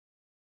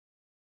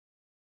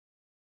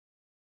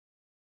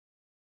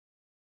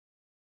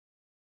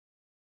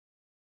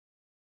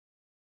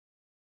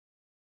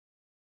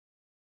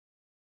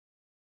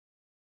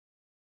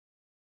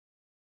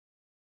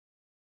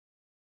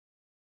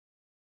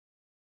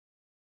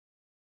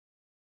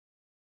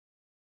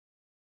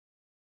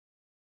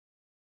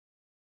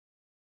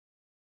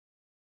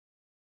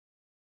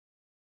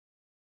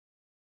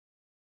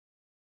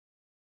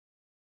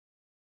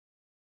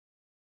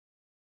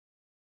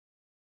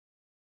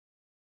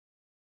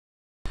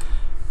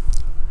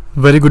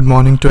Very good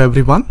morning to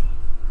everyone.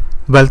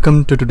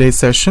 Welcome to today's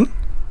session.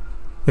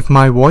 If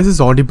my voice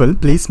is audible,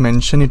 please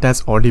mention it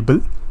as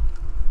audible.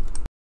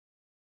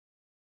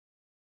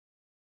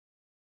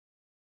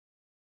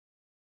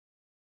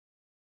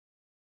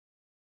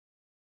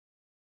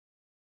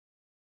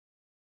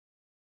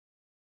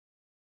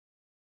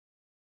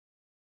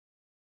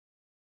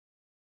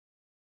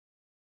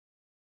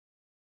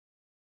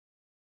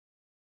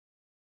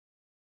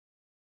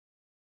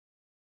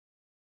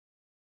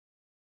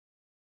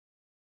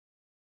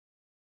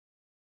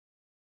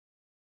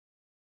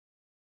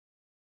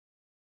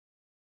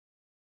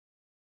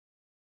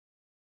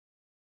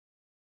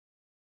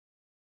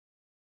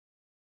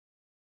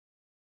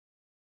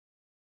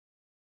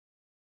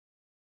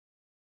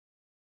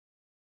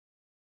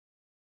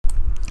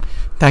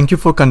 Thank you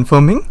for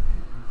confirming.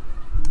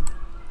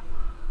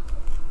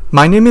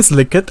 My name is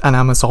Likit and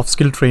I'm a soft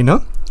skill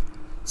trainer.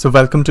 So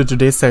welcome to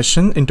today's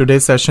session. In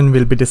today's session,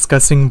 we'll be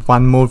discussing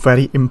one more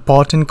very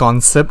important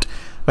concept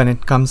when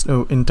it comes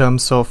to in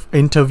terms of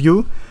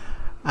interview.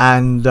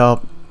 And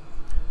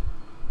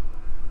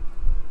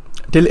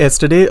till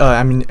yesterday,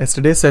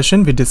 yesterday's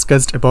session, we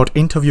discussed about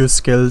interview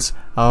skills.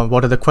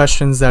 What are the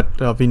questions that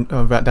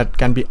that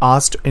can be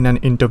asked in an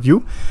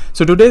interview?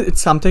 So today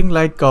it's something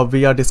like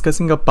we are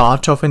discussing a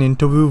part of an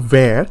interview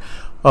where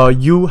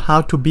you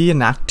have to be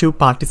an active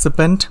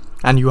participant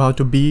and you have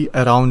to be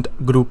around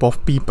group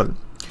of people.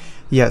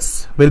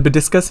 Yes, we'll be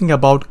discussing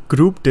about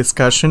group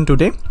discussion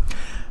today.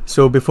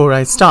 So before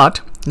I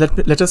start,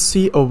 let us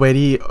see a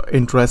very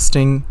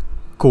interesting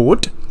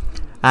quote,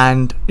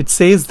 and it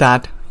says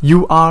that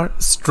you are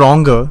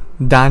stronger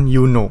than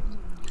you know.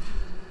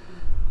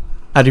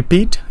 I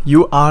repeat,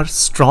 you are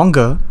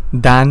stronger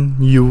than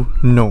you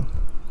know.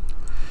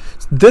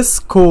 This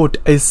quote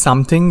is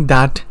something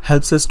that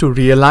helps us to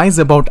realize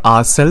about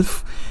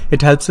ourselves.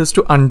 It helps us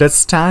to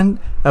understand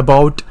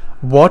about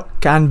what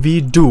can we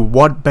do,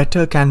 what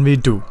better can we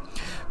do.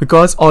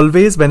 Because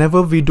always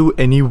whenever we do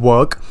any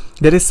work,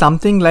 there is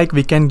something like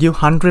we can give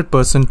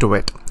 100% to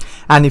it.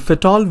 And if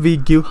at all we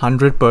give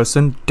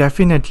 100%,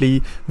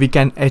 definitely we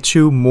can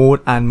achieve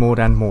more and more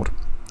and more.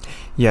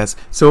 Yes,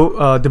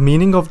 so the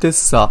meaning of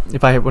this,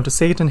 if I want to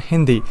say it in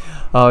Hindi,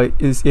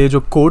 is ये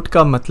जो quote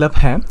का मतलब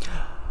है,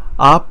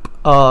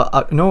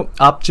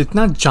 आप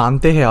जितना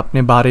जानते हैं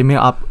अपने बारे में,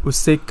 आप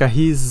उससे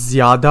कहीं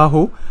ज़्यादा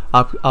हो,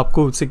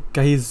 आपको उससे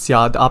कहीं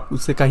ज़्यादा, आप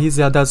उससे कहीं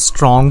ज़्यादा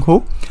स्ट्रॉन्ग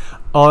हो.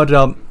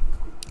 और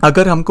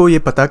अगर हमको ये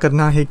पता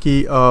करना है कि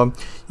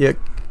ये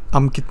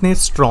हम कितने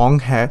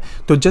स्ट्रॉन्ग हैं,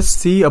 तो just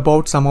see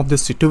about some of the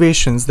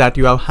situations that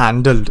you have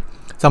handled,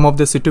 some of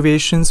the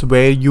situations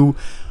where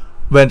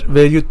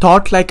you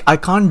thought like I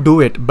can't do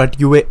it, but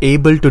you were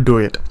able to do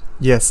it.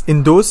 Yes, in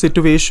those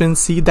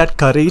situations, see that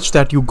courage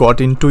that you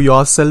got into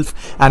yourself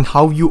and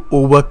how you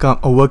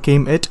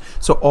overcame it.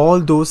 So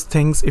all those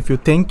things, if you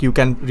think, you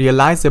can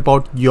realize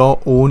about your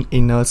own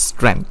inner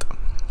strength.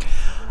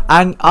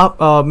 And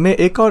मैं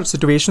एक और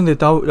situation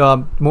देता हूँ.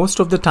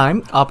 Most of the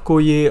time आपको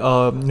ये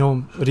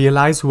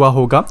realise हुआ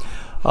होगा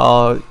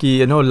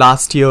कि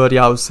लास्ट ईयर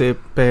या उससे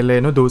पहले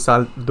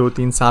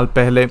 2-3 साल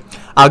पहले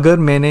अगर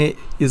मैंने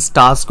इस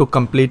टास्क को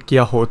कंप्लीट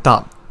किया होता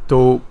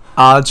तो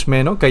आज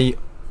मैं कहीं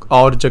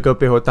और जगह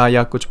पे होता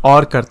या कुछ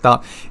और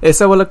करता.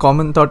 ऐसा वाला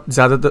कॉमन थॉट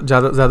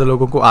ज़्यादा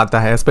लोगों को आता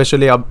है.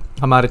 स्पेशली अब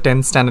हमारे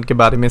 10th स्टैंडर्ड के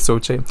बारे में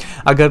सोचें,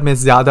 अगर मैं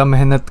ज़्यादा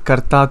मेहनत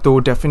करता तो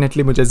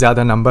डेफिनेटली मुझे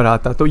ज़्यादा नंबर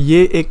आता. तो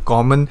ये एक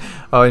कॉमन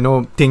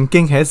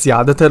थिंकिंग है,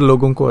 ज़्यादातर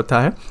लोगों को होता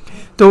है.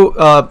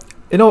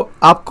 तो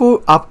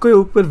आपको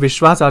ऊपर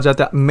विश्वास आ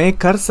जाता है, मैं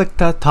कर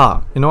सकता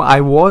था,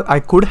 I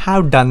could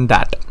have done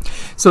that.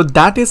 So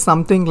that is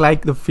something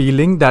like the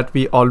feeling that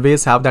we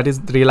always have, that is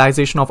the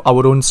realization of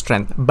our own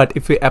strength. But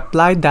if we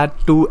apply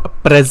that to a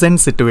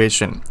present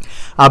situation,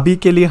 अभी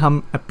के लिए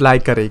हम apply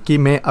करें कि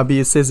मैं अभी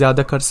इससे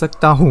ज़्यादा कर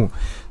सकता हूँ,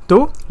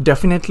 तो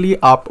definitely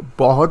आप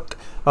बहुत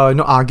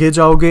आगे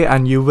जाओगे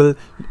and you will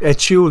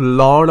achieve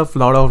lot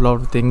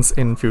of things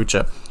in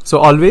future. So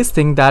always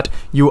think that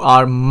you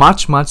are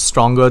much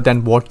stronger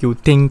than what you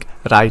think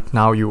right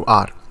now you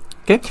are.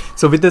 Okay,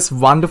 so with this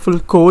wonderful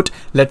quote,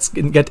 let's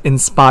get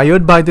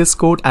inspired by this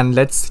quote and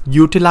let's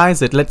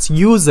utilize it, let's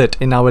use it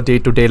in our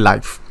day-to-day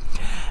life.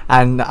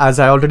 And as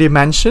I already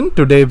mentioned,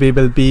 today we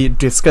will be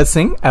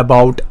discussing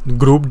about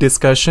group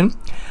discussion.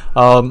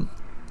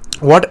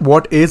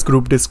 What is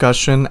group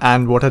discussion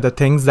and what are the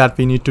things that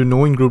we need to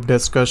know in group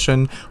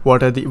discussion,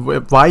 what are the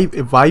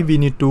why we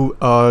need to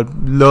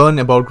learn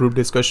about group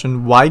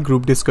discussion, why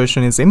group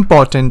discussion is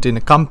important in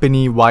a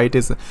company, why it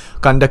is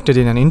conducted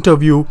in an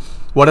interview,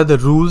 what are the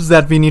rules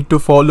that we need to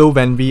follow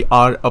when we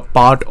are a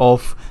part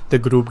of the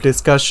group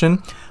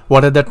discussion,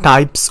 what are the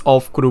types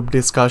of group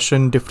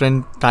discussion,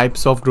 different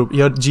types of group.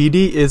 Here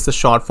GD is the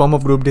short form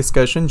of group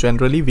discussion.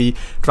 Generally we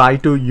try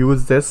to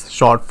use this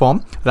short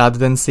form rather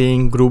than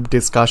saying group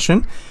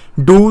discussion.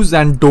 Do's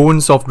and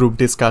don'ts of group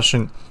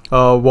discussion,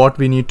 what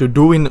we need to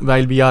do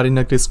while we are in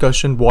a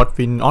discussion, what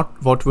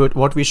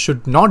we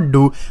should not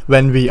do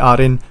when we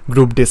are in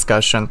group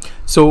discussion.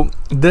 So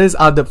these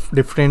are the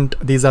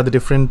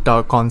different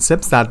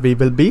concepts that we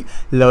will be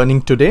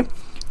learning today.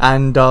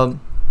 And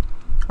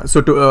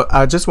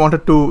I just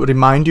wanted to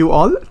remind you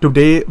all,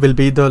 today will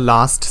be the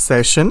last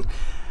session,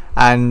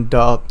 and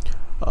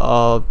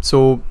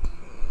so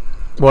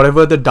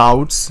whatever the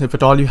doubts, if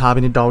at all you have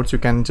any doubts, you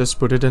can just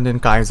put it in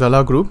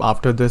Kaizala group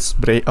after this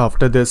break,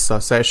 after this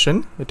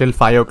session till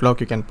 5 o'clock.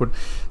 You can put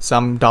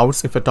some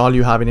doubts. If at all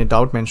you have any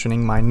doubt,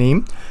 mentioning my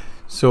name.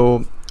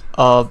 So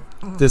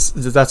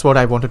that's what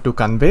I wanted to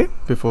convey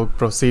before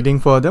proceeding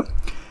further.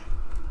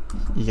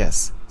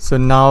 Yes, so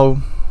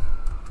now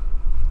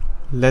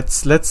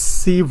let's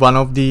see one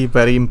of the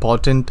very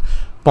important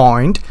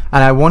point,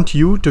 and I want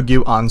you to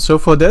give answer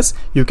for this.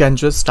 You can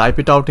just type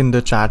it out in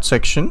the chat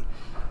section.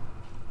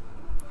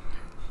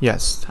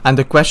 Yes, and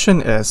the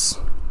question is,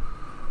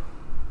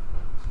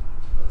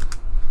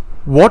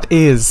 what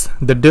is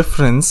the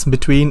difference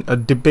between a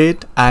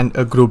debate and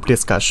a group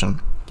discussion?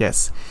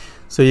 Yes,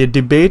 so ये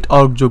debate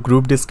और जो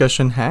group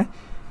discussion है,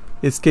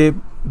 इसके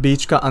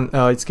बीच का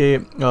इसके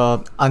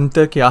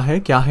अंतर क्या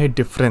है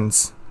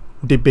difference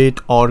debate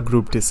और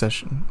group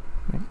discussion?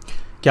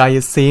 क्या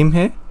ये same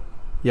है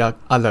या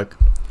अलग?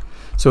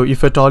 So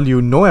if at all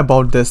you know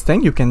about this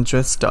thing, you can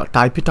just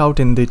type it out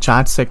in the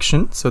chat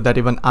section, so that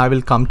even I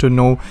will come to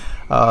know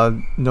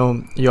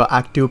your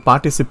active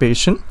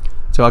participation.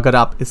 So अगर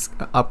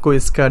आपको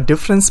इसका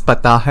difference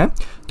पता है,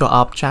 तो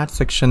आप chat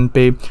section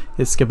पे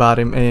इसके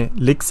बारे में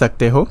लिख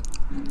सकते हो.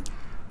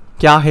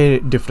 क्या है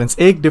difference?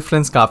 एक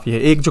difference काफ़ी है.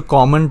 एक जो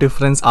common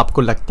difference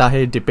आपको लगता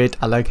है, debate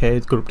अलग है,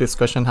 group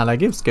discussion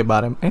अलग है, उसके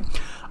बारे में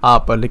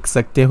आप लिख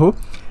सकते हो.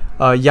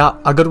 या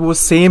अगर वो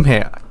same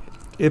है,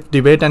 if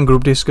debate and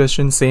group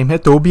discussion same है,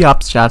 तो भी आप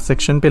chat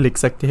section पे लिख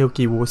सकते हो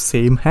कि वो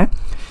same है.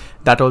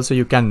 That also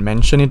you can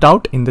mention it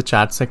out in the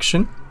chat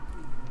section.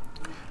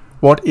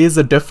 What is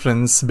the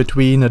difference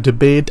between a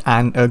debate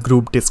and a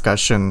group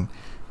discussion?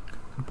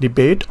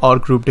 Debate और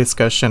group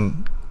discussion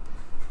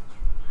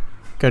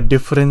का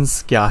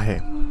difference क्या है?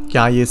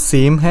 क्या ये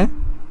same है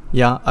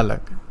या अलग?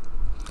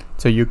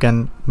 So you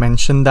can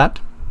mention that.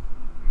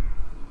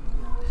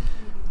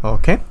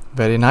 Okay,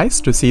 very nice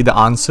to see the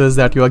answers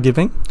that you are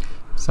giving.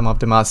 Some of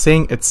them are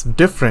saying it's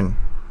different.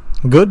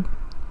 Good,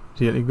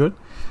 really good.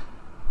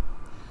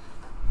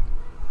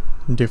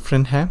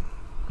 Different है.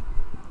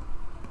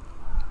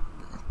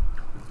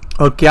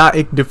 और क्या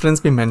एक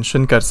difference भी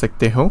mention कर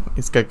सकते हो?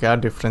 इसका क्या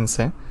difference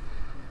है?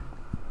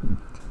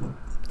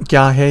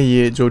 क्या है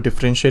ये जो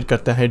differentiate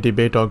करता है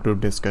debate और group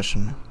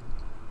discussion में?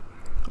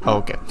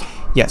 Okay,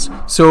 yes.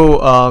 So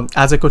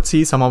as I could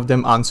see, some of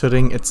them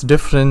answering it's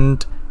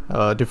different.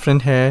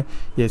 Different है.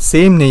 ये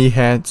same नहीं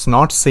है. It's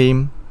not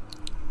same.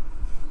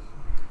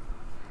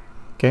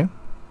 Okay,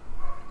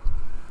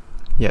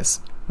 yes,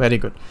 very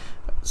good.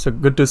 So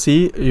good to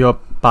see your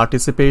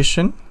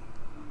participation.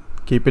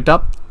 Keep it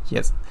up.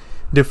 Yes,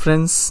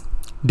 difference.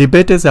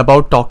 Debate is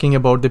about talking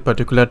about the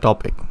particular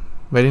topic.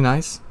 Very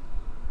nice.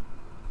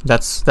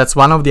 That's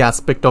one of the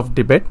aspect of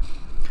debate.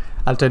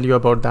 I'll tell you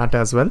about that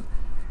as well.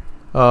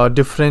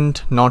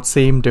 Different, not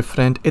same,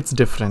 different. It's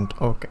different.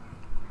 Okay.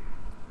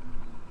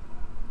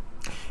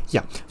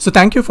 Yeah. So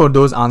thank you for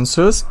those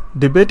answers.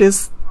 Debate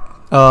is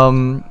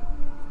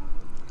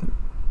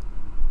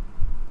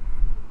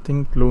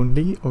think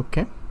lonely.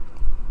 Okay,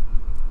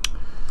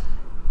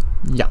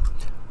 yeah,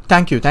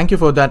 thank you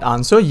for that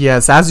answer.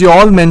 Yes, as you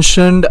all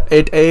mentioned,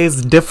 it is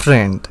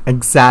different.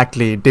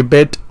 Exactly,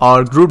 debate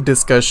और group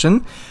discussion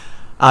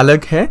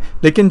अलग है,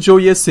 लेकिन जो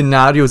ये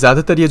scenario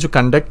ज़्यादातर ये जो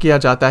conduct किया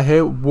जाता है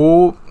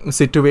वो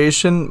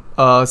सिचुएशन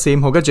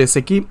सेम होगा.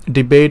 जैसे कि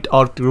डिबेट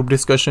और ग्रुप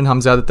डिस्कशन हम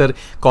ज़्यादातर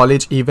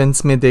कॉलेज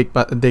इवेंट्स में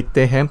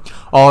देखते हैं,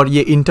 और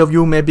ये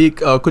इंटरव्यू में भी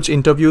कुछ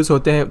इंटरव्यूज़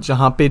होते हैं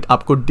जहाँ पे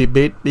आपको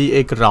डिबेट भी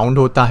एक राउंड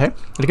होता है,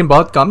 लेकिन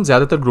बहुत कम.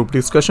 ज़्यादातर ग्रुप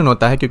डिस्कशन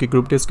होता है, क्योंकि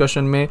ग्रुप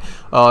डिस्कशन में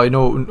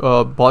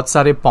बहुत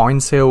सारे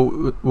पॉइंट्स है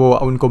वो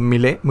उनको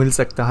मिल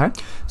सकता है.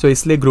 सो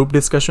इसलिए ग्रुप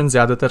डिस्कशन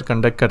ज़्यादातर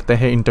कंडक्ट करते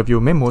हैं इंटरव्यू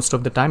में. Most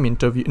of the time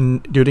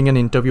during an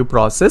interview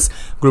process,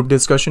 group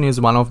discussion is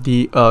one of the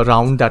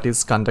round that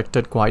is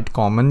conducted quite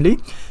commonly.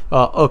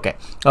 Okay,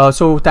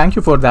 so thank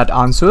you for that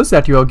answers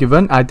that you have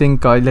given. I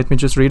think let me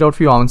just read out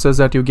few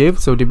answers that you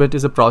gave. So debate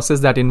is a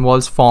process that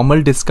involves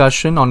formal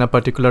discussion on a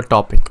particular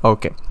topic.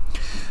 Okay,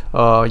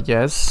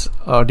 yes,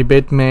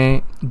 debate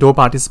में 2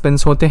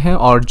 participants होते हैं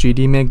और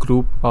GD में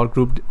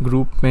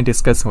group में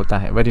discuss होता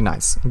है. Very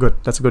nice,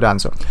 good, that's a good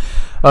answer.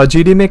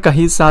 GD में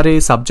कई सारे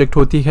subject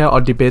होती है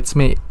और debates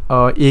में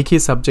एक ही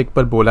subject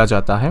पर बोला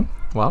जाता है.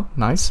 Wow,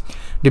 nice.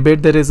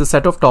 Debate, there is a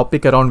set of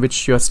topic around which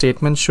your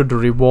statement should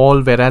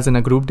revolve, whereas in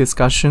a group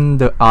discussion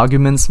the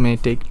arguments may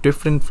take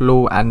different flow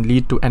and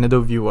lead to another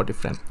view or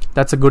different.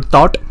 That's a good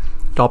thought.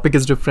 Topic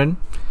is different.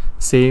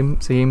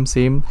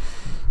 Same.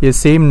 ये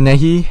same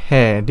नहीं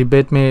है.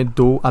 Debate में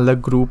 2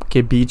 अलग group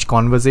के बीच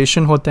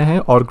conversation होते हैं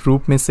और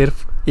group में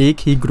सिर्फ एक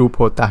ही ग्रुप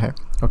होता है.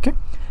 ओके,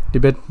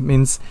 डिबेट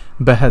मीन्स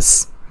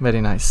बहस.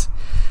 Very nice.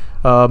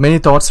 Many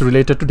thoughts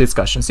related to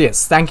discussions. Yes,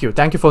 thank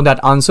you for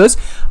that answers.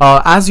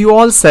 As you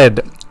all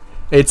said,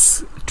 it's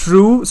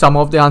true, some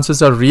of the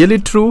answers are really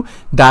true,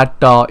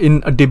 that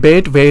in a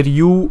debate where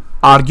you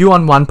argue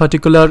on one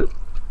particular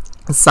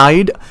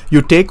side,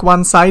 you take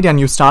one side and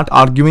you start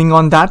arguing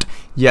on that.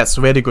 Yes,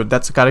 very good,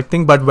 that's the correct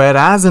thing. But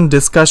whereas in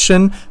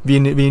discussion, we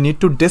need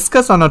to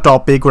discuss on a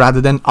topic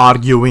rather than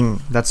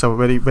arguing. That's a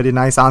very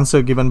nice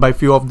answer given by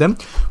few of them.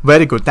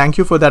 Very good, thank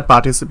you for that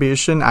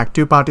participation,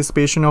 active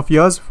participation of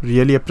yours,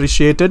 really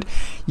appreciated.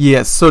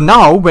 Yes, so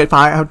now if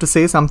I have to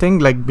say something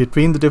like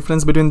between the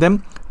difference between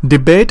them,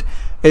 debate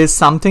is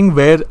something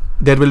where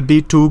there will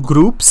be two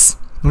groups,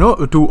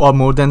 two or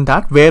more than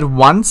that, where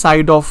one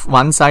side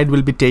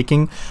will be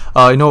taking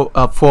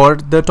for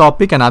the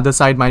topic, and other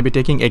side might be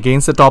taking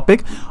against the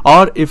topic.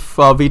 Or if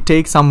we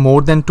take some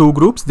more than two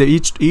groups,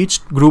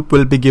 each group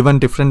will be given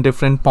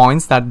different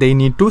points that they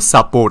need to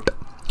support.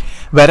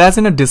 Whereas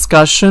in a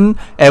discussion,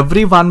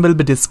 everyone will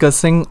be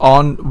discussing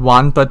on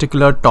one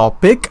particular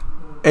topic,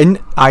 and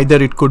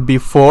either it could be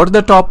for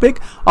the topic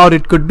or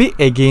it could be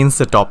against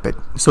the topic,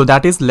 so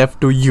that is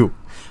left to you.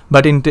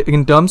 But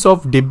in terms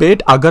of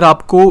debate, अगर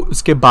आपको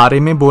उसके बारे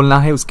में बोलना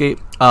है,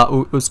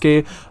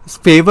 उसके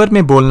favour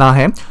में बोलना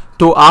है,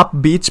 तो आप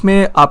बीच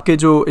में आपके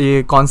जो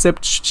ये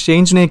कॉन्सेप्ट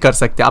चेंज नहीं कर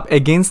सकते, आप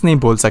अगेंस्ट नहीं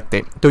बोल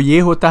सकते. तो ये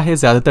होता है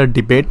ज़्यादातर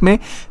डिबेट में.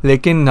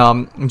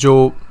 लेकिन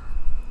जो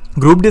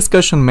ग्रुप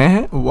डिस्कशन में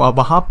है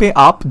वहाँ पे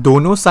आप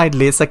दोनों साइड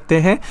ले सकते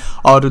हैं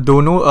और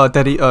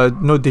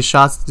दोनों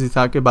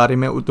दिशा के बारे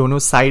में दोनों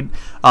साइड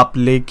आप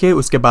लेके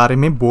उसके बारे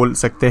में बोल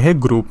सकते हैं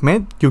ग्रुप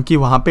में, क्योंकि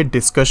वहाँ पे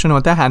डिस्कशन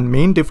होता है. एंड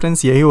मेन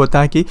डिफरेंस यही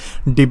होता है कि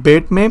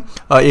डिबेट में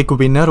एक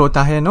विनर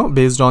होता है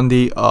बेस्ड ऑन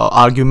दी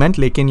आर्ग्यूमेंट,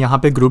 लेकिन यहाँ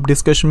पे ग्रुप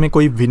डिस्कशन में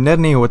कोई विनर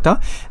नहीं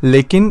होता,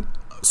 लेकिन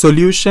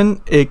सोल्यूशन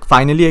एक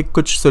फाइनली एक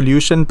कुछ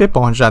सोल्यूशन पे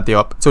पहुंच जाते हो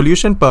आप.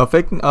 सोल्यूशन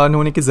परफेक्ट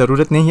होने की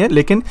ज़रूरत नहीं है,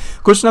 लेकिन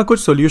कुछ ना कुछ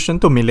सोल्यूशन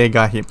तो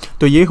मिलेगा ही.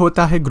 तो ये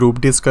होता है ग्रुप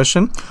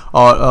डिस्कशन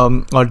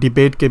और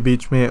डिबेट के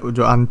बीच में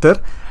जो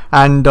अंतर.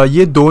 एंड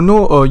ये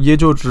दोनों ये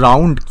जो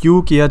राउंड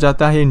क्यों किया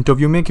जाता है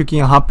इंटरव्यू में, क्योंकि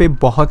यहाँ पे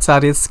बहुत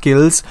सारे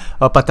स्किल्स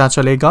पता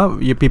चलेगा.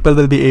 ये people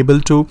will be able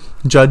to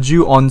जज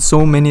you on so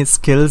many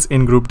skills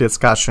in group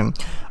discussion.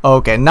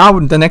 Okay, now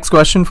the next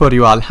question for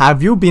you all.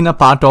 Have you been a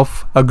part of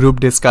a group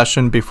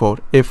discussion before?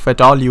 If at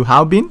all you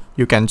have been,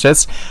 you can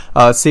just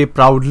say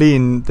proudly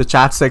in the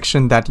chat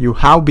section that you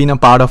have been a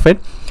part of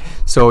it.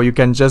 So you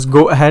can just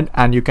go ahead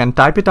and you can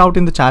type it out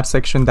in the chat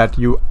section that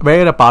you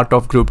were a part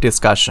of group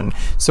discussion.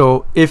 So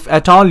if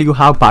at all you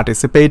have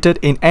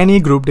participated in any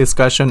group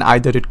discussion,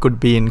 either it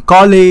could be in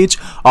college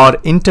or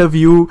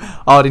interview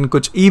or in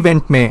कुछ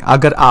event में,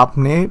 अगर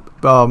आपने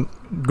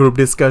group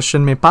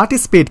discussion में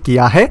participate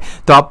किया है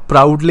तो आप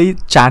proudly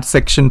chat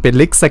section पे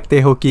लिख सकते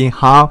हो कि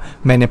हाँ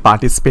मैंने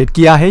पार्टिसिपेट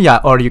किया है, या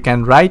और you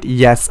can write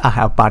yes I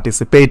have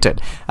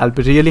participated. I will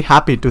be really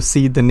happy to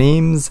see the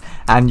names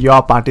and your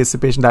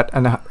participation that,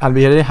 and I will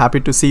be really happy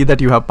to see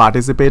that you have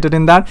participated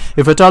in that.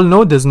 If at all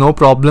know, there is no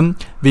problem,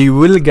 we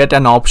will get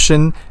an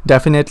option.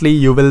 Definitely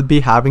you will be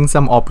having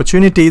some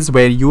opportunities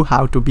where you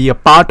have to be a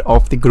part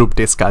of the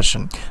group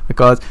discussion,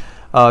 because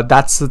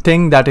that's the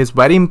thing that is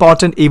very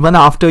important. Even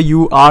after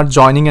you are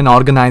joining an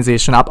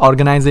organization, आप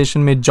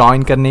organization में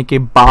join करने के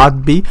बाद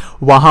भी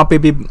वहाँ पे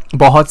भी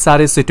बहुत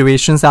सारे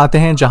situations आते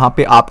हैं जहाँ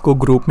पे आपको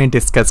group में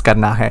discuss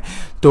करना है.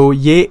 तो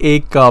ये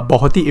एक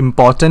बहुत ही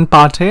important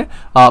part है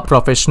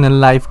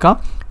professional life का.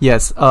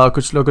 Yes,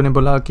 कुछ लोगों ने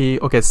बोला कि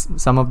okay,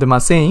 some of them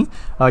are saying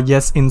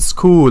yes, in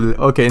school.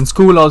 Okay, in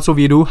school also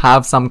we do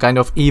have some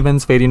kind of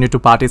events where you need to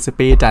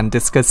participate and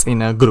discuss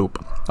in a group.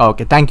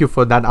 Okay, thank you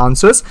for that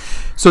answers.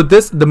 So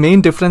the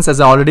main difference,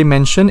 as I already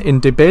mentioned, in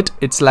debate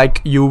it's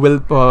like you will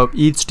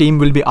each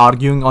team will be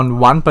arguing on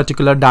one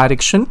particular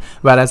direction,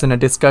 whereas in a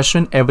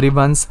discussion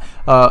everyone's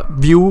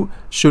view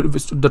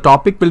the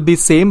topic will be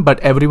same, but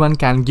everyone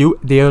can give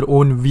their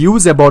own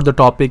views about the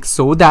topic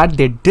so that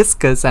they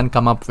discuss and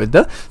come up with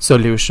the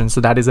solution.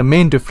 So that is the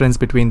main difference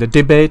between the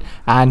debate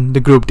and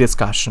the group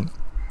discussion.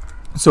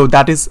 So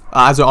that is,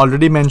 as I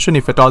already mentioned,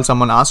 if at all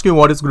someone asks you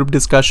what is group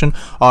discussion,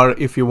 or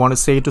if you want to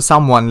say to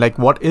someone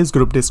like what is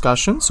group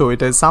discussion, so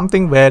it is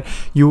something where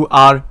you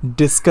are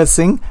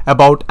discussing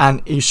about an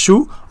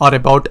issue or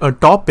about a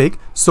topic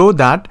so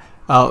that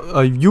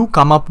you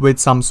come up with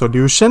some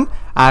solution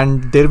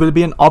and there will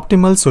be an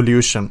optimal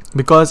solution.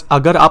 Because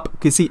अगर आप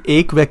किसी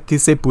एक व्यक्ति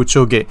से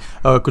पूछोगे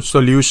कुछ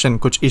solution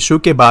कुछ issue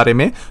के बारे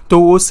में, तो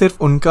वो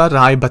सिर्फ उनका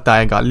राय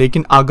बताएगा.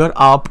 लेकिन अगर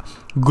आप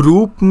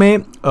ग्रुप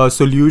में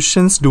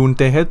सॉल्यूशंस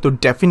ढूंढते हैं तो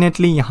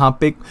डेफिनेटली यहाँ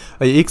पे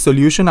एक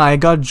सॉल्यूशन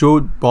आएगा जो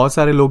बहुत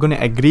सारे लोगों ने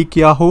एग्री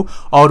किया हो,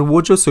 और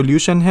वो जो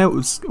सॉल्यूशन है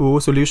वो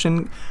solution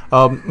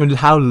will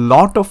have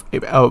lot of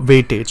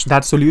weightage.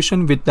 That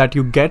solution with that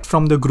you get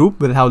from the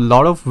group will have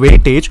lot of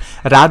weightage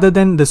rather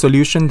than the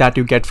solution that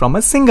you get from a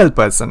single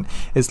person.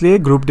 इसलिए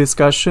group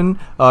discussion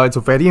it's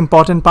a very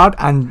important part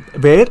and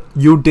where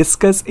you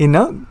discuss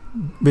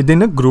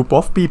within a group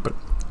of people.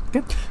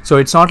 Okay, so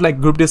it's not like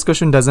group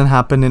discussion doesn't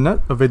happen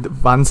with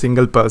one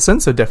single person.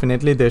 So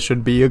definitely there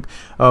should be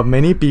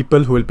many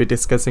people who will be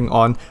discussing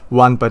on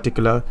one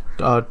particular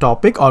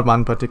topic or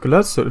one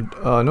particular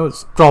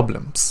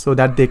problems, so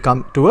that they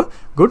come to a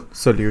good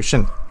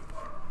solution.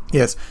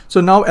 Yes,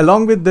 so now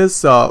along with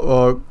this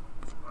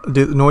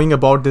knowing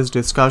about this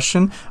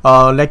discussion,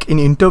 like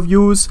in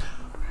interviews,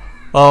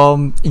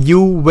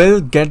 you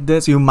will get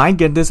this, you might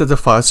get this as a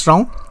first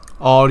round,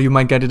 or you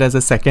might get it as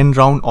a second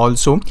round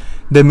also.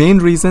 The main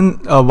reason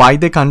why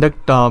they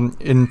conduct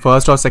in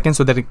first or second,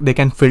 so that they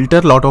can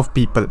filter lot of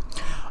people.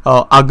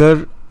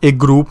 अगर एक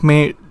group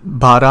में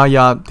 12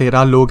 या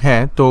 13 लोग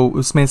हैं तो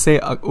उसमें से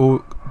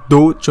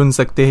दो चुन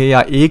सकते हैं या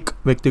एक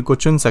व्यक्ति को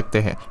चुन सकते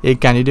हैं, एक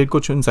कैंडिडेट को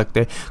चुन सकते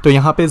हैं, तो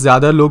यहाँ पे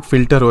ज़्यादा लोग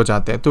फिल्टर हो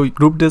जाते हैं. तो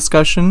group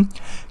discussion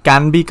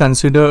can be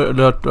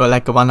considered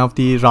like one of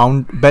the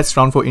round, best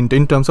round for in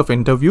terms of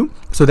interview,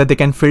 so that they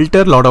can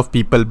filter lot of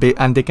people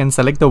and they can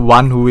select the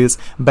one who is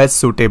best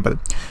suitable.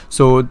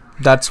 So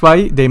that's why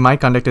they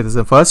might conduct it as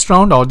the first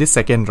round or the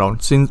second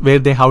round, since where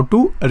they have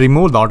to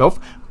remove a lot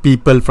of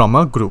people from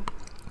a group.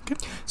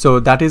 So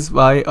that is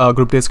why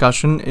group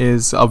discussion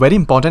is very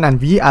important,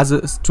 and we as a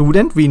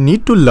student, we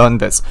need to learn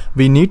this.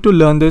 We need to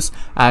learn this,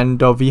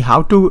 and we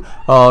have to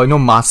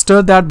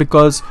master that,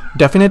 because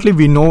definitely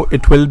we know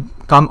it will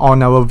come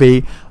on our way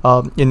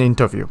in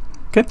interview.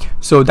 Okay,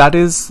 so that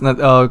is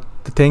the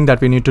thing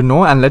that we need to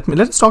know. And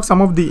let's talk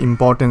some of the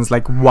importance,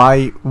 like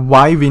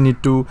why we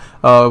need to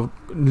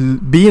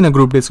be in a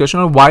group discussion,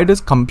 or why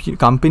does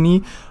company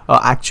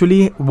actually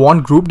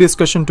want group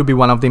discussion to be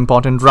one of the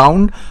important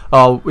round.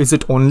 Is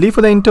it only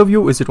for the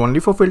interview? Is it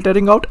only for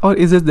filtering out, or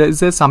is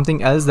there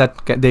something else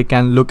that they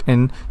can look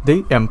in the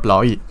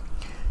employee?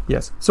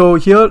 Yes, so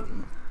here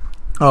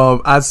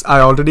as I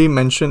already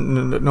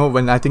mentioned,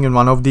 when I think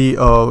in one of the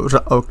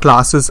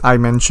classes I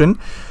mentioned,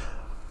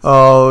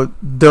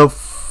 the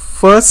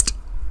first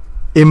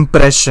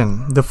impression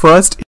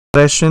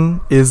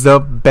is the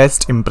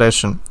best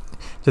impression.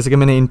 जैसे कि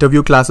मैंने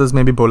interview classes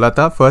में भी बोला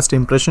था, first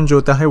impression जो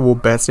होता है वो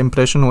बेस्ट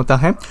इम्प्रेशन होता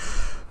है.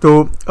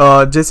 तो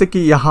जैसे कि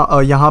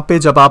यहाँ पे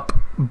जब आप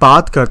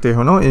बात करते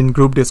हो इन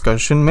ग्रुप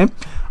डिस्कशन में,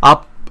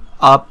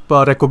 आप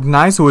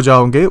रिकॉग्नाइज हो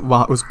जाओगे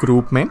वहाँ उस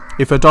ग्रुप में.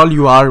 If at all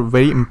you are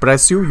very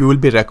impressive, you will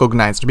be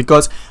recognised,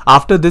 because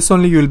after this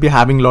only you will be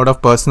having lot of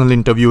personal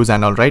interviews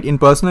and all. Right, in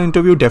personal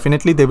interview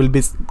definitely they will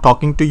be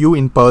talking to you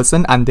in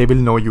person and they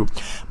will know you,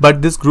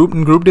 but this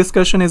group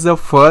discussion is the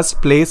first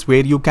place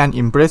where you can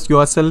impress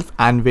yourself,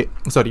 and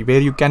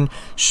where you can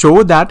show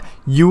that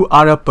you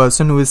are a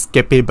person who is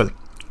capable.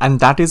 And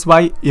that is why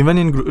even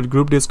in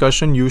group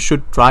discussion you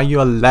should try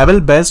your level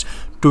best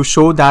to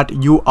show that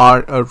you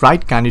are a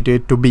right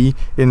candidate to be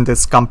in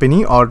this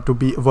company, or to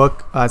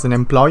work as an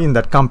employee in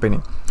that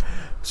company.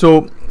 So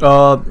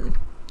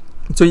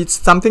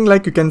it's something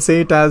like, you can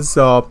say it as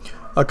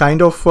a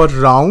kind of a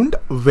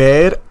round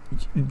where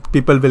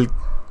people will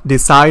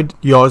decide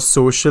your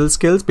social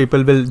skills,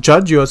 people will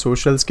judge your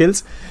social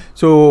skills.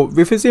 So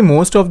if you see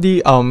most of the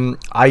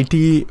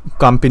IT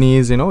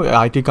companies,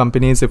 IT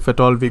companies, if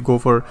at all we go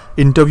for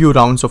interview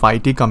rounds of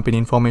IT company,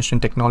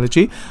 information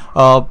technology,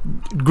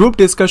 group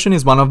discussion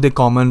is one of the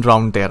common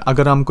round there.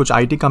 अगर हम कुछ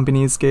IT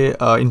companies के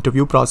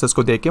interview process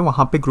को देखें,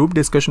 वहाँ पे group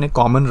discussion एक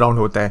common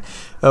round होता है.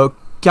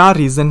 क्या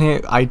रीज़न है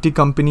IT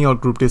company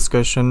और group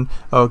discussion,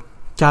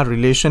 क्या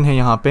रिलेशन है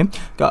यहाँ पे?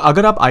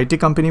 अगर आप आईटी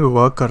कंपनी में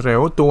वर्क कर रहे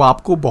हो तो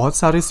आपको बहुत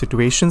सारे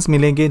सिचुएशंस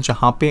मिलेंगे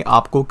जहाँ पे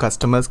आपको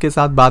कस्टमर्स के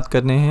साथ बात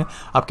करने हैं,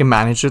 आपके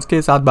मैनेजर्स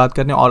के साथ बात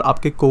करने, और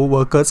आपके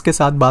कोवर्कर्स के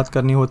साथ बात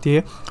करनी होती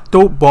है.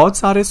 तो बहुत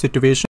सारे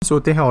सिचुएशंस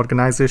होते हैं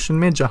ऑर्गेनाइजेशन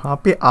में जहाँ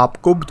पे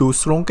आपको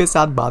दूसरों के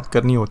साथ बात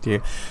करनी होती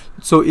है.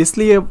 सो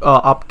इसलिए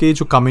आपके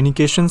जो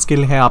कम्युनिकेशन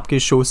स्किल है, आपके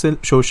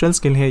सोशल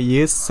स्किल है,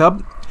 ये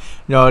सब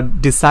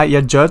डिसाइड या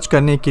जज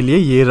करने के लिए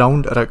ये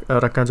राउंड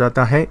रखा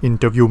जाता है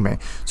इंटरव्यू में.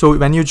 So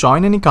when you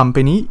join any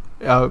company,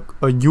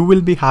 you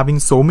will be having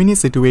so many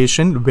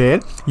situations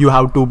where you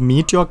have to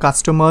meet your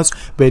customers,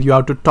 where you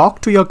have to talk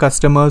to your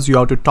customers, you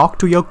have to talk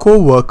to your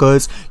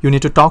co-workers, you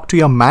need to talk to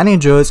your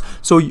managers.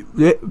 So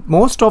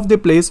most of the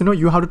place,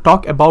 you have to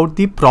talk about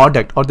the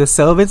product or the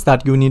service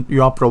that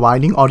you are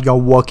providing, or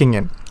you're working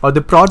in, or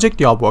the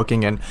project you're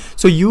working in.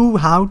 So you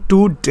have to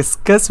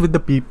discuss with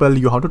the people,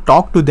 you have to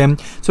talk to them.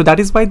 So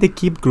that is why they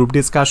keep group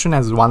discussion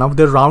as one of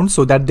the rounds,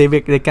 so that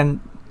they can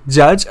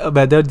judge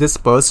whether this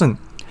person,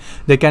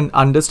 they can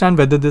understand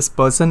whether this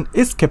person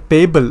is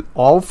capable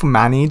of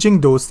managing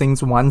those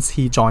things once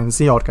he joins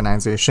the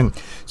organization.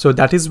 So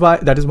that is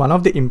one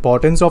of the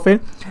importance of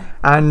it.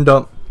 And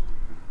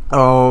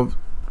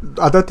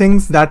other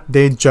things that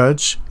they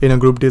judge in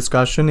a group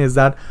discussion is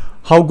that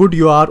how good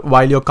you are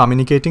while you're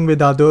communicating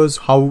with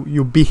others, how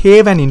you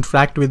behave and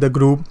interact with the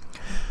group.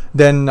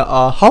 Then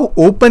how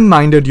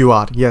open-minded you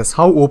are. Yes,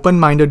 how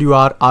open-minded you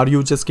are. Are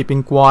you just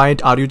keeping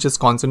quiet? Are you just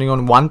concentrating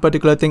on one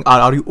particular thing? Or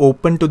are you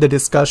open to the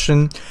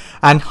discussion?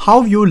 And how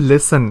you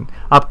listen.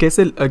 आप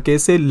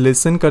कैसे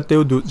listen करते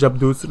हो जब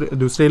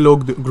दूसरे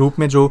लोग group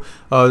में जो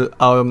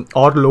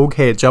और लोग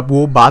हैं, जब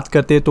वो बात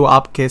करते हैं तो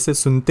आप कैसे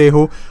सुनते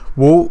हो,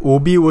 वो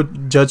भी वो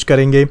जज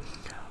करेंगे.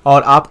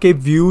 और आपके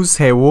व्यूज़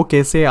है वो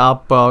कैसे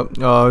आप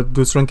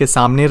दूसरों के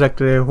सामने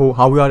रख रहे हो,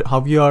 how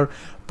you are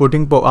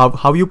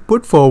how you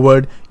put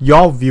forward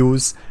your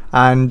views,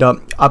 and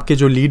आपके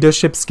जो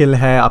लीडरशिप स्किल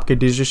है, आपके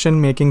decision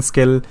making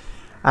skill,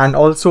 and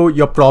also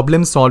your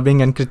problem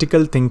solving and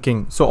critical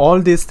thinking. So all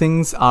these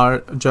things are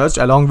judged,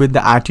 along with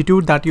the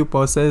attitude that you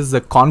possess,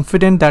 the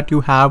confidence that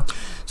you have.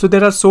 So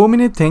there are so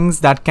many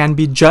things that can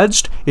be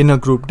judged in a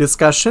group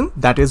discussion.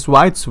 That is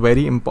why it's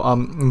very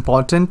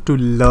important to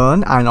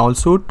learn and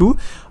also to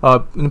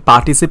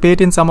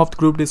participate in some of the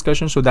group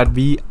discussions, so that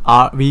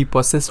we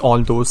possess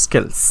all those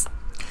skills.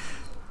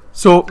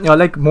 So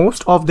like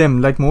most of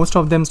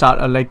them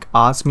start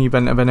ask me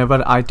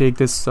whenever I take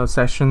this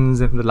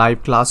sessions in the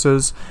live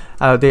classes,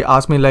 they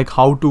ask me like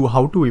how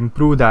to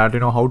improve that,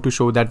 how to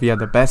show that we are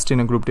the best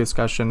in a group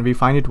discussion. We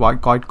find it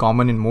quite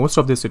common in most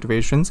of the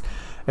situations,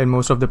 in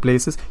most of the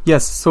places.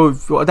 Yes, so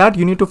for that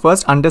you need to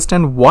first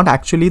understand what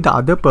actually the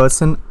other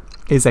person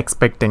is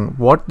expecting,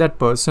 what that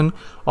person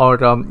or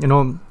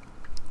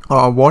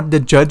what the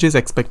judge is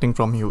expecting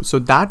from you. So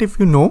that if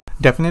you know,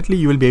 definitely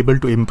you will be able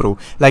to improve.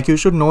 Like you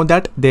should know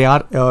that they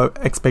are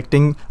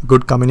expecting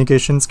good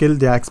communication skill,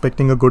 they are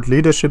expecting a good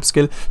leadership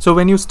skill. So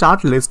when you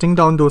start listing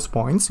down those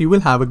points, you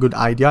will have a good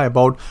idea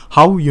about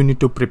how you need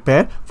to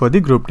prepare for the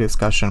group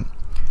discussion.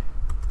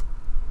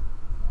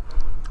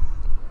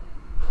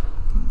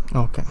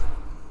 Okay.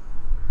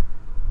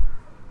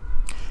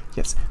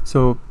 Yes,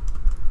 so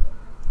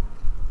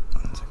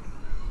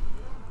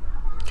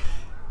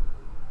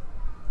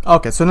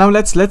okay, so now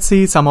let's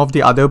see some of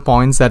the other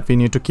points that we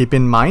need to keep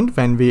in mind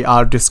when we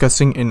are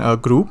discussing in a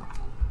group.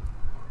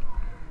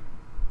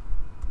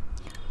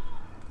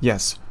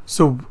 Yes,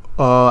 so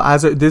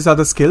these are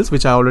the skills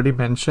which I already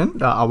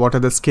mentioned. What are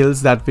the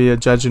skills that we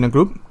judge in a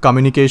group?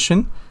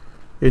 Communication,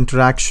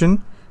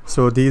 interaction.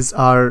 So these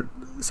are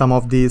some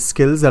of the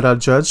skills that are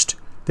judged.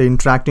 The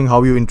interacting,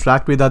 how you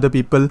interact with other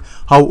people,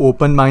 how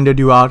open-minded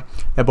you are,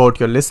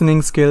 about your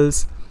listening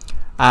skills,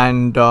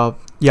 and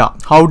yeah,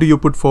 how do you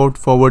put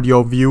forward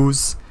your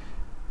views,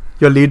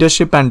 your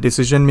leadership and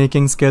decision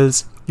making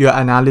skills, your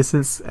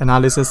analysis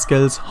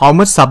skills, how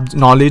much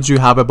knowledge you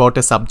have about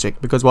a subject,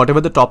 because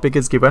whatever the topic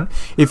is given,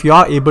 if you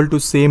are able to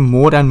say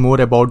more and more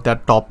about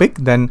that topic,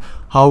 then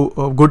how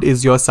good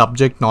is your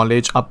subject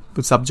knowledge. आप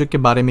subject के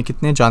बारे में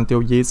कितने जानते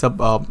हो, ये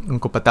सब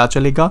उनको पता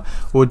चलेगा,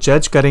 वो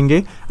judge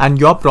करेंगे. And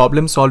your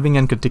problem solving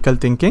and critical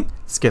thinking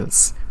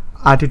skills,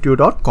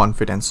 attitude और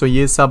confidence. So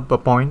ये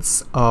सब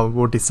points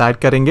वो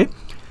decide करेंगे.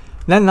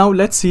 Now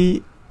let's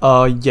see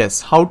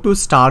yes, how to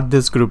start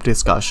this group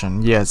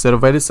discussion. Yes, there are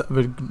very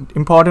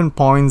important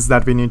points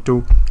that we need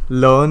to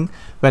learn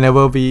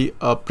whenever we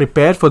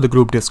prepare for the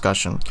group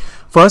discussion.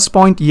 First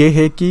point ये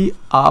है कि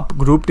आप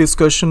group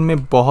discussion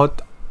में बहुत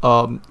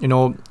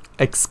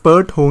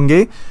expert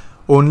होंगे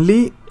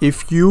only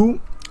if you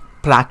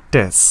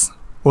practice,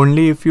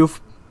 only if you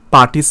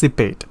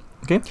participate.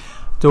 Okay,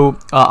 so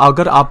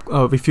अगर आप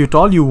if you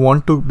told you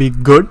want to be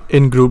good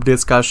in group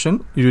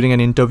discussion during an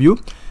interview,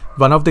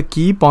 one of the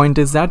key point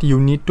is that you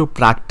need to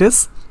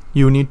practice,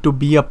 you need to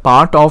be a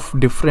part of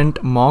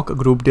different mock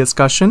group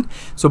discussion.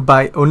 So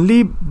by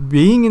only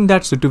being in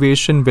that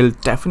situation will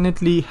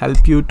definitely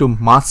help you to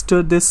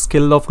master this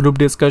skill of group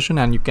discussion,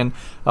 and you can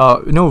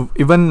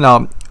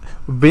even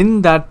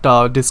win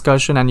that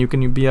discussion, and you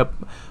can be a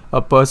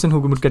person who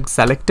would get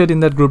selected in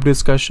that group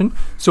discussion.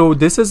 So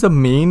this is the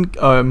main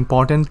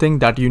important thing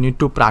that you need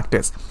to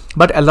practice.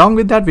 But along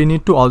with that, we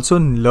need to also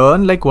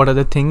learn like what are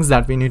the things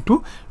that we need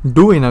to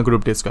do in a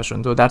group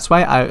discussion. So that's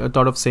why I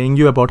thought of saying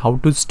you about how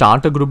to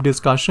start a group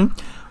discussion.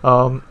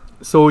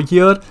 So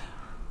here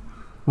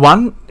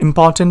one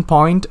important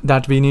point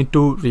that we need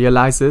to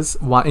realize is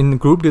in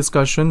group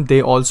discussion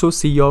they also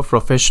see your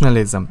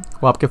professionalism.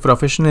 वो आपके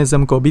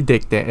professionalism को भी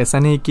देखते हैं. ऐसा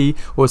नहीं कि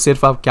वो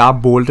सिर्फ आप क्या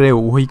बोल रहे हो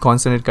वही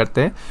concentrate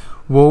करते हैं,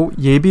 वो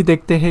ये भी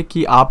देखते हैं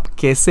कि आप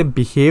कैसे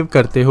बिहेव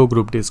करते हो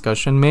ग्रुप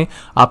डिस्कशन में,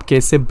 आप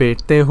कैसे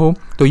बैठते हो.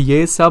 तो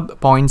ये सब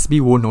पॉइंट्स भी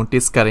वो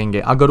नोटिस करेंगे.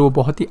 अगर वो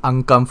बहुत ही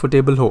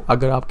अनकंफर्टेबल हो,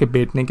 अगर आपके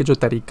बैठने के जो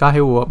तरीका है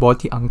वो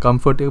बहुत ही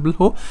अनकंफर्टेबल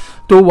हो,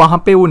 तो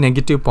वहाँ पे वो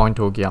नेगेटिव पॉइंट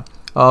हो गया.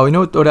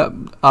 थोड़ा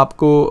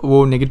आपको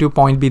वो नेगेटिव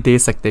पॉइंट भी दे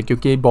सकते हैं,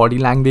 क्योंकि बॉडी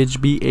लैंग्वेज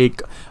भी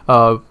एक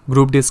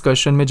ग्रुप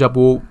डिस्कशन में जब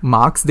वो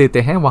मार्क्स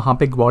देते हैं वहाँ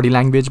पे बॉडी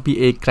लैंग्वेज भी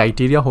एक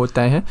क्राइटेरिया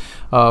होता है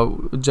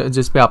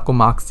जिस पे आपको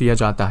मार्क्स दिया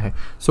जाता है.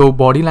 So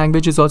body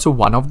language is also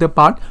one of the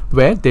part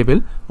where they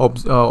will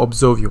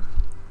observe you.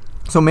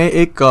 सो मैं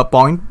एक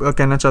पॉइंट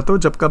कहना चाहता हूँ,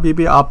 जब कभी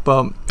भी आप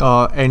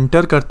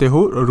एंटर करते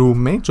हो रूम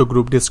में, जो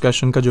ग्रुप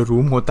डिस्कशन का जो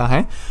रूम होता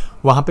है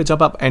वहाँ पे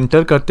जब आप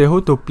एंटर करते हो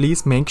तो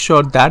प्लीज़ मेक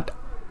श्योर दैट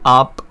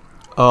आप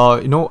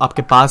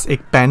आपके पास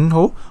एक पेन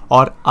हो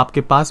और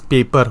आपके पास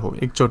पेपर हो,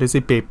 एक छोटी सी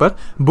पेपर.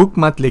 बुक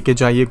मत लेके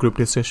जाइए ग्रुप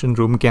डिस्कशन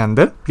रूम के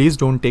अंदर. Please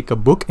don't take a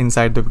book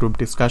inside the group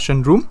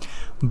discussion room,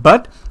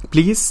 but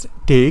please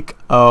take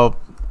a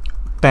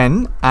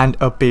pen and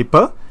a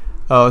paper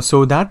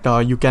so that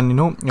you can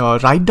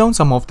write down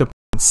some of the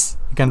points.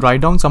 You can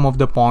write down some of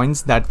the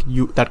points that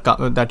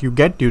you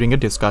get during a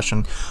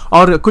discussion.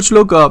 और कुछ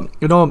लोग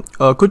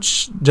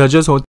कुछ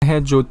जजेस होते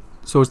हैं जो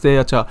सोचते हैं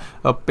अच्छा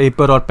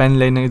पेपर और पेन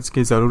लेने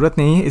की ज़रूरत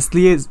नहीं है,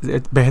 इसलिए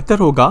बेहतर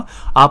होगा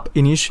आप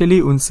इनिशियली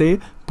उनसे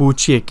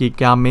पूछिए कि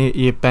क्या मैं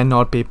ये पेन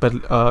और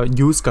पेपर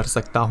यूज़ कर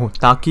सकता हूँ,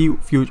 ताकि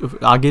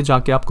आगे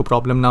जाके आपको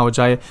प्रॉब्लम ना हो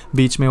जाए,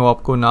 बीच में वो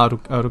आपको ना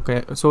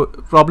रुके। सो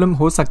प्रॉब्लम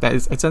हो सकता है,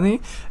 ऐसा नहीं,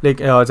 लाइक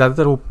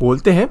ज़्यादातर वो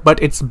बोलते हैं, but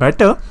it's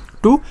better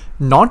to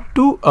not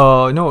to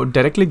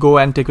directly go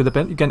and take with the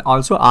pen. You can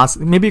also ask,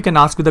 maybe you can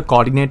ask with the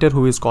coordinator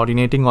who is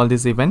coordinating all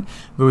this event,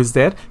 who is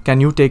there,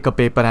 can you take a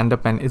paper and a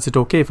pen, is it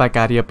okay if I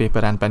carry a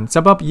paper and pen?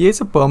 जब आप ये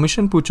सब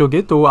permission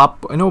पूछोगे तो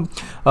आप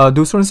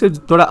दूसरों से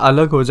थोड़ा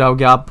अलग हो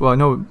जाओगे, आप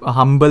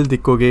हम्बल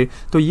दिखोगे,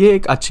 तो ये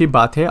एक अच्छी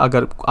बात है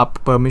अगर आप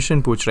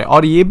परमिशन पूछ रहे हैं।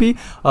 और ये भी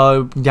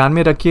ध्यान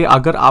में रखिए,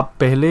 अगर आप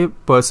पहले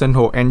पर्सन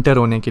हो एंटर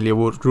होने के लिए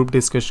वो ग्रुप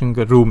डिस्कशन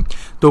का रूम,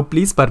 तो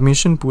प्लीज़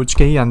परमिशन पूछ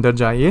के ही अंदर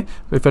जाइए।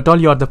 If at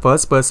all you are the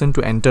first person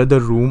to enter the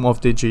room of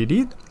the GD,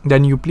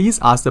 then you please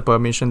ask the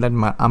permission that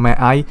may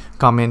I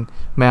come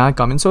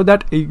in, so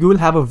that you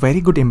will have a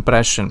very good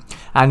impression,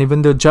 and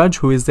even the judge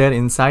who is there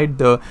inside,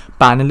 the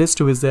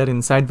panelist who is there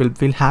inside, will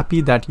feel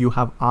happy that you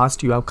have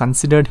asked, you have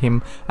considered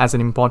him as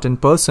an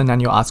important person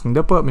and you're asking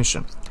the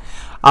permission.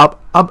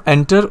 अब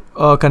enter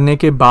करने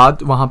के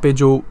बाद वहाँ पे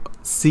जो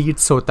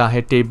seats होता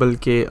है table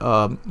के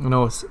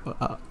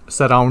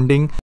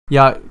सराउंडिंग,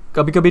 या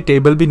कभी कभी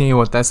टेबल भी नहीं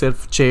होता है,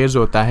 सिर्फ चेयर्स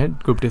होता है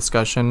ग्रुप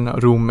डिस्कशन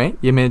रूम में,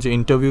 ये मैं जो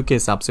इंटरव्यू के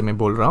हिसाब से मैं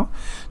बोल रहा हूँ,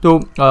 तो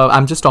I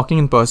am just talking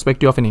in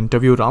perspective of an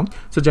interview round.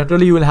 So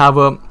generally you will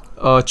have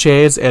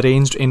chairs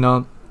arranged in a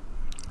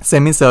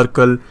semi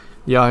circle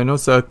या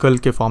सर्कल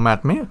के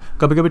फॉर्मेट में।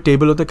 कभी कभी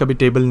टेबल होता है, कभी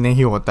टेबल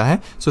नहीं होता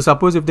है। So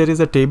suppose if there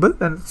is a table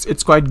then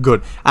it's quite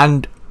good,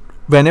 and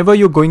whenever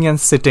you're going and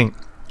sitting,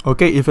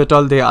 okay, if at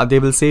all they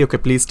will say, okay,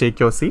 please take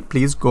your seat,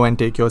 please go and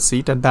take your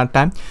seat at that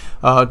time.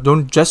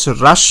 Don't just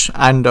rush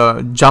and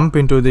jump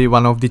into the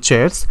one of the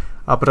chairs,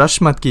 आप rush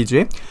मत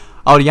कीजिए।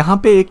 और यहाँ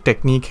पे एक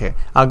technique है,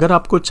 अगर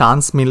आपको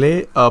चांस मिले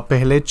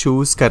पहले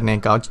चूज़ करने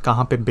का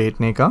कहाँ पे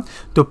बैठने का,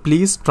 तो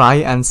please try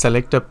and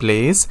select a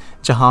place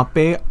जहाँ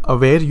पे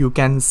where you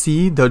can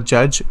see the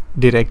जज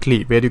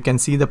directly, where you can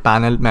see the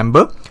panel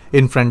member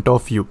in front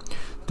of you.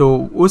 तो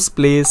उस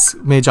प्लेस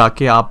में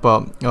जाके आप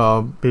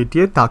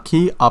बैठिए,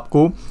 ताकि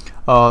आपको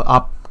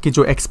आपकी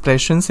जो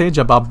एक्सप्रेशंस है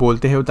जब आप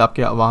बोलते हो, तो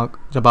आपके वहाँ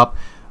जब आप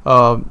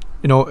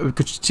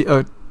कुछ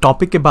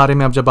टॉपिक के बारे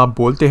में जब आप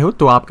बोलते हो,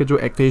 तो आपके जो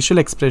फेशियल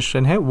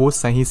एक्सप्रेशन है वो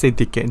सही से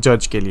दिखे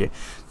जज के लिए।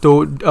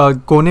 तो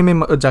कोने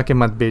में जाके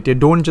मत बैठिए,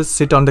 don't just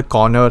sit on the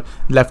corner,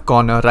 left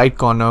corner, right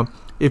corner.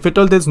 If at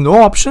all there's no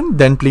option,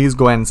 then please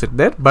go and sit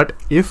there. But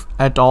if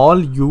at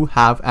all you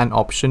have an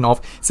option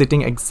of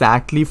sitting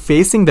exactly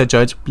facing the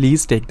judge,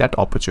 please take that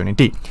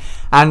opportunity.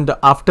 And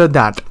after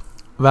that,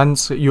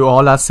 once you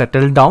all are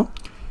settled down,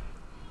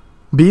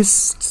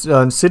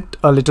 sit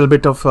a little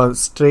bit of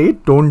straight.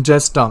 Don't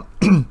just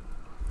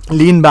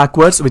lean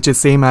backwards, which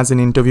is same as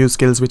in interview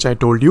skills, which I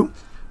told you.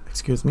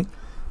 Excuse me.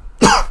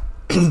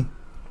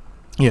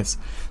 Yes.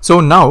 So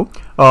now,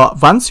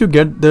 once you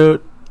get the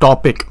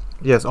topic,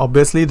 yes,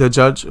 obviously the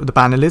judge, the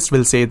panelist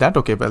will say that,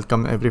 okay,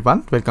 welcome everyone,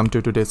 welcome to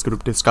today's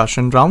group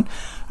discussion round,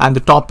 and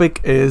the topic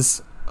is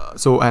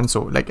so and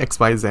so, like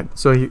XYZ.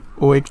 So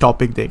वो एक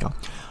topic देगा।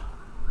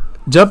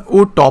 जब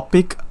वो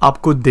topic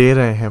आपको दे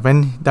रहे हैं,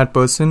 when that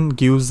person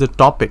gives the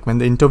topic,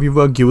 when the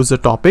interviewer gives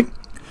the topic,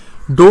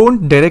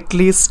 don't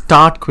directly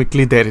start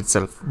quickly there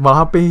itself.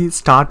 वहाँ पे ही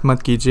start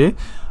मत कीजिए,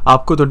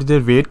 आपको थोड़ी देर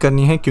वेट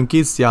करनी है,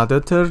 क्योंकि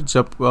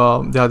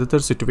ज़्यादातर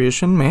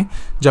सिचुएशन में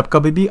जब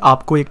कभी भी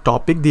आपको एक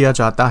टॉपिक दिया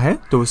जाता है,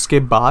 तो उसके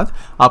बाद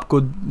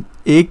आपको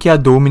 1 या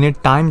 2 मिनट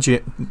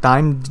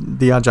टाइम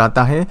दिया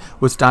जाता है।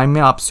 उस टाइम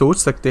में आप सोच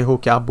सकते हो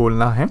क्या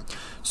बोलना है।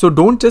 So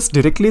don't just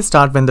directly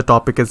start when the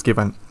topic is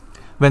given.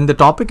 When the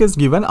topic is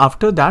given,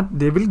 after that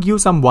they will give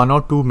some 1 or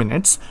 2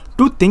 minutes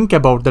to think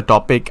about the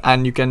topic,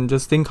 and you can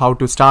just think how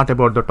to start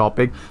about the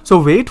topic. So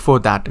wait for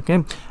that, okay?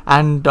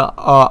 And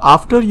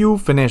after you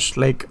finish,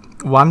 like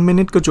 1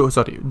 minute का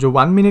जो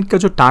 1 minute का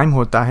जो time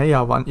होता है,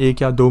 या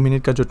 1 या 2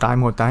 minute का जो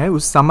टाइम होता है,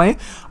 उस समय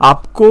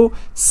आपको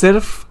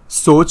सिर्फ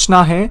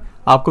सोचना है,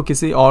 आपको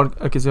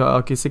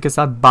किसी के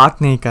साथ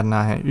बात नहीं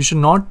करना है. You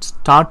should not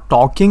start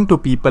talking to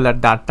people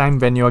at that time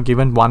when you are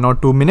given 1 or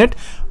 2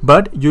 minutes,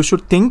 but you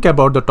should think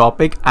about the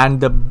topic,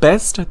 and the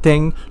best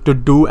thing to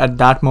do at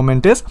that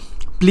moment is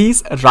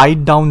please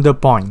write down the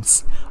points.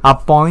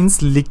 आप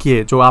points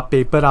लिखिए, जो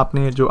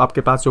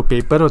आपके पास जो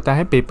paper होता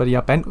है, paper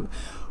या pen,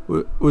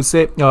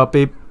 उसे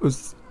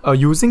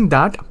using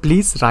that,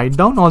 please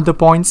write down all the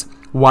points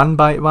one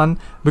by one,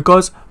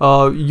 because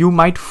you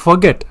might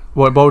forget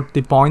about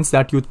the points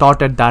that you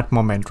thought at that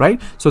moment,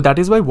 right? So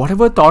that is why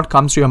whatever thought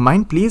comes to your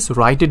mind, please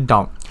write it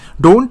down.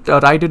 Don't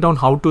write it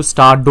down how to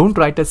start.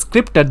 Don't write a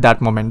script at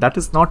that moment.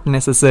 That is not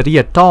necessary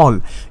at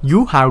all.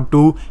 You have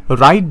to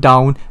write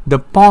down the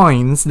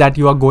points that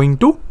you are going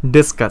to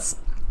discuss.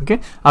 Okay?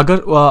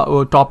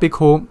 अगर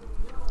topic हो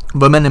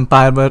women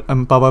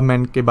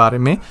empowerment के बारे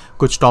में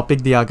कुछ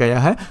topic दिया गया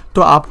है,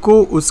 तो आपको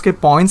उसके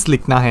पॉइंट्स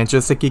लिखना है,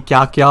 जैसे कि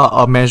क्या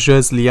क्या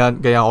मेजर्स लिया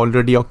गया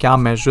ऑलरेडी और क्या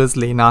मेजर्स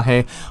लेना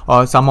है,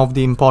 और सम of the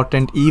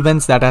important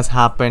events that has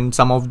happened,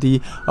 some of the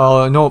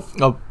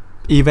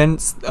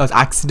events,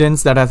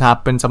 accidents that has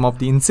happened, some of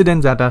the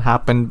incidents that have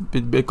happened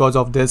because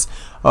of this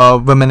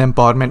women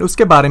empowerment,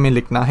 उसके बारे में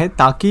लिखना है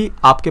ताकि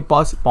आपके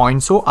पास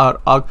पॉइंट्स हो।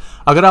 और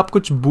अगर आप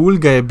कुछ भूल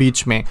गए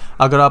बीच में,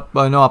 अगर आप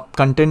आप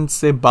कंटेंट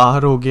से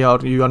बाहर हो गया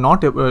और you are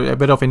not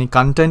aware of any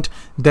content,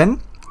 then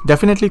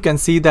definitely you can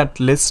see that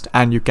list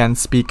and you can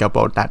speak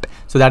about that.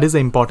 So that is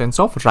the importance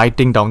of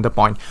writing down the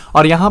point.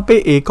 और यहाँ पे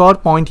एक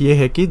और point ये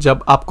है कि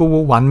जब आपको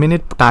वो 1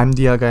 minute टाइम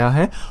दिया गया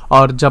है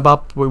और जब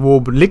आप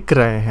वो लिख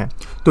रहे हैं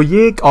तो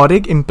ये एक और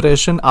एक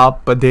इम्प्रेशन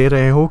आप दे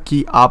रहे हो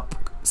कि आप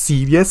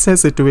सीरियस है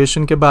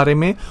सिचुएशन के बारे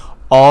में,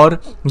 और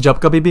जब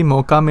कभी भी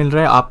मौका मिल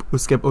रहा है आप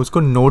उसको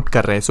नोट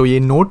कर रहे हैं। सो ये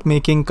नोट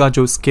मेकिंग का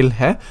जो स्किल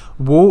है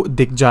वो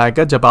दिख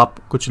जाएगा जब आप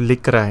कुछ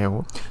लिख रहे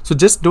हो। So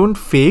just don't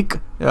fake.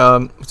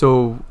 So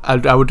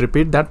I would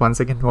repeat that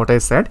once again what I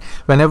said.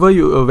 Whenever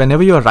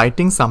you are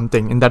writing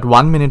something in that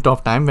 1 minute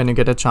of time, when you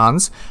get a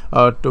chance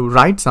to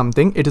write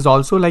something, it is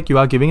also like you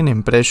are giving an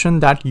impression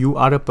that you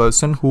are a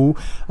person who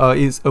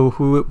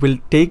will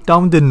take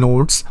down the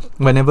notes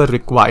whenever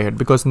required,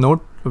 because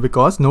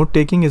note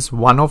taking is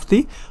one of the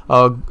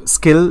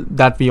skill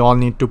that we all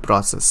need to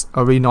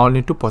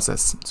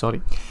possess.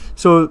 Sorry.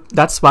 So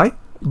that's why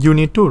you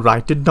need to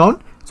write it down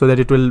so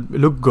that it will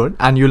look good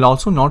and you'll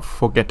also not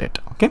forget it.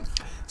 Okay.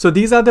 So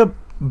these are the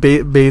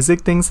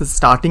basic things,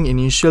 starting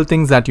initial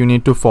things that you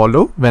need to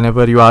follow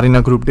whenever you are in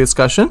a group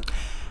discussion.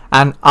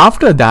 And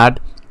after that,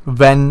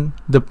 when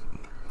the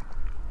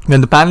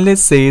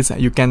panelist says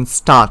you can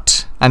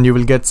start, and you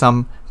will get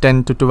some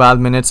 10 to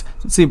 12 minutes.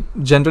 See,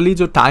 generally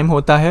जो time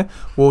होता है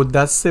वो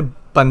 10 से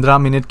 15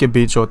 minute के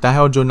बीच होता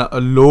है, और जो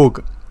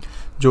लोग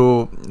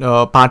जो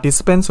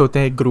participants होते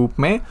हैं ग्रुप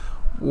में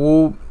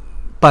वो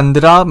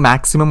 15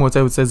 मैक्सिमम होता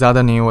है, उससे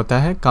ज़्यादा नहीं होता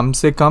है। कम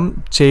से कम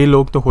 6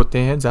 लोग तो होते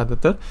हैं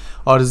ज़्यादातर,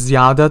 और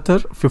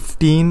ज़्यादातर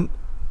 15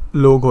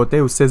 लोग होते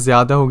हैं। उससे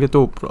ज़्यादा हो गए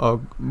तो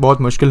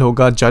बहुत मुश्किल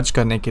होगा जज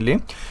करने के लिए।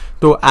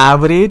 तो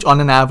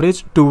ऑन एन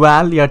एवरेज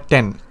 12 या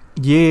 10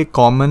 ये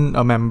कॉमन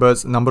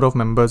नंबर ऑफ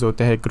मेंबर्स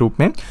होते हैं ग्रुप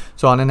में।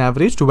 So on an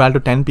average 12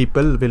 to 10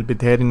 people will be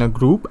there in a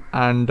group,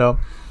 and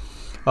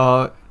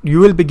you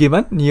will be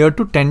given near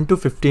to 10 to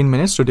 15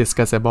 minutes to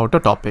discuss about a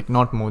topic,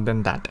 not more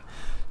than that.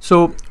 So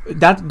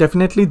that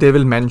definitely they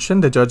will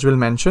mention, the judge will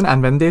mention,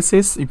 and when they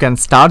say you can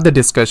start the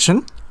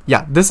discussion,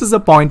 yeah, this is a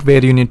point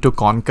where you need to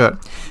conquer.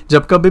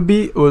 जब कभी भी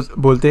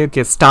बोलते हैं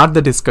कि start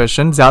the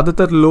discussion,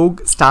 ज़्यादातर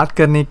लोग start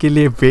करने के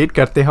लिए wait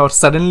करते हैं और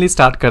suddenly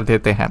start कर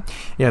देते हैं.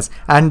 Yes,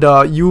 and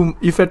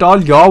if at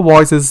all your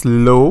voice is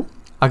low,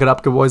 अगर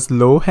आपके वॉइस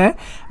लो है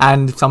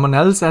and someone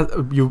else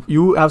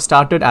you have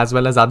started as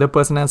well as other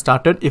person has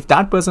started, if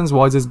that person's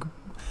voice is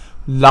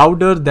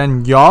louder than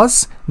yours,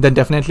 then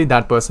definitely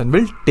that person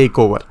will take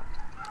over.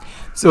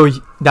 So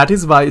that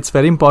is why it's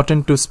very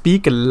important to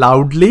speak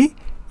loudly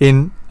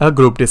in a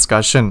group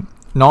discussion,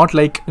 not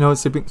like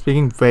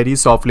speaking very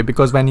softly,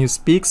 because when you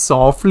speak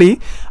softly,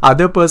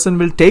 other person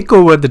will take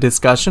over the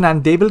discussion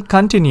and they will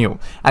continue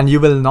and you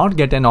will not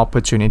get an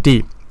opportunity.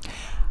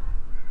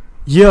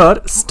 Here,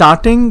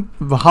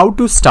 how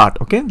to start,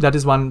 okay, that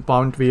is one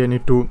point we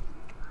need to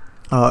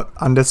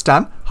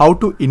understand, how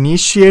to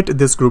initiate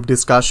this group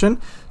discussion.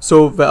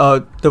 So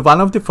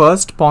one of the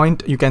first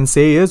point you can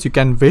say is you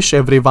can wish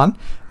everyone.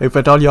 If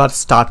at all you are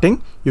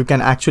starting, you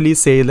can actually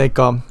say like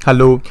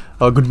hello,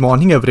 good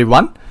morning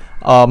everyone,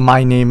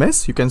 my name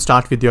is, you can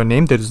start with your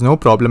name, there is no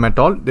problem at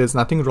all, there's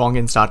nothing wrong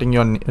in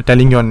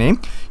telling your name.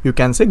 You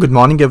can say good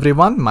morning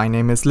everyone, my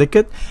name is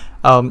Likit,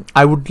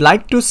 I would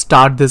like to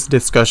start this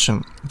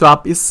discussion. तो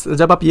आप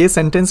जब आप ये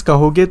sentence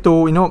कहोगे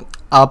तो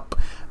आप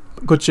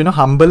कुछ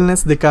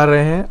humbleness दिखा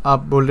रहे हैं,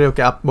 आप बोल रहे हो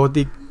कि आप बहुत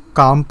ही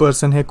calm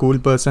person है, cool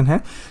person है.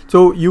 So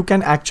you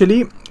can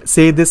actually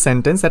say this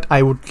sentence that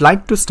I would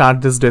like to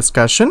start this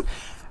discussion,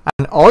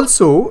 and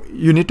also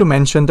you need to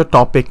mention the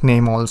topic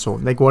name also,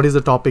 like what is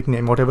the topic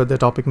name, whatever the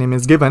topic name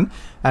is given,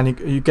 and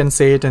you can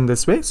say it in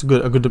this way. So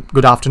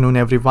good afternoon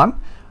everyone,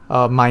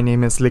 my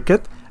name is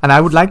Likit and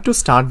I would like to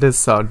start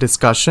this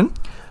discussion.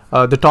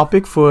 The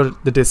topic for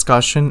the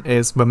discussion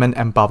is women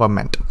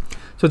empowerment.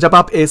 So जब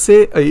आप ऐसे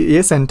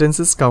ये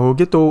sentences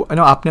कहोगे तो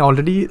आपने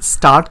already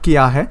start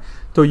किया है,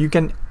 तो you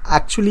can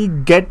actually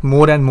get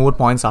more and more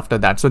points after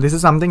that. So this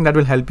is something that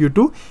will help you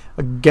to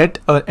get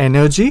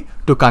energy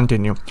to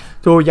continue.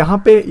 तो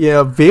यहाँ पे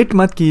wait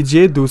मत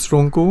कीजिए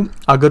दूसरों को,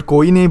 अगर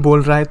कोई नहीं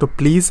बोल रहा है तो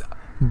प्लीज़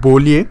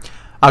बोलिए।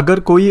 अगर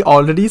कोई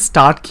ऑलरेडी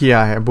स्टार्ट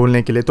किया है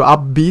बोलने के लिए तो आप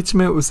बीच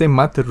में उसे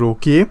मत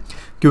रोकिए,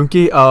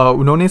 क्योंकि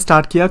उन्होंने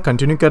स्टार्ट किया,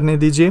 कंटिन्यू करने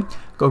दीजिए।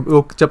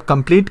 जब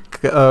कंप्लीट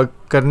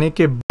करने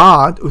के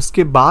बाद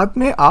उसके बाद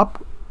में आप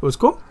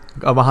उसको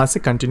वहाँ से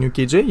कंटिन्यू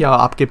कीजिए या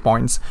आपके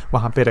पॉइंट्स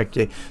वहाँ पे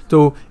रखिए।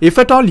 तो if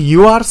at all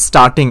you are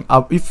starting,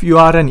 if you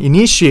are N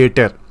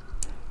initiator,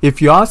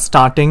 if you are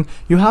starting,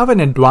 you have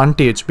an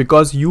advantage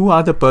because you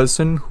are the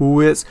person who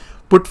is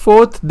put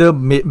forth the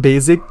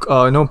basic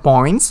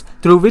points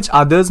through which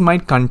others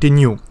might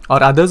continue, or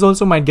others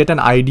also might get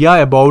an idea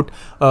about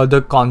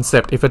the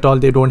concept if at all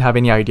they don't have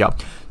any idea.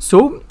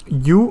 So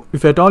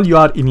if at all you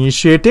are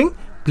initiating,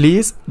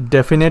 please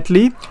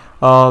definitely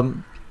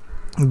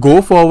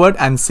go forward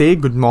and say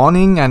good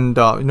morning and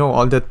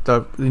all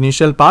that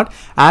initial part,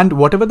 and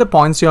whatever the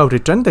points you have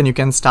written, then you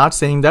can start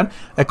saying that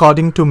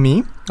according to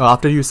me,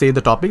 after you say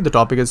the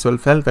topic is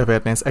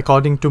self-awareness.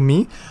 According to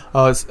me,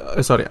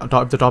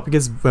 the topic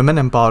is women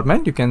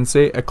empowerment, you can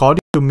say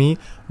according to me,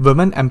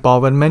 women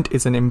empowerment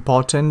is an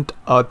important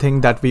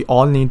thing that we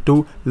all need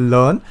to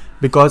learn,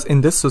 because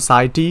in this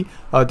society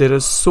there are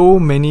so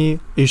many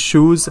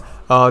issues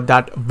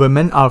that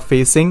women are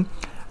facing,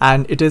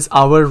 and it is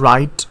our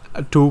right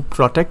to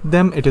protect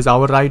them. It is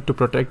our right to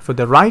protect for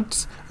their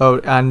rights,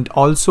 and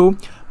also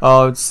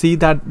see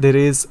that there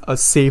is a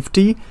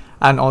safety,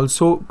 and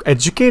also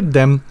educate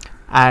them,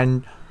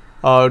 and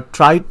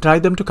try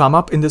them to come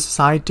up in the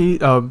society,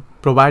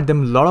 provide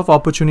them a lot of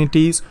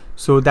opportunities,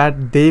 so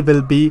that they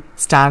will be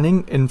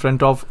standing in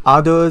front of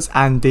others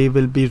and they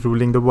will be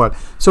ruling the world.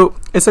 So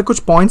ऐसे कुछ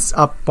points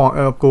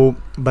आपको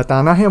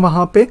बताना है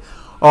वहाँ पे,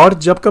 और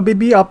जब कभी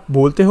भी आप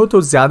बोलते हो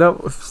तो ज़्यादा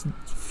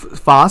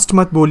fast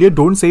mat boliye,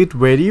 don't say it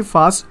very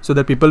fast so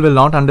that people will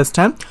not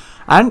understand,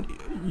 and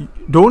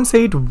don't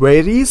say it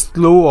very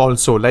slow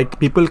also, like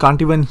people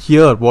can't even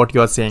hear what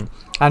you are saying,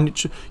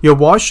 and your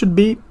voice should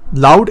be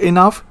loud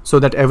enough so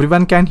that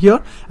everyone can hear,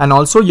 and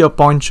also your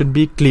point should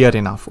be clear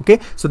enough. Okay,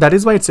 so that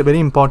is why it's very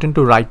important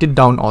to write it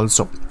down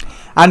also.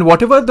 And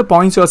whatever the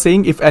points you are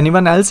saying, if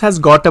anyone else has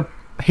got a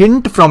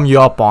hint from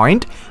your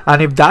point,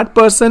 and if that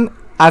person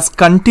has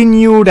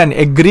continued and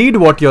agreed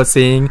what you're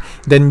saying,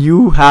 then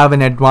you have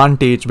an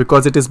advantage,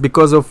 because it is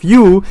because of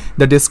you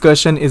the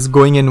discussion is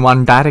going in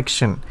one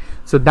direction,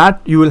 so that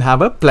you will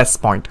have a plus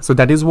point. So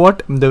that is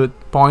what the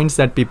points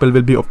that people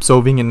will be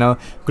observing in a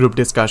group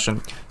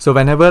discussion. So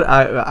whenever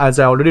as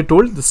I already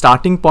told, the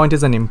starting point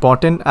is an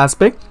important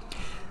aspect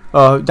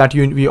that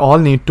we all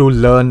need to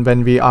learn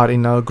when we are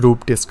in a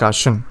group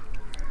discussion.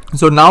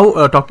 So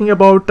now talking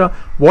about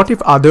what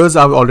if others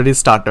have already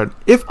started.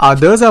 If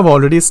others have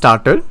already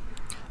started,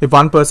 if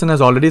one person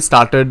has already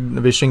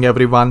started wishing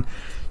everyone,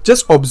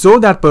 just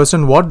observe that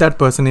person, what that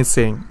person is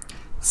saying.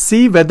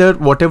 See whether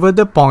whatever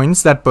the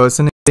points that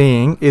person is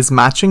saying is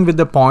matching with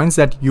the points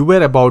that you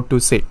were about to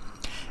say.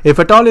 If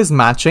at all is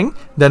matching,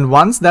 then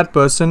once that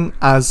person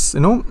has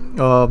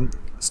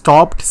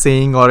stopped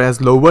saying or has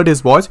lowered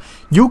his voice,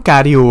 you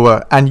carry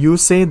over and you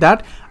say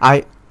that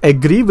I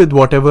agree with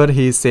whatever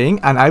he is saying,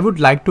 and I would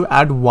like to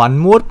add one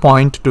more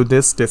point to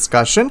this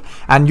discussion,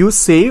 and you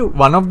say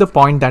one of the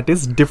point that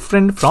is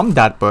different from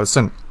that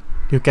person.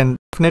 You can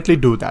definitely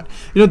do that.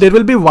 There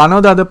will be one or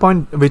the other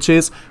point which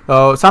is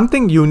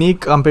something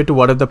unique compared to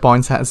what other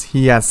points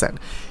he has said.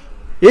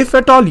 If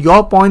at all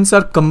your points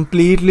are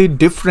completely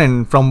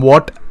different from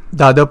what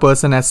the other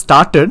person has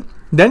started,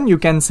 then you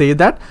can say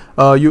that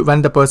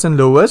when the person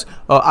lowers,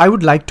 I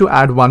would like to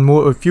add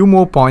a few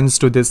more points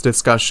to this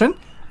discussion,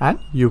 and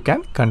you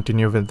can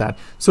continue with that.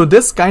 So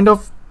this kind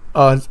of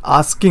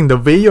asking, the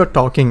way you're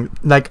talking,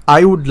 like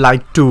I would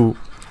like to,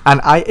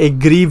 and I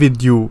agree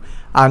with you,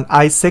 and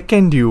I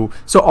second you.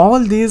 So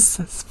all these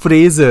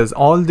phrases,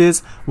 all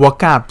these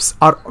vocabs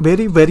are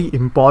very, very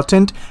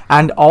important,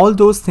 and all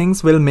those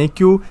things will make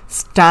you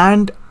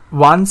stand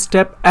one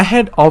step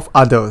ahead of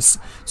others.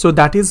 So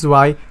that is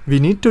why we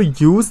need to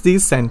use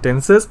these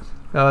sentences.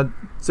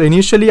 So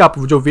initially आप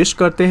जो wish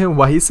करते हैं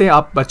वहीं से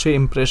आप अच्छे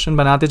impression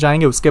बनाते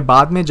जाएंगे. उसके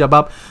बाद में जब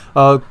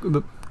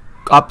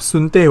आप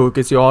सुनते हो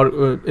किसी और,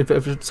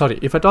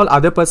 if at all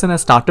other person has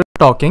started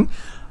talking,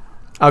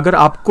 अगर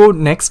आपको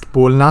नेक्स्ट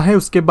बोलना है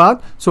उसके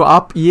बाद, सो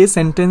आप ये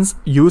सेंटेंस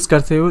यूज़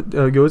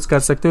कर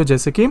सकते हो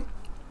जैसे कि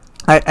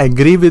आई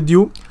एग्री विद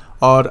यू,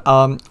 और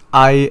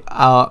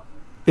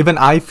even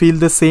I feel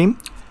the same,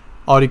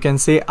 और you can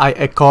say I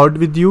accord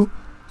with you,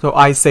 so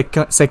I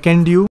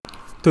second you.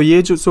 तो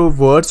ये जो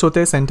वर्ड्स होते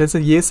हैं सेंटेंस,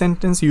 ये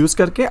सेंटेंस यूज़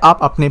करके आप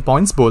अपने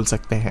पॉइंट्स बोल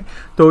सकते हैं.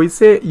 तो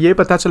इससे ये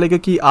पता चलेगा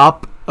कि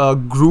आप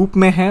ग्रुप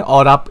में हैं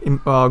और आप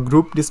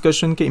ग्रुप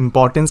डिस्कशन के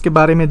इम्पोर्टेंस के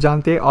बारे में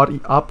जानते हैं, और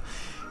आप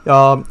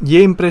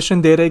ये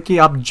इम्प्रेशन दे रहे हैं कि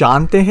आप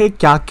जानते हैं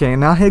क्या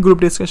कहना है ग्रुप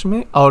डिस्कशन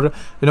में, और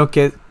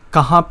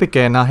कहाँ पे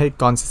कहना है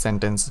कौन सी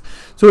sentence.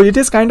 So it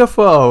is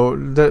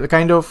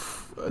kind of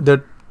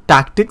the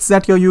tactics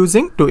that you're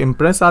using to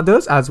impress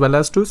others as well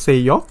as to say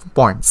your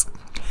points.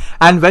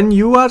 And when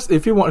you are,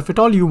 if at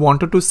all you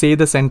wanted to say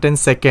the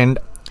sentence second,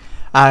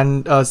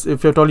 and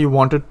if at all you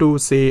wanted to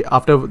say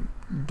after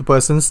the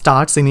person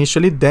starts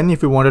initially, then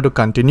if you wanted to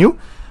continue,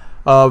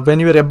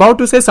 when you were about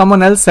to say,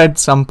 someone else said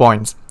some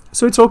points.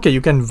 So it's okay,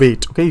 you can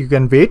wait, okay, you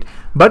can wait,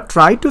 but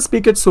try to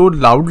speak it so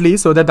loudly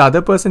so that the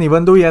other person,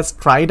 even though he has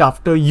tried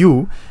after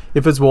you,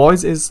 if his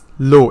voice is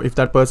low, if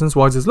that person's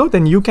voice is low,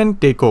 then you can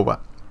take over.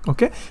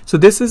 Okay, so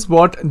this is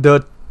what the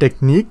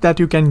technique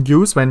that you can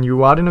use when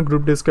you are in a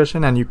group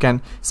discussion and you can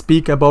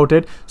speak about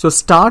it. So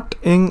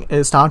starting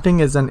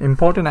is an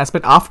important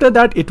aspect. After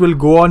that, it will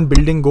go on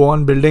building.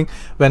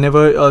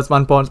 Whenever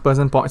one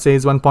person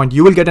says one point,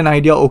 you will get an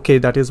idea, okay,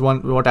 that is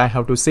what I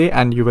have to say,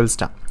 and you will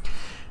start.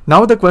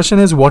 Now the question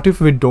is, what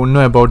if we don't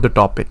know about the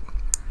topic?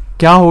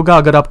 क्या होगा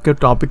अगर आपके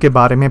topic के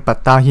बारे में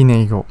पता ही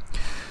नहीं हो?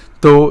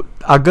 तो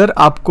अगर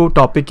आपको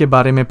टॉपिक के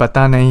बारे में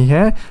पता नहीं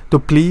है तो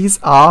प्लीज़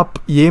आप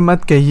ये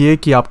मत कहिए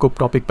कि आपको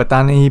टॉपिक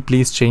पता नहीं,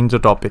 प्लीज़ चेंज द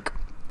टॉपिक।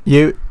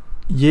 ये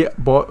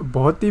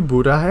बहुत ही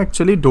बुरा है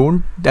actually.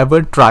 Don't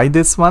ever try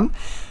this one,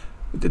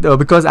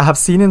 because I have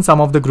seen in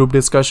some of the group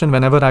discussion,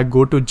 whenever I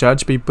go to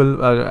judge people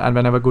and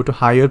whenever I go to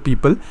hire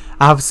people,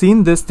 I have seen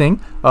this thing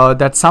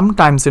that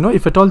sometimes, you know,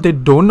 if at all they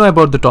don't know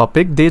about the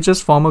topic, they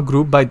just form a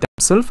group by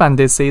themselves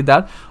and they say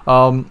that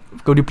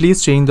could you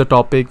please change the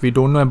topic, we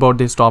don't know about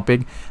this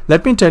topic.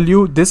 Let me tell you,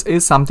 this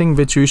is something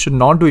which you should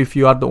not do if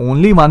you are the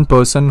only one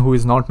person who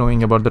is not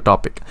knowing about the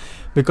topic,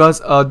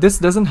 because this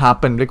doesn't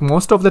happen. Like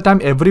most of the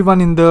time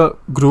everyone in the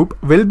group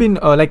will be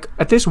like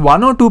at least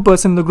 1 or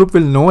 2% in the group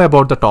will know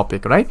about the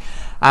topic, right?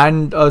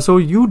 And so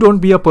you don't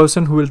be a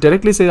person who will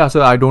directly say,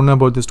 so I don't know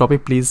about this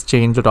topic, please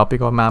change the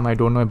topic, or ma'am, I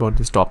don't know about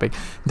this topic.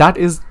 That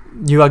is,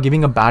 you are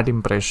giving a bad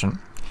impression.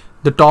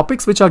 The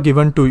topics which are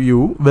given to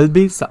you will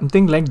be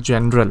something like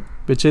general,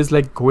 which is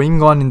like going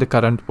on in the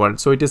current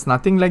world. So it is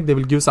nothing like they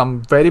will give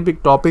some very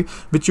big topic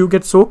which you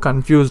get so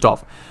confused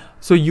of.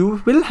 So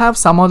you will have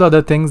some of the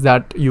other things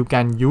that you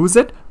can use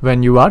it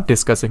when you are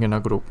discussing in a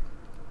group.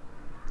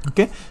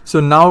 Okay, so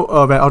now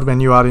or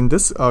when you are in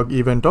this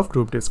event of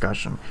group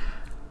discussion.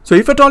 So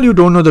if at all you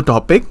don't know the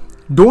topic,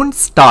 don't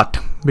start,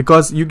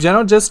 because you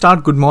cannot just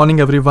start, good morning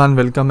everyone,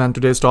 welcome, and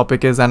today's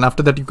topic is, and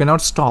after that you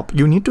cannot stop.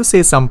 You need to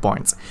say some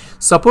points.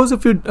 Suppose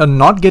if you are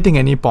not getting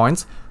any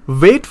points,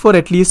 wait for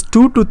at least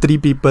 2 to 3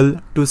 people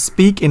to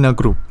speak in a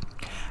group,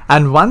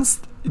 and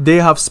once they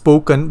have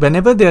spoken,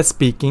 whenever they are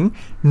speaking,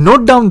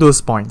 note down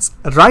those points,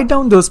 write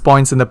down those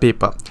points in the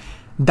paper.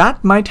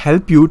 That might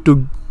help you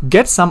to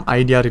get some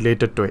idea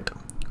related to it.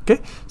 Okay,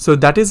 so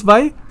that is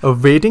why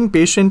waiting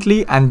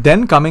patiently and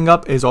then coming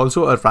up is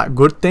also a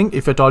good thing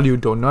if at all you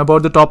don't know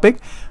about the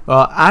topic,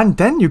 and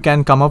then you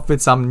can come up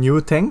with some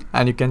new thing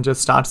and you can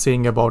just start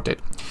saying about it.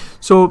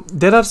 So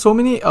there are so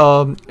many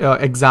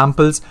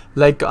examples.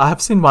 Like I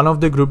have seen one of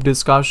the group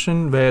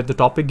discussion where the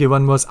topic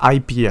given was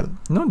IPL,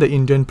 the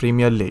Indian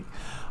Premier League.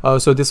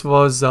 So this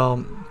was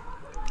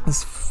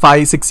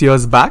 5-6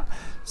 years back.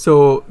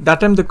 So that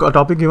time the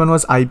topic given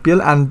was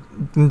IPL, and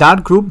in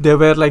that group there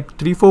were like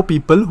 3-4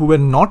 people who were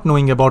not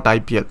knowing about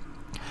IPL.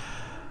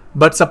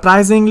 But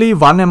surprisingly,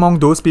 one among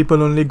those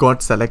people only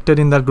got selected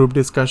in that group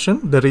discussion.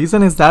 The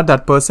reason is that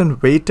that person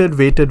waited.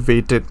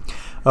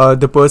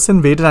 The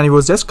person waited and he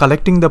was just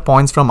collecting the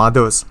points from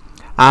others.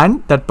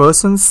 And that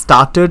person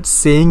started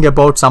saying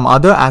about some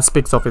other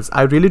aspects of it.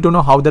 I really don't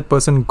know how that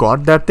person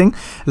got that thing.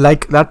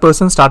 Like that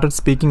person started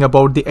speaking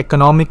about the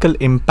economical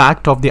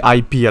impact of the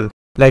IPL.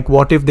 Like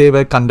what if they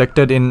were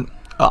conducted in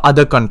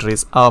other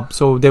countries.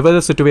 So there was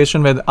a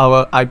situation where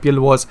our IPL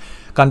was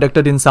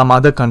conducted in some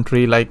other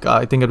country, like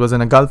I think it was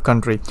in a Gulf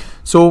country.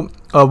 So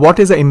what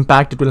is the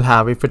impact it will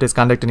have if it is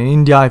conducted in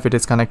India, if it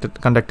is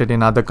conducted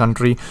in other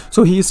country.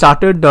 So he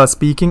started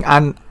speaking,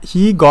 and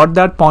he got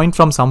that point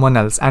from someone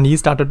else, and he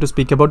started to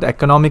speak about the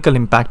economical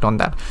impact on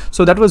that.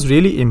 So that was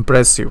really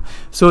impressive.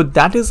 So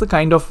that is the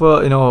kind of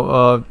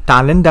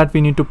talent that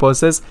we need to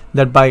possess,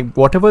 that by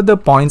whatever the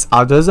points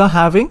others are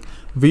having,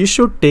 we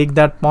should take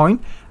that point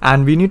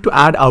and we need to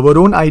add our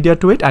own idea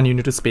to it, and you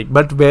need to speak.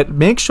 But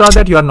make sure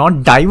that you are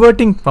not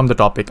diverting from the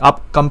topic. आप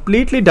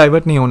completely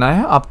divert नहीं होना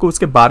है, आपको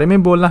उसके बारे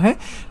में बोलना है,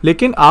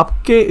 लेकिन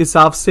आपके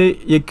हिसाब से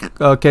ये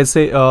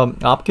कैसे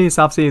आपके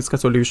हिसाब से इसका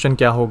solution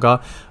क्या होगा,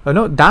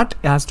 that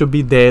has to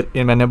be there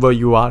in whenever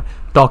you are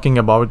talking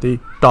about the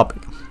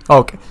topic.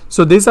 Okay,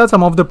 so these are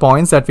some of the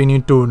points that we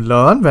need to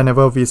learn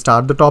whenever we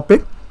start the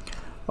topic.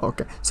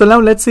 Okay, so now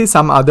let's see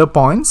some other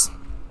points.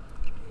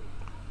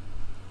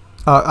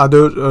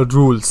 Other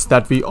rules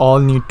that we all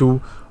need to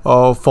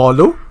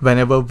follow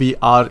whenever we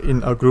are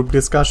in a group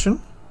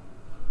discussion.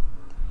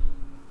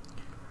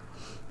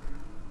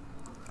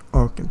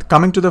 Okay,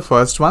 coming to the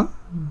first one,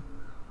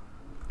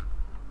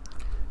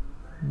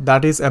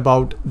 that is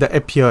about the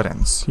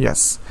appearance.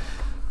 Yes,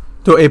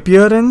 so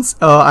appearance,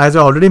 as I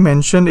already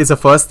mentioned, is the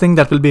first thing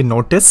that will be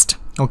noticed.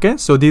 Okay,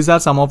 so these are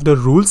some of the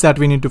rules that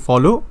we need to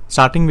follow,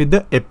 starting with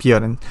the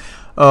appearance.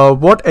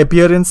 What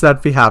appearance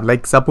that we have,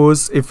 like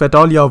suppose if at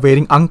all you are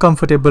wearing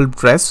uncomfortable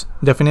dress,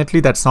 definitely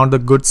that's not the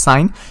good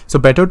sign. So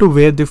better to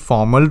wear the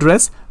formal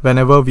dress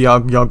whenever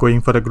you're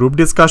going for a group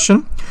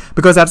discussion,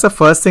 because that's the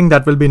first thing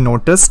that will be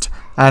noticed.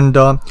 And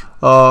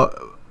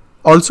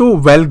also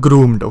well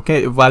groomed,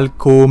 okay, well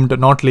combed,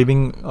 not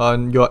leaving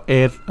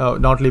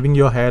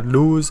your hair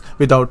loose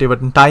without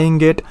even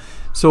tying it.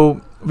 So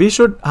we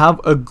should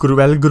have a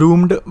well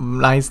groomed,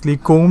 nicely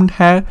combed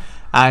hair,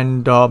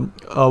 and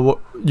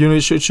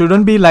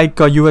shouldn't be like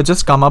you have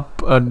just come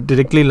up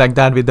directly like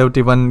that without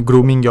even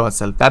grooming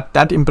yourself.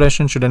 That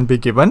impression shouldn't be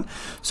given.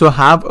 So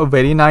have a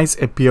very nice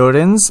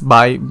appearance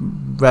by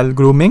well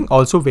grooming.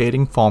 Also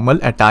wearing formal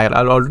attire.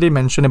 I already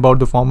mentioned about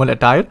the formal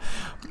attire.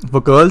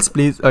 For girls,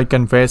 please you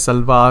can wear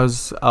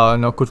salwars,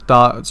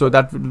 kurta, so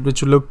that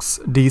which looks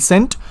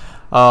decent,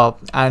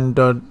 and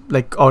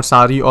like or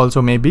sari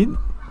also maybe.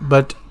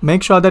 but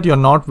make sure that you're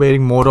not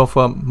wearing more of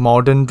a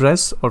modern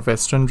dress or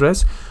Western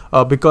dress,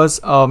 because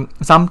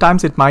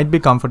sometimes it might be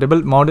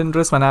comfortable. Modern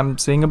dress, when I'm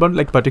saying about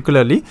like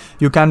particularly,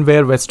 you can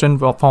wear Western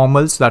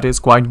formals, that is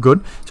quite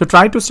good. So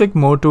try to stick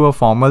more to a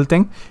formal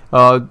thing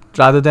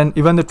rather than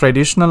even the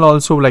traditional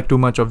also, like too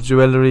much of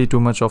jewelry, too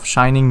much of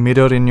shining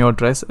mirror in your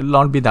dress. It will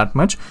not be that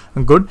much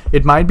good.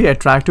 It might be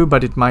attractive,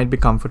 but it might be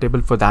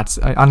comfortable for that,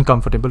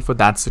 uncomfortable for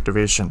that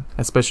situation,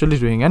 especially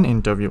during an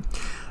interview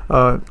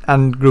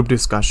and group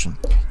discussion.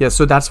 Yes,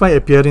 so that's why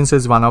appearance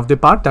is one of the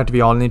part that we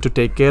all need to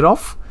take care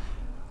of.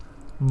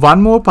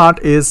 One more part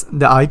is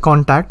the eye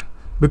contact,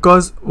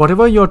 because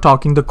whatever you're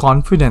talking, the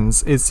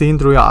confidence is seen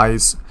through your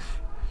eyes.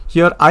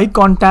 Here, eye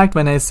contact,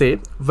 when I say,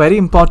 very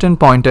important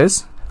point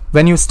is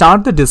when you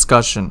start the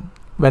discussion,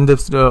 when the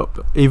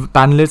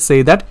panelists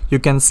say that you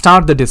can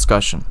start the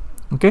discussion,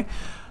 okay?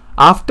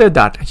 After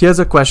that, here's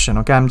a question,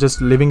 okay? I'm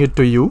just leaving it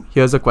to you.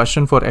 Here's a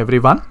question for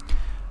everyone.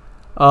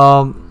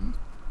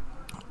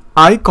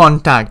 Eye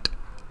contact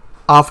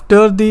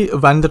after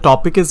when the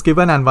topic is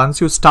given and once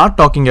you start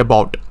talking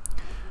about,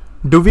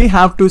 do we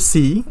have to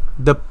see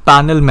the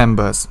panel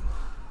members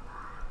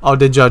or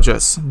the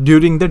judges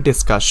during the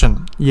discussion?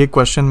 ये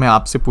question मैं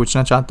आपसे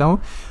पूछना चाहता हूँ.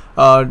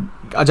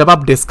 जब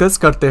आप discuss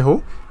करते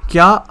हो,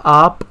 क्या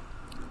आप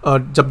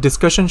जब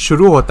डिस्कशन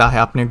शुरू होता है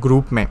अपने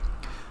ग्रुप में,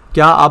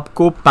 क्या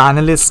आपको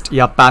पैनलिस्ट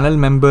या पैनल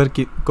मेंबर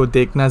को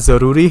देखना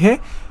ज़रूरी है,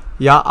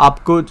 या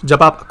आपको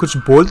जब आप कुछ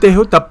बोलते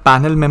हो तब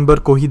पैनल मेंबर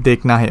को ही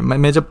देखना है?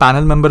 मैं जब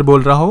पैनल मेंबर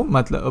बोल रहा हूँ,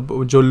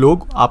 मतलब जो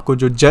लोग आपको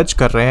जो जज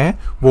कर रहे हैं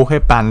वो है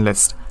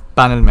पैनलिस्ट,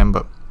 पैनल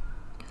मेंबर.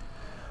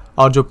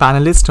 और जो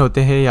पैनलिस्ट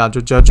होते हैं या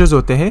जो जजेस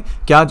होते हैं,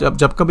 क्या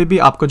जब कभी भी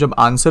आपको जब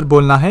आंसर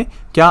बोलना है,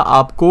 क्या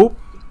आपको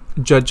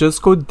जजेस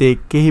को देख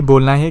के ही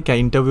बोलना है, क्या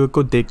इंटरव्यू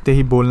को देखते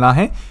ही बोलना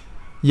है,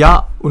 या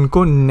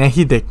उनको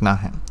नहीं देखना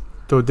है?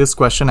 तो this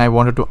question I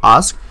wanted to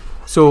ask.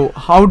 So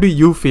how do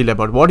you feel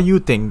about, what do you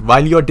think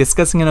while you're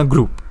discussing in a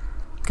group?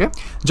 Okay,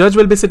 judge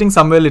will be sitting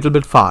somewhere a little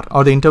bit far,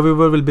 or the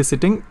interviewer will be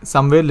sitting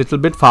somewhere a little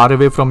bit far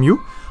away from you,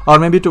 or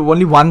maybe to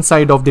only one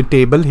side of the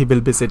table he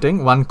will be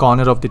sitting, one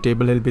corner of the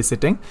table he'll be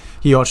sitting,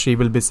 he or she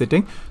will be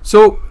sitting.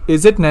 So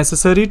is it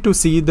necessary to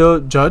see the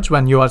judge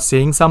when you are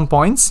saying some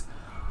points,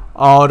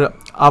 और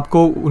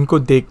आपको उनको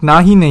देखना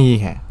ही नहीं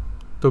है?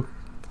 तो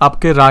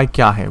आपके राय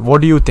क्या है?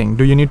 What do you think?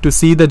 Do you need to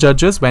see the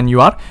judges when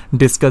you are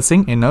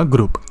discussing in a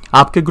group?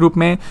 आपके ग्रुप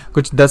में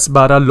कुछ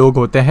 10-12 लोग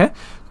होते हैं,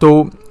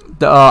 तो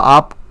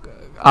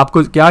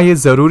आपको क्या ये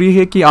ज़रूरी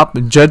है कि आप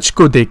जज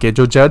को देके,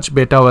 जो जज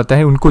बैठा होता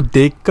है उनको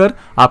देखकर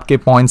आपके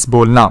पॉइंट्स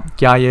बोलना,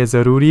 क्या ये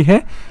ज़रूरी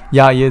है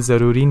या ये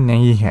ज़रूरी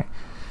नहीं है?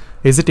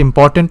 Is it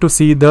important to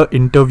see the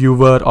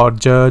interviewer or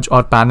judge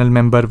or panel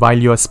member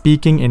while you are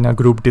speaking in a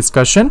group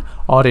discussion,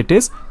 or it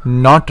is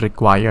not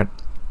required?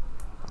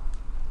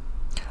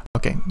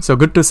 Okay, so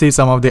good to see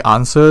some of the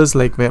answers,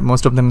 like where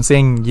most of them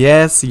saying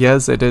yes,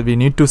 it is, we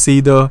need to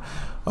see the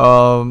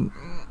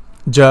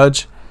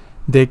judge,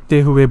 देखते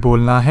हुए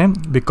बोलना है,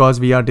 because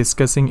we are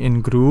discussing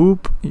in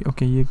group.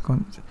 Okay, ये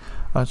कौन?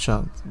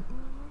 अच्छा,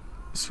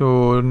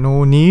 so no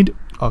need.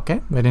 Okay,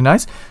 very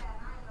nice.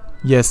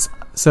 Yes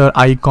sir,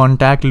 eye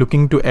contact,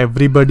 looking to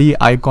everybody,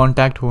 eye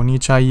contact होनी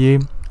चाहिए.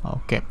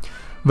 Okay,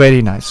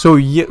 very nice. So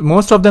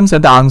most of them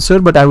said the answer,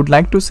 but I would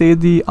like to say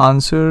the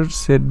answer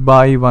said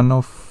by one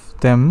of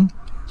them.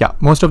 Yeah,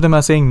 most of them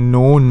are saying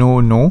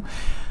no.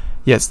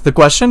 Yes, the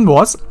question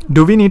was,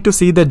 do we need to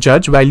see the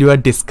judge while you are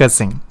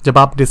discussing?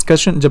 जब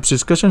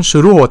discussion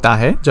शुरू होता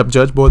है, जब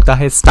जज बोलता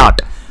है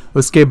start,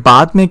 उसके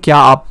बाद में क्या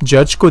आप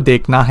जज को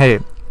देखना है?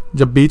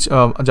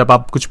 जब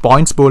आप कुछ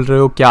पॉइंट्स बोल रहे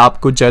हो, क्या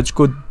आपको जज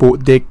को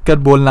देखकर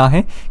बोलना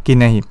है कि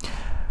नहीं?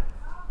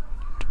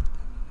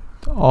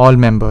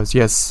 All members,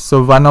 yes.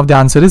 So one of the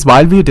answer is,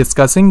 while we are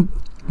discussing,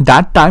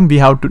 that time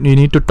we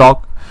need to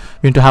talk.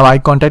 We need to have eye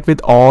contact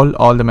with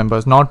all the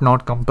members,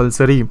 not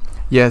compulsory.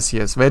 Yes,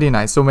 very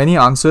nice. So many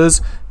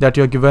answers that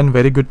you are given.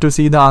 Very good to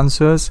see the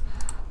answers.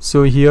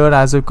 So here,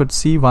 as I could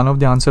see, one of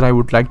the answer I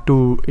would like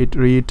to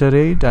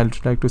reiterate. I'd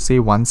like to say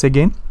once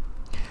again.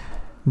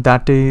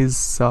 That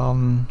is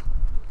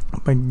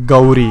by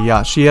Gauri.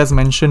 Yeah, she has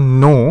mentioned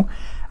no,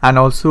 and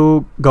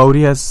also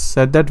Gauri has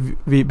said that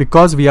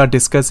because we are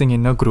discussing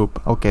in a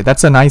group. Okay,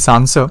 that's a nice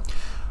answer.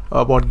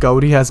 What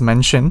Gauri has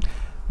mentioned.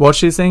 What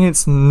she's saying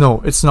is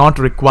no, it's not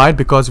required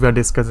because we are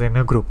discussing in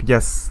a group.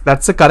 Yes,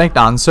 that's the correct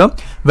answer.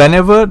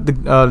 Whenever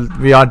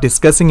we are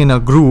discussing in a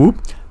group,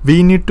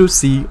 we need to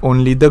see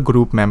only the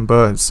group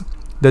members.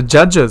 The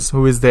judges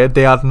who is there,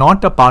 they are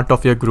not a part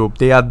of your group.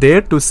 They are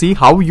there to see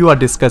how you are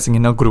discussing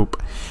in a group.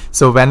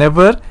 So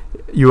whenever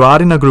you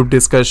are in a group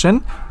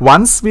discussion,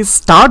 once we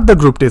start the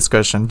group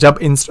discussion,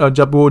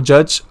 जब वो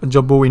जज,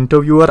 जब वो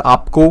interviewer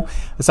आपको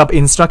सब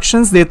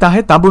instructions देता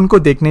है, तब उनको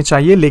देखने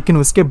चाहिए. लेकिन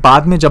उसके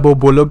बाद में जब वो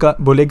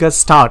बोलेगा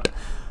स्टार्ट,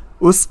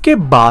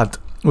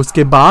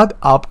 उसके बाद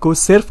आपको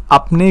सिर्फ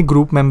अपने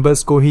ग्रुप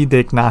मेंबर्स को ही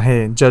देखना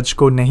है, जज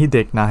को नहीं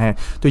देखना है.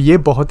 तो ये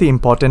बहुत ही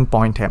इंपॉर्टेंट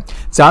पॉइंट है.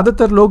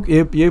 ज़्यादातर लोग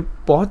ये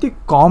बहुत ही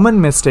कॉमन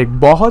मिस्टेक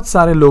बहुत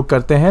सारे लोग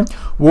करते हैं,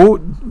 वो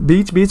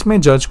बीच बीच में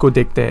जज को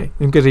देखते हैं,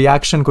 उनके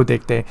रिएक्शन को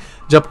देखते हैं।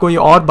 जब कोई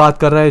और बात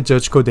कर रहा है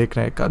जज को देख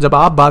रहे हैं, जब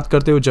आप बात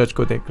करते हो जज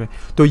को देख रहे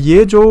हैं। तो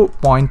ये जो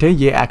पॉइंट है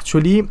ये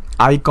एक्चुअली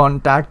आई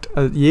कॉन्टैक्ट,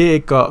 ये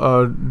एक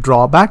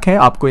ड्रॉबैक है,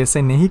 आपको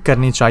ऐसे नहीं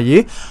करनी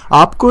चाहिए।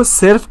 आपको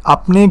सिर्फ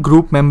अपने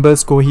ग्रुप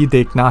मेंबर्स को ही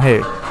देखना है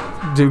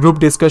ग्रुप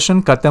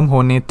डिस्कशन ख़त्म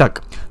होने तक।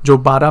 जो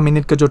 12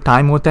 मिनट का जो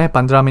टाइम होता है,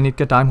 15 मिनट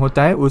का टाइम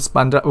होता है, उस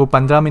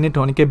 15 मिनट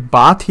होने के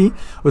बाद ही,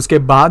 उसके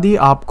बाद ही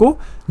आपको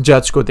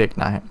जज को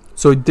देखना है।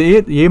 सो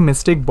ये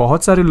मिस्टेक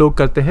बहुत सारे लोग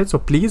करते हैं। So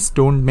please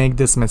don't make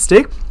this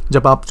mistake.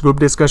 जब आप ग्रुप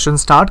डिस्कशन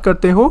स्टार्ट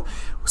करते हो,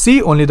 सी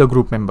ओनली द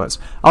ग्रुप मेंबर्स।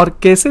 और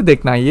कैसे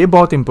देखना है ये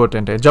बहुत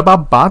इंपॉर्टेंट है। जब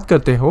आप बात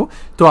करते हो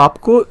तो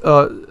आपको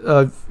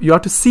you have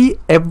to see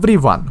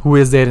everyone who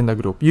is there in the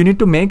group. You need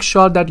to make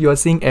sure that you are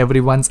seeing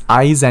everyone's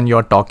eyes and you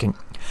are talking.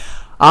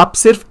 आप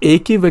सिर्फ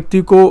एक ही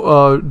व्यक्ति को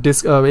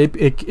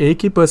एक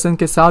ही पर्सन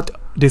के साथ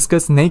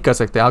डिस्कस नहीं कर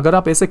सकते। अगर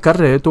आप ऐसे कर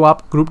रहे हैं तो आप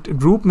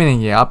ग्रुप में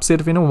नहीं है, आप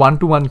सिर्फ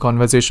 1-to-1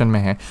 कॉन्वर्जेशन में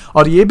हैं।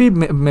 और ये भी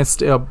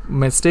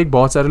मिस्टेक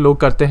बहुत सारे लोग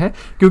करते हैं,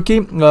 क्योंकि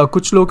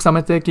कुछ लोग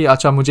समझते हैं कि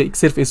अच्छा मुझे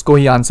सिर्फ इसको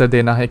ही आंसर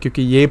देना है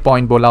क्योंकि ये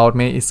पॉइंट बोला और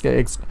मैं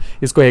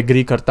इसको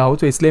एग्री करता हूँ,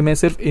 तो इसलिए मैं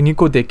सिर्फ इन्हीं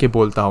को देख के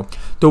बोलता हूँ।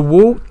 तो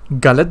वो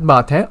गलत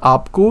बात है।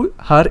 आपको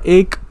हर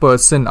एक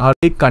पर्सन, हर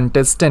एक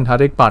कंटेस्टेंट,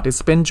 हर एक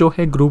पार्टिसिपेंट जो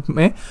है ग्रुप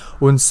में,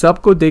 उन सब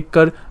को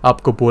देखकर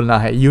आपको बोलना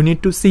है। You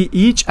need to see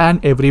each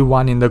and every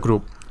one in the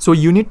group. So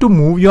you need to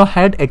move your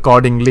head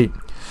accordingly.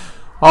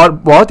 और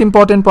बहुत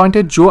इंपॉर्टेंट पॉइंट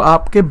है, जो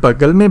आपके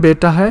बगल में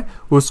बैठा है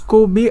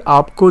उसको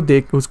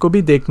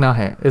भी देखना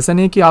है। ऐसा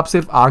नहीं कि आप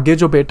सिर्फ आगे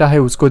जो बैठा है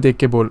उसको देख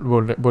के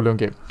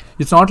बोलोगे।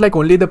 It's not like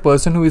only the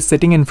person who is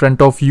sitting in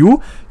front of you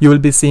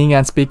will be seeing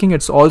and speaking.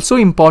 It's also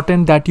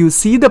important that you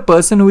see the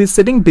person who is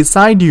sitting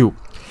beside you.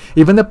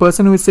 Even the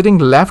person who is sitting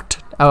left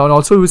and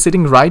also who is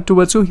sitting right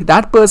towards you,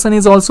 that person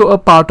is also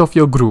a part of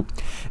your group.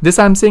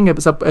 This I'm saying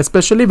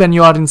especially when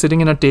you are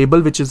sitting in a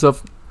table which is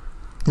of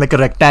like a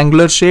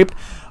rectangular shaped,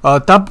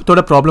 तब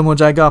थोड़ा problem हो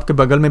जाएगा। आपके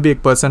बगल में भी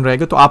एक person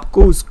रहेगा तो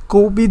आपको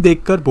उसको भी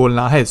देखकर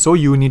बोलना है। So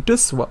you need to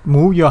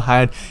move your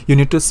head, you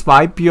need to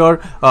swipe your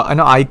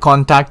eye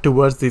contact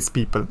towards this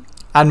people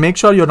and make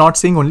sure you're not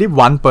seeing only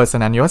one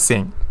person and you're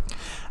saying.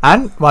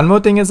 And one more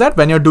thing is that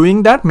when you're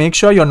doing that, make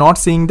sure you're not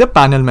seeing the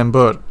panel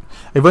member.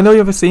 Even though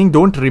you're saying,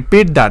 don't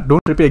repeat that,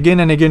 don't repeat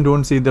again and again,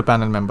 don't see the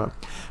panel member.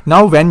 Now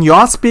when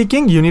you're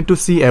speaking, you need to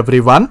see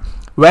everyone.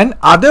 When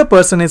other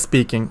person is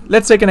speaking,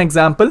 let's take an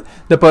example.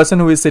 The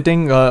person who is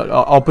sitting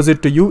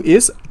opposite to you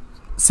is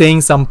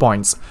saying some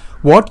points.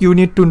 What you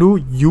need to do,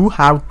 you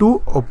have to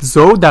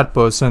observe that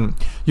person.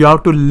 You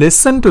have to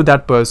listen to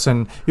that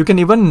person. You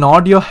can even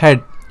nod your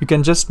head. You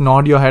can just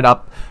nod your head.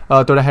 आप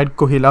थोड़ा head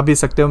को हिला भी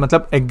सकते हो,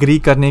 मतलब agree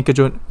करने के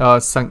जो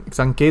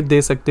संकेत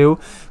दे सकते हो,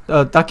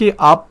 ताकि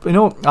आप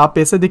आप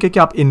ऐसे दिखे कि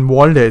आप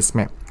इन्वॉल्व है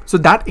इसमें.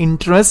 So that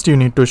interest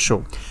you need to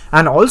show.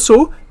 And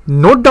also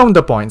note down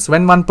the points.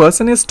 When one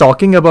person is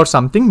talking about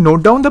something,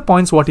 note down the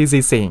points, what is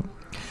he saying.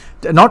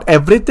 Not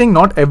everything,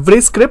 not every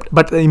script,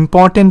 but the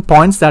important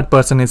points that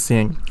person is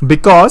saying,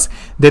 because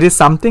there is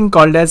something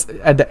called as,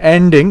 at the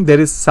ending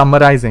there is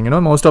summarizing.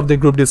 Most of the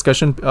group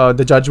discussion,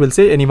 the judge will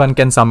say anyone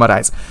can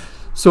summarize.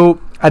 So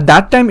at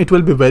that time it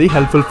will be very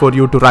helpful for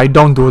you to write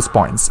down those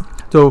points.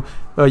 So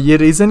ये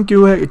reason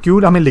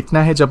क्यों हमें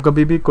लिखना है जब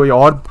कभी भी कोई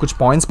और कुछ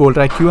पॉइंट्स बोल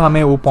रहा है, क्यों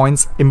हमें वो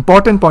पॉइंट्स,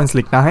 इंपॉर्टेंट पॉइंट्स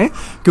लिखना है,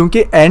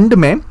 क्योंकि एंड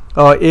में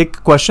एक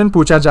क्वेश्चन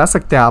पूछा जा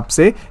सकता है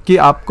आपसे कि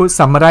आपको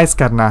समराइज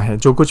करना है,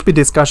 जो कुछ भी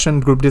डिस्कशन,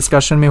 ग्रुप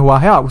डिस्कशन में हुआ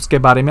है उसके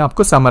बारे में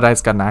आपको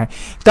समराइज करना है,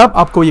 तब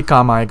आपको ये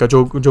काम आएगा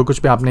जो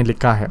कुछ भी आपने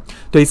लिखा है.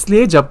 तो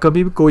इसलिए जब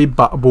कभी भी कोई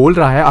बोल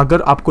रहा है,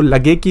 अगर आपको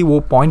लगे कि वो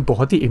पॉइंट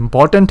बहुत ही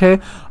इंपॉर्टेंट है,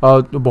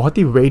 बहुत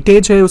ही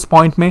वेटेज है उस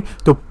पॉइंट में,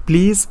 तो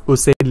प्लीज़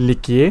उसे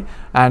लिखिए,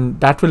 and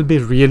that will be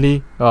really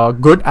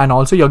good, and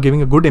also you're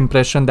giving a good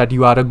impression that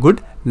you are a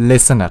good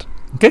listener.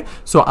 Okay,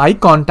 so eye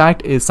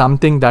contact is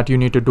something that you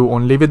need to do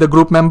only with the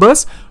group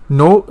members.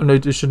 No,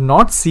 you should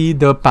not see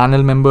the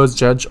panel members,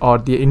 judge or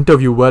the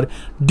interviewer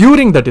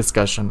during the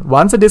discussion.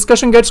 Once the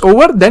discussion gets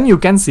over, then you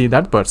can see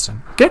that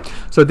person. Okay,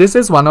 so this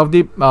is one of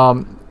the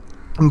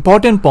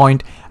important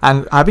point,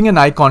 and having an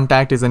eye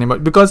contact is an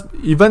important, because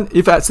even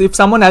if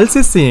someone else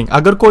is seeing,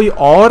 अगर कोई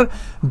और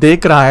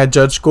देख रहा है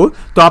जज को,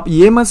 तो आप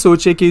ये मत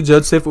सोचिए कि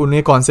जज सिर्फ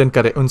उन्हें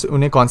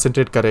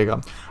कॉन्सेंट्रेट करेगा.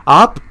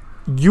 आप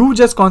you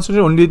just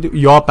concentrate only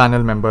your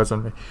panel members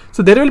only.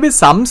 So there will be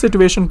some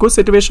situation, कुछ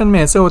सिचुएशन में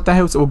ऐसे होता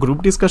है, वो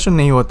ग्रुप डिस्कशन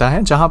नहीं होता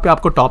है, जहाँ पे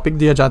आपको टॉपिक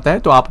दिया जाता है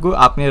तो आपको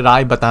अपने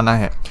राय बताना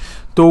है,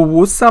 तो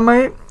उस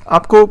समय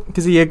आपको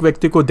किसी एक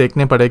व्यक्ति को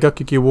देखने पड़ेगा,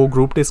 क्योंकि वो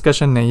ग्रुप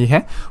डिस्कशन नहीं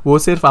है, वो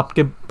सिर्फ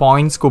आपके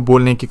पॉइंट्स को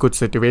बोलने की कुछ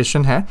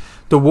सिचुएशन है,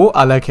 तो वो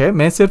अलग है.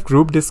 मैं सिर्फ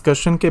ग्रुप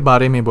डिस्कशन के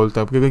बारे में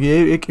बोलता हूँ, क्योंकि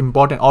ये एक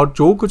इम्पॉर्टेंट, और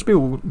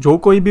जो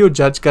कोई भी वो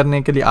जज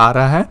करने के लिए आ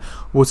रहा है,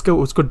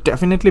 उसको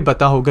डेफिनेटली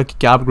पता होगा कि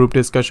क्या ग्रुप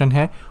डिस्कशन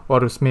है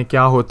और उसमें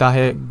क्या होता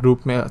है.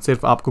 ग्रुप में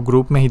सिर्फ आपको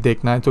ग्रुप में ही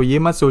देखना है, तो ये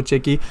मत सोचे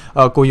कि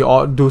कोई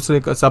और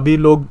दूसरे सभी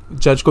लोग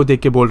जज को देख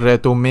के बोल रहे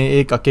हैं तो मैं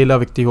एक अकेला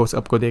व्यक्ति हो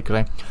सबको देख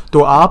रहे हैं.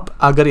 तो आप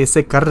अगर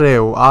ऐसे कर रहे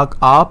हो,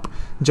 आप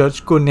जज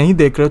को नहीं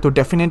देख रहे हो तो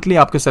डेफिनेटली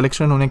आपके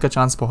सिलेक्शन होने का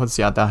चांस बहुत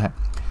ज़्यादा है.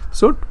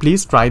 So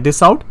please try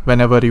this out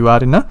when ever you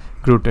are in a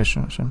group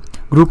discussion.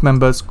 Group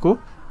members को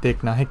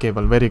देखना है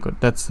केवल. Very good,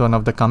 that's one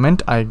of the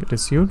comment I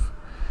received.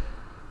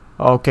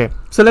 Okay,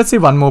 so let's see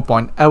one more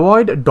point.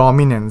 Avoid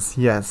dominance.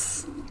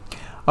 Yes,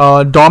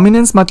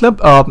 dominance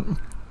मतलब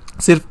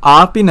सिर्फ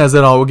आप ही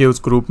नज़र आओगे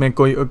उस ग्रुप में,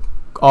 कोई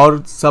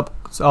और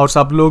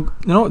सब लोग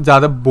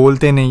ज़्यादा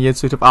बोलते नहीं है,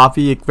 सिर्फ आप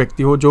ही एक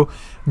व्यक्ति हो जो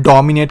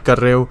डोमिनेट कर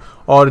रहे हो,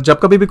 और जब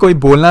कभी भी कोई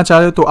बोलना चाह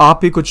रहे हो तो आप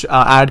ही कुछ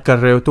ऐड कर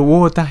रहे हो, तो वो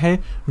होता है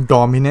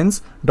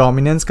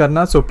डोमिनेंस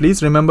करना. So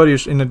please remember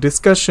in a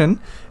discussion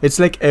it's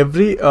like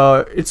every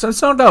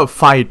it's not a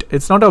fight,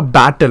 it's not a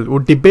battle. वो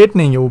डिबेट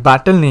नहीं है, वो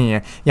बैटल नहीं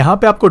है. यहाँ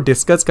पे आपको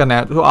डिस्कस करना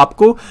है. तो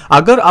आपको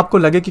अगर आपको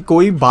लगे कि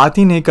कोई बात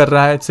ही नहीं कर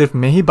रहा है, सिर्फ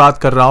मैं ही बात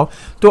कर रहा हूँ,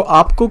 तो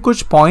आपको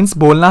कुछ पॉइंट्स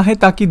बोलना है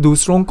ताकि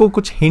दूसरों को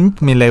कुछ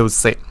हिंट मिले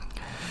उससे.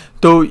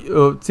 तो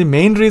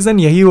मेन रीज़न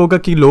यही होगा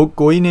कि लोग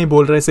कोई नहीं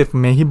बोल रहे, सिर्फ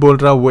मैं ही बोल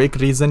रहा हूँ. वो एक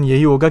रीज़न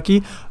यही होगा कि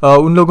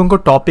उन लोगों को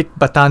टॉपिक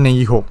पता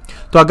नहीं हो.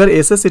 तो अगर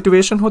ऐसा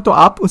सिचुएशन हो तो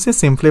आप उसे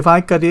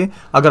सिंप्लीफाई करिए.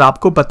 अगर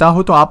आपको पता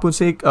हो तो आप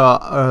उसे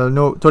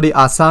थोड़ी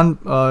आसान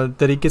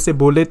तरीके से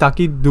बोले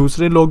ताकि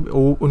दूसरे लोग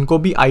उनको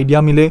भी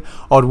आइडिया मिले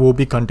और वो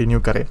भी कंटिन्यू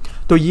करें.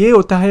 तो ये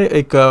होता है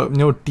एक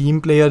टीम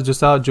प्लेयर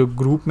जैसा, जो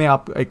ग्रुप में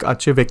आप एक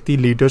अच्छे व्यक्ति,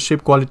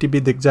 लीडरशिप क्वालिटी भी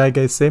दिख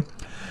जाएगा इससे.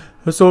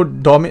 So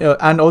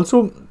and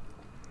also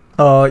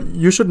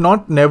you should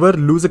not never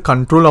lose a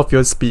control of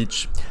your speech.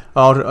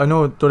 और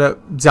थोड़ा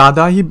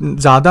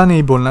ज़्यादा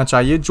नहीं बोलना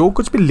चाहिए. जो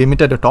कुछ भी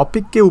लिमिटेड है,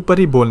 टॉपिक के ऊपर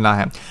ही बोलना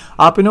है.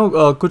 आप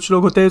कुछ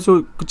लोग होते हैं जो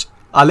कुछ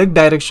अलग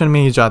डायरेक्शन में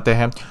ही जाते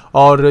हैं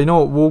और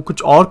वो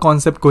कुछ और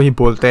कॉन्सेप्ट को ही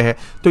बोलते हैं.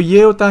 तो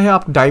ये होता है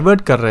आप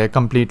डाइवर्ट कर रहे हैं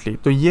कम्प्लीटली.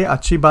 तो ये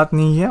अच्छी बात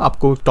नहीं है.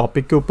 आपको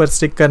टॉपिक के ऊपर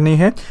स्टिक करनी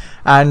है.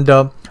 And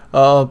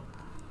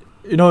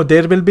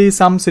there will be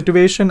some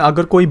situation,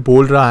 अगर कोई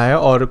बोल रहा है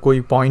और कोई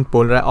पॉइंट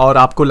बोल रहा है और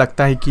आपको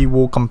लगता है कि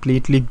वो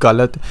कम्प्लीटली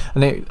गलत,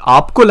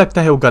 आपको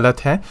लगता है वो गलत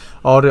है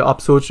और आप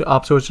सोच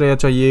रहे हैं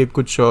अच्छा ये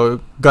कुछ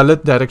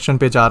गलत डायरेक्शन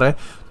पे जा रहा है,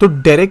 तो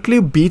डायरेक्टली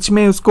बीच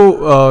में उसको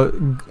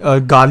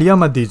गालियाँ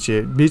मत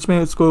दीजिए, बीच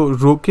में उसको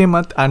रोके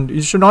मत. And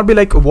you should not be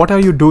like what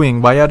are you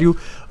doing, why are you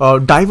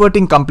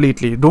diverting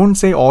completely. Don't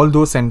say all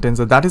दो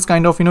sentences. That is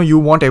kind of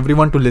you want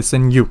everyone to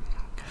listen you.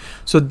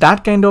 So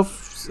that kind of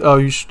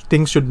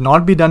things should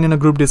not be done in a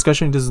group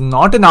discussion. It is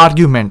not an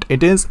argument.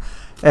 It is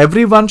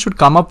everyone should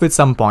come up with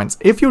some points.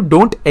 If you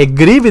don't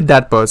agree with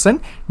that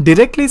person,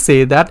 directly say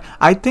that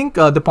I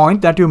think the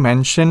point that you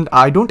mentioned,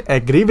 I don't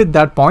agree with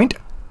that point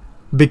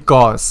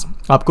because.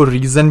 आपको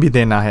reason भी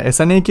देना है.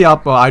 ऐसा नहीं कि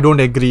आप I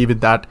don't agree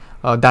with that.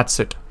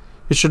 That's it.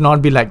 It should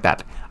not be like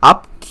that.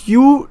 आप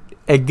क्यों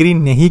एग्री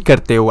नहीं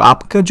करते हो,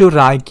 आपका जो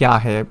राय क्या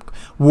है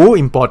वो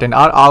इम्पॉर्टेंट.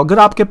 और अगर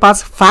आपके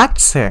पास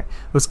फैक्ट्स है,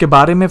 उसके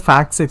बारे में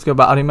फैक्ट्स है, इसके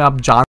बारे में आप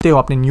जानते हो,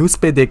 आपने न्यूज़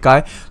पे देखा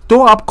है, तो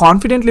आप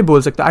कॉन्फिडेंटली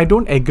बोल सकते हैं I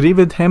don't agree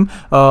with him,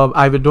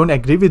 I don't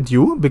agree with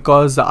you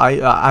because I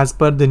as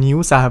per the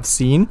news I have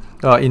seen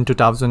in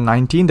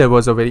 2019 there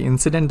was a very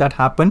incident that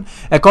happened.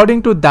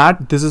 According to that,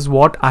 this is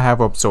what I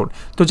have observed.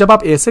 तो जब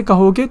आप ऐसे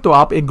कहोगे तो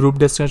आप एक group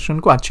discussion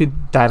को अच्छी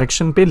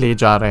डायरेक्शन पे ले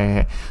जा रहे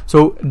हैं.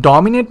 सो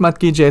डोमिनेट मत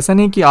कीजिए. ऐसा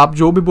नहीं कि आप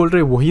जो भी बोल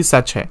रहे हैं वही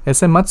सच है,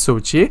 ऐसे मत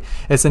सोचिए.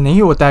 ऐसे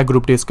नहीं होता है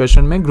ग्रुप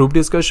डिस्कशन में. ग्रुप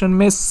डिस्कशन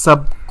में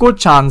सबको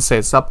चांस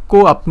है,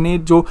 सबको अपने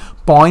जो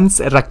पॉइंट्स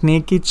रखने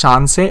की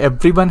चांस है.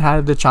 Everyone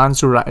have the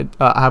chance to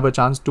have a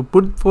chance to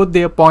put for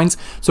their points.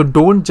 So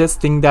don't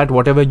just think that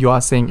what ever you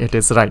are saying it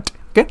is right.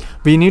 Okay,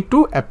 we need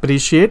to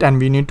appreciate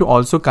and we need to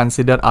also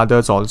consider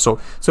others also.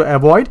 So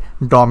avoid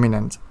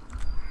dominance.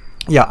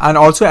 Yeah, and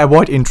also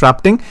avoid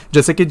interrupting.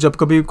 जैसे कि जब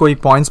कभी कोई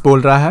points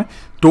बोल रहा है,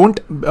 don't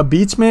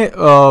बीच में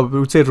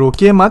उसे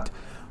रोकिए मत.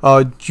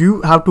 You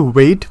have to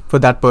wait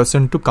for that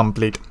person to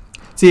complete.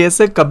 See,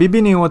 ऐसे कभी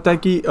भी नहीं होता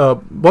कि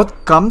बहुत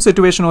कम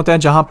situation होता है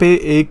जहाँ पे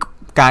एक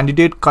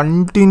कैंडिडेट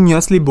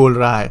कंटिन्यूसली बोल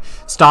रहा है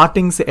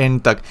स्टार्टिंग से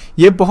एंड तक.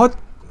 ये बहुत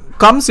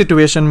कम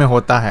सिचुएशन में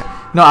होता है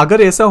ना.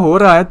 अगर ऐसा हो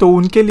रहा है तो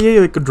उनके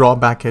लिए एक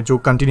ड्रॉबैक है जो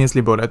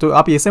कंटिन्यूसली बोल रहा है. तो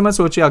आप ऐसे मत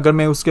सोचिए अगर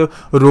मैं उसके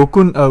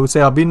रोकूं, उसे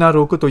अभी ना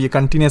रोकूं तो ये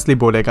कंटिन्यूसली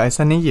बोलेगा.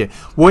 ऐसा नहीं है.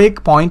 वो एक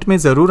पॉइंट में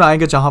ज़रूर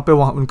आएगा जहाँ पे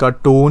वहाँ उनका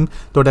टोन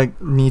थोड़ा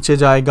नीचे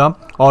जाएगा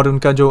और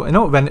उनका जो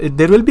when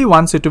there will be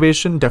one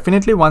situation,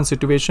 definitely one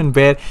situation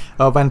where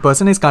when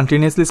person is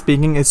continuously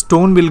speaking his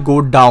tone will go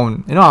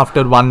down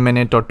after 1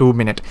 minute or 2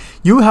 minutes.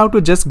 You have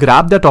to just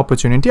grab that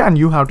opportunity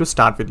and you have to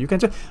start with. You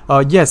can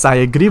just yes, I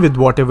agree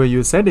with whatever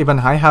you said. Even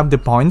I have the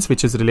points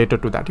which is related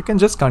to that. You can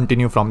just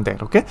continue from there.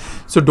 Okay,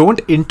 so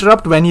don't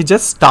interrupt when he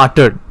just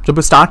started. जब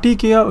start ही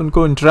किया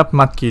उनको interrupt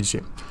मत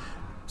कीजिए.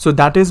 So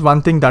that is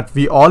one thing that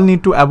we all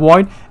need to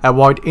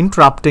avoid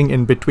interrupting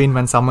in between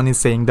when someone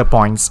is saying the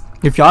points.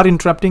 If you are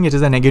interrupting, it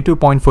is a negative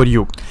point for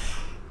you.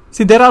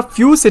 See, there are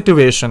few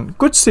situation,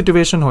 कुछ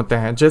situation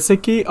होते हैं जैसे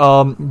कि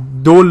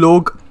दो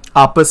लोग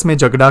आपस में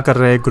झगड़ा कर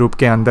रहे हैं ग्रुप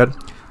के अंदर.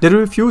 There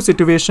will be few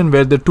situation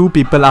where the two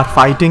people are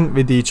fighting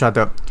with each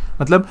other.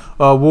 मतलब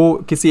वो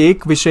किसी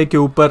एक विषय के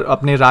ऊपर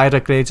अपने राय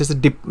रख रहे हैं, जैसे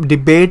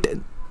डिबेट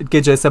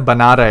के जैसे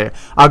बना रहे हैं.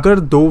 अगर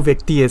दो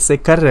व्यक्ति ऐसे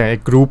कर रहे हैं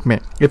ग्रुप में,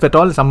 if at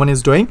all someone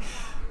is doing,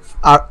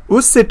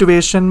 उस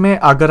सिचुएशन में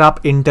अगर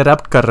आप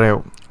इंटरप्ट कर रहे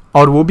हो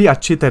और वो भी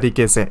अच्छी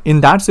तरीके से,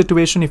 in that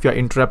situation if you are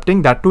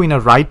interrupting that to in a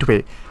right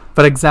way.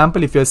 For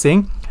example, if you are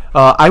saying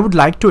I would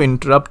like to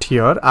interrupt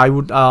here.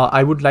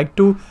 I would like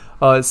to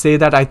say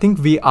that I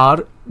think we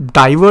are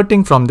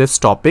diverting from this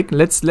topic.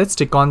 Let's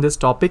stick on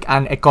this topic,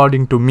 and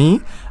according to me,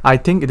 I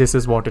think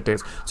this is what it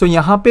is. So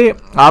यहाँ पे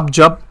आप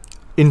जब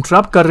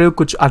interrupt कर रहे हो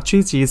कुछ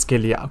अच्छी चीज़ के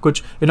लिए,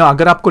 कुछ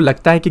अगर आपको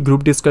लगता है कि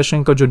ग्रुप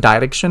डिस्कशन का जो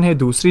डायरेक्शन है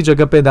दूसरी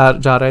जगह पे जा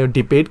रहा है,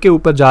 डिबेट के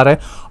ऊपर जा रहा है,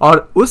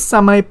 और उस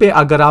समय पे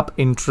अगर आप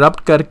इंटरप्ट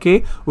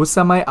करके उस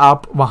समय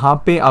आप वहाँ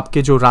पे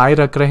आपके जो राय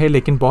रख रहे हैं,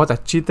 लेकिन बहुत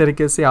अच्छी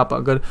तरीके से आप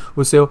अगर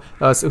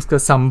उसका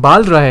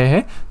संभाल रहे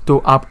हैं,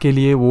 तो आपके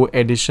लिए वो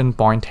एडिशन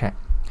पॉइंट है.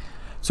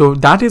 So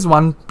that is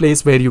one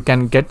place where you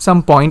can get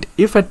some point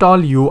if at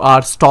all you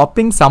are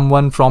stopping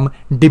someone from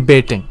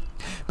debating.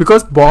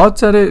 Because बहुत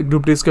सारे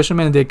ग्रुप डिस्कशन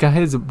मैंने देखा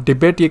है,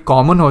 डिबेट ये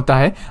कॉमन होता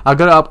है.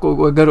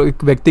 अगर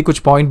एक व्यक्ति कुछ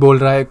पॉइंट बोल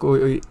रहा है,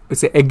 कोई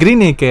इसे एग्री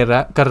नहीं कर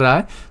रहा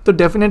है, तो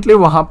डेफिनेटली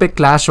वहाँ पे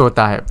क्लैश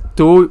होता है.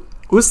 तो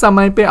उस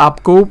समय पे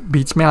आपको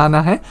बीच में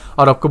आना है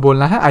और आपको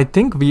बोलना है, I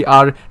think we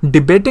are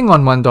debating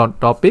on one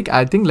topic,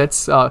 I think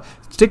let's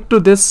stick to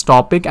this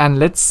topic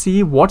and let's see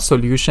what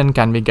solution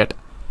can we get.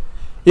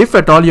 If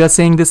at all you are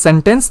saying this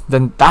sentence,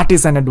 then that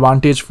is an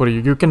advantage for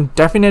you. You can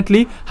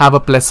definitely have a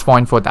plus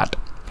point for that.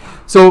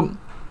 So,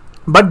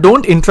 but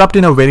don't interrupt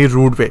in a very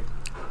rude way.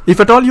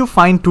 If at all you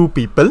find two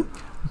people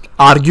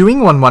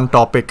arguing on one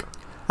topic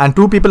and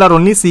two people are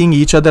only seeing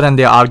each other and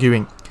they are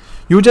arguing,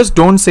 you just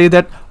don't say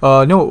that,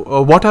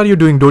 what are you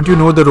doing? Don't you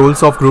know the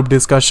rules of group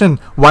discussion?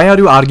 Why are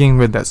you arguing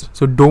with us?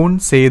 So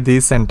don't say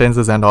these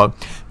sentences and all,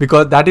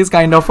 because that is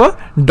kind of a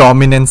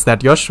dominance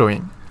that you're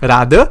showing.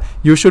 Rather,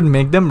 you should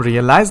make them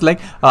realize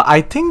like,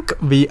 I think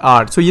we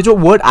are. So ये जो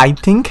word I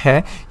think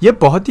है, ये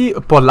बहुत ही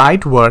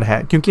polite word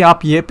है, क्योंकि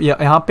आप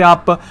यहाँ पे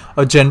आप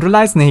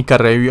generalize नहीं कर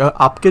रहे हो,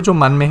 आपके जो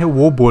मन में है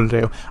वो बोल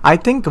रहे हो. I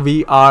think we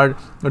are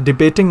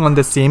debating on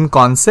the same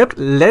concept.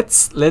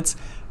 Let's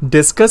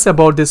discuss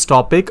about this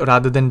topic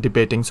rather than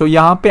debating. So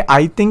यहाँ पे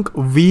I think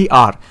we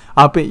are,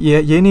 आप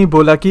ये नहीं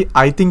बोला कि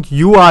I think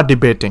you are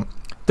debating.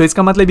 तो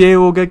इसका मतलब ये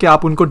हो गया कि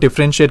आप उनको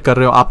डिफ्रेंशिएट कर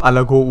रहे हो, आप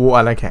अलग हो, वो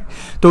अलग है.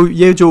 तो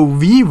ये जो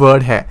वी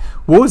वर्ड है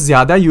वो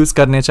ज़्यादा यूज़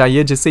करने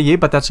चाहिए, जिससे ये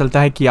पता चलता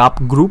है कि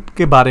आप ग्रुप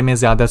के बारे में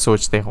ज़्यादा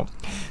सोचते हो.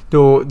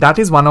 तो that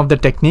is one of the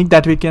technique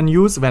that we can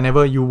use when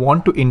ever you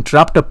want to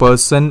interrupt a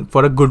person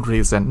for a good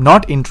reason,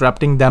 not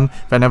interrupting them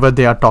when ever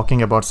they are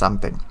talking about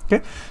something.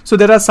 Okay, so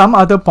there are some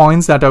other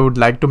points that I would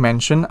like to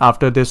mention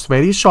after this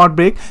very short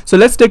break.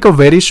 So let's take a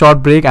very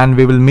short break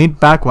and we will meet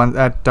back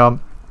at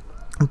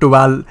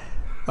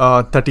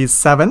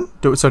 12:37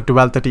 to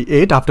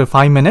 12:38 after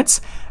 5 minutes,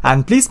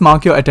 and please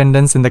mark your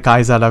attendance in the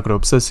Kaizala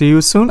group. So see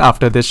you soon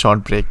after this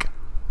short break.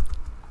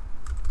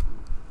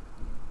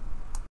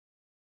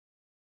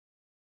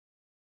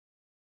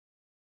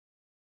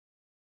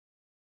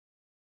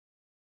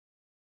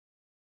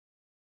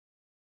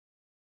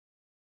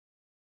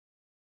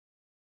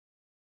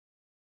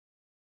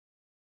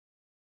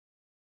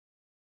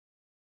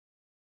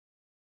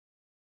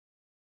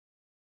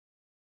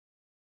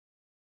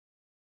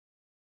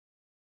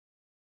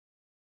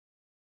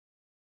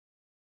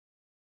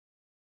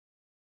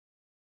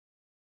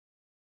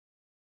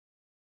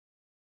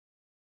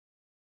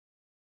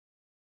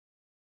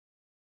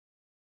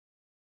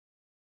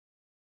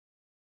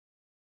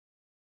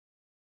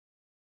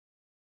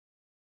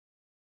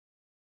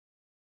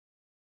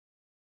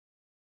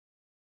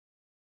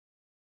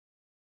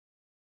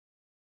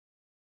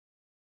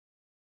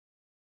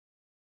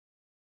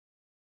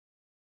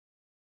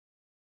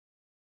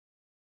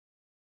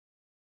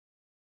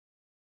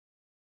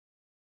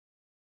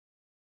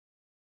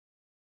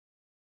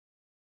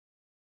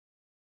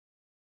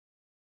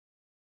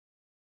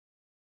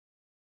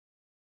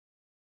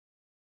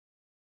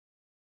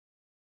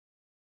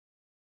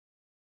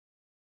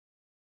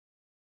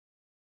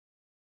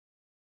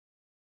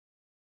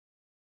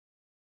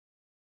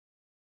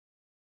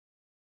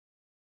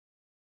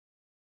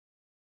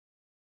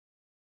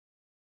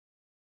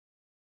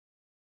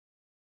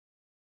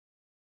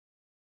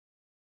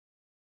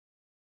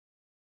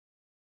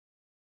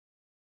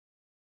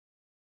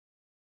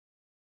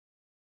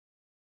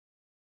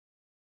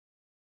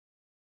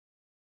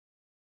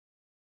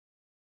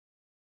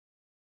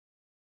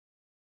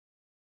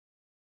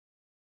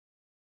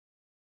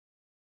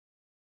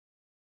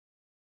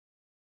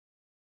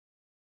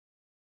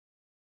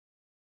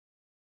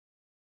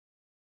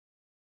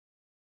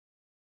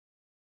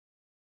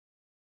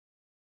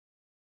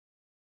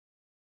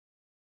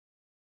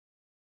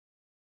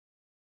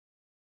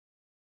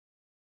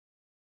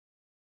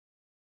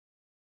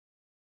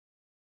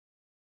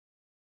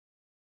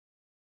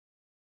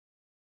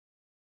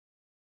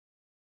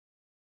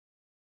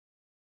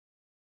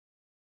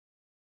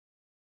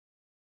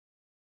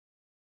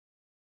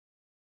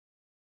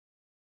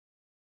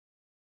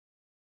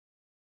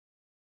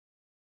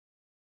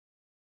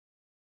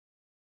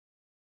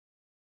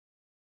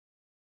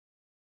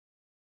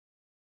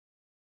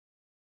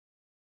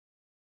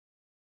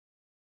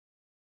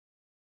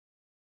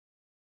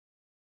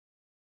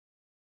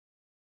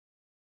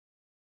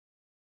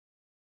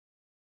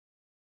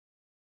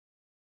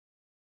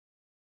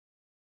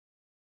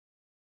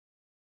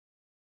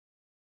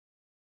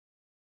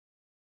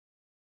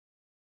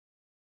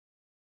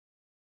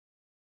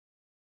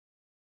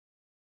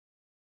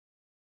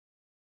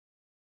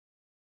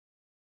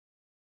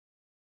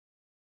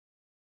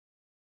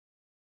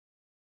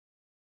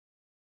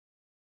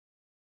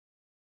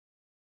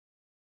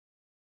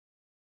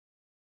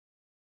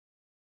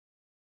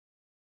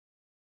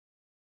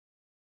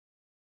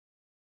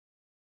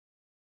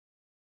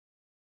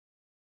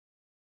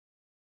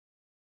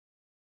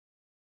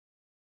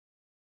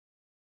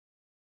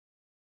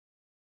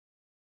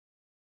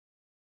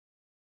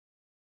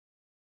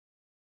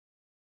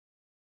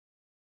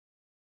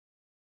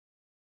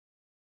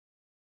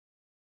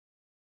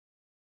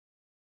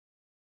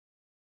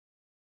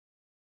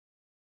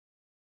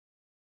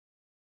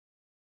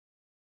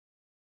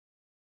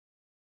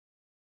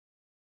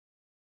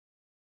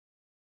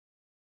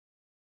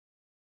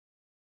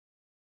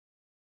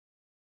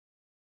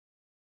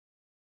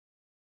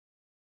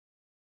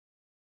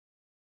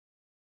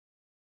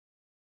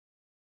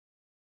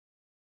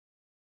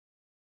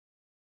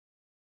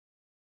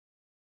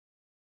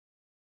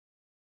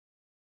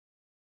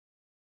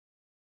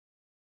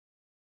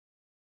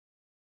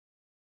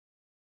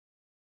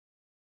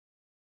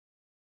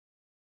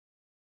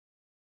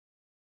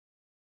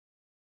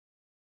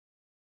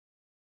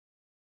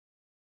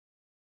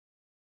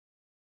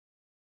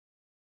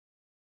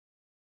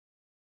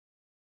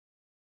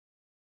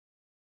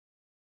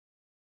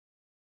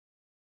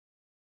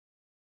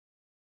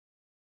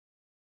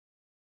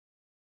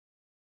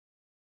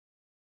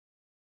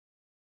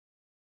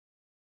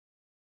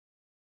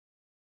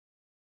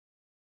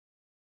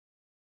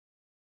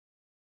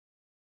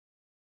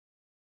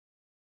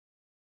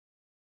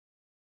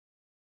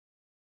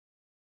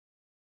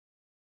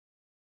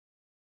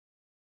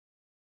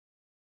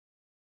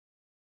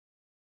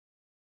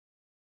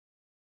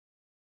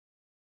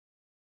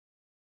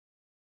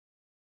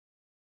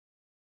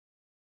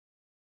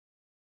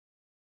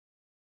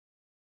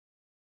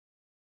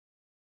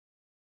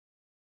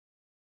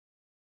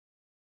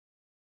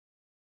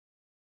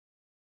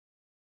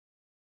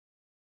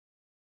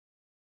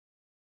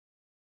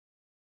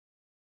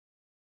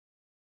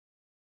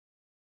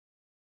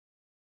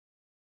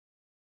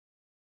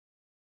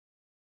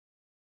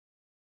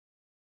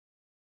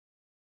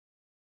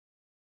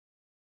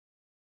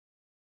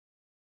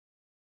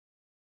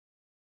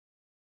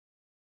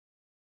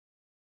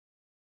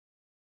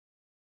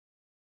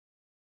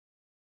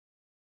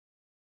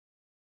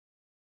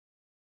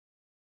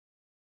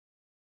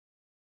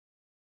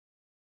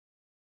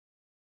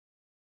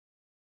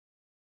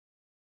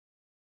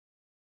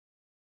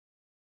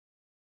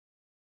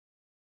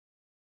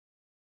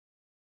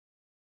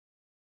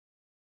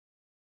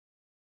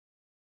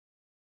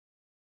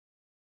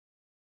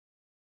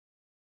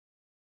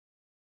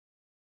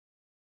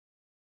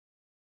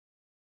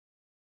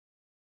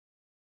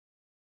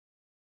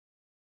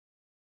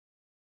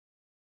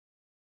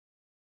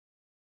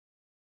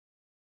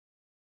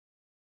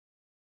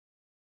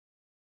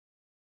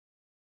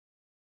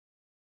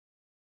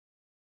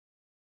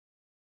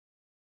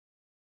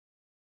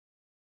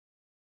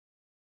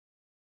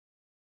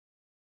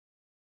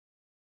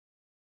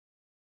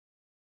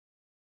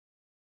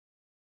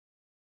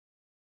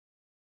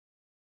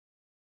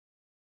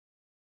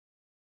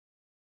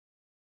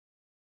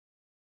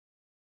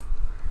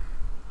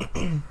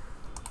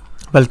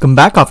 Welcome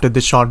back after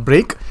this short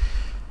break.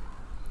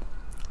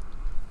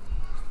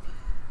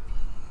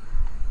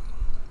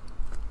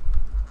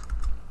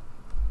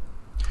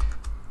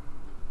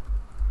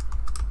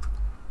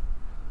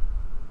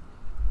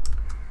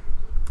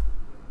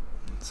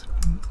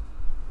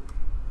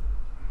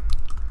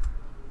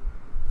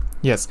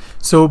 Yes,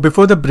 so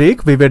before the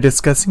break, we were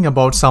discussing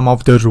about some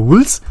of the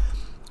rules,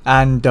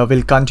 and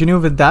we'll continue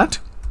with that.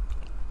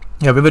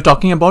 Yeah, we were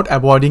talking about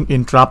avoiding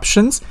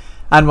interruptions,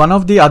 and one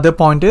of the other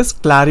point is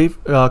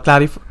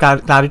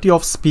clarity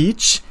of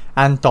speech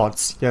and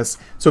thoughts. Yes,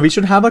 so we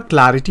should have a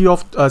clarity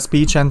of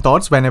speech and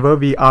thoughts whenever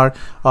we are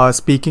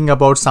speaking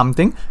about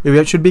something.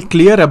 We should be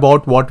clear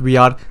about what we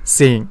are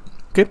saying.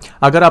 Okay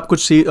अगर आप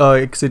कुछ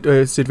एक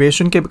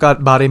situation के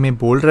बारे में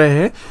बोल रहे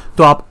हैं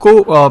तो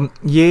आपको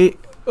ये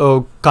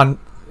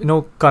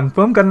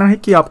कंफर्म करना है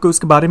कि आपको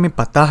उसके बारे में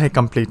पता है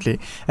कंप्लीटली.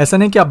 ऐसा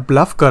नहीं कि आप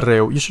ब्लफ कर रहे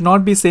हो. You should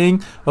not be saying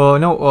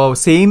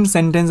same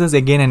sentences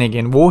again and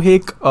again. वो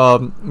एक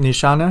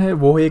निशाना है,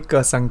 वो एक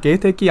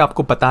संकेत है कि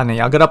आपको पता नहीं.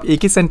 अगर आप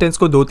एक ही सेंटेंस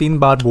को 2-3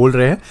 बार बोल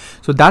रहे हैं,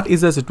 so that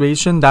is a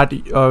situation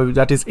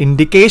that is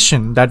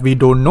indication that we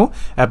don't know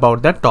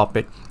about that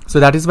topic. So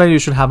that is why you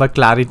should have a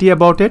clarity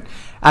about it.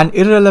 And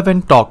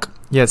irrelevant talk.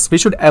 Yes, we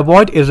should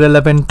avoid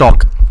irrelevant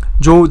talk.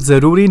 जो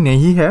ज़रूरी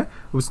नहीं है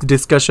उस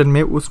discussion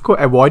में, उसको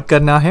avoid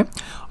करना है.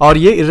 और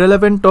ये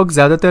irrelevant talk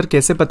ज़्यादातर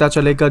कैसे पता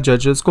चलेगा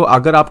जजेस को?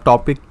 अगर आप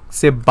टॉपिक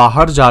से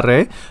बाहर जा रहे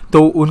हैं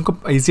तो उनको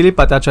इजीली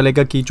पता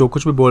चलेगा कि जो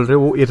कुछ भी बोल रहे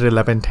हो वो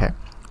irrelevant है.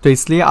 तो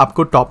इसलिए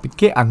आपको टॉपिक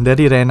के अंदर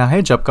ही रहना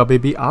है जब कभी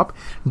भी आप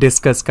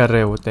डिस्कस कर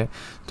रहे होते हैं.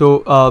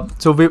 तो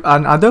so we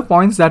other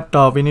points that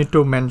we need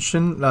to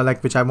mention, like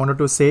which I wanted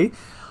to से,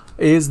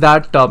 is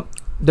that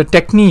the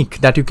technique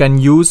that you can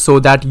use so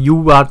that you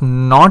are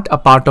not a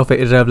part of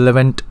an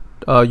irrelevant,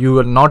 you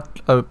are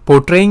not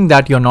portraying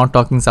that you're not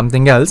talking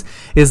something else,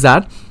 is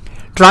that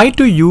try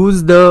to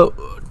use the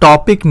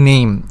topic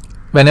name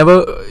whenever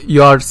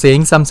you are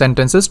saying some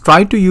sentences. Try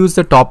to use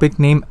the topic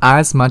name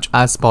as much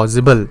as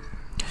possible.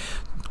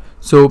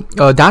 So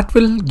that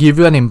will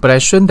give you an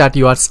impression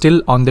that you are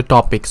still on the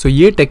topic. So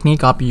ये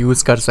technique आप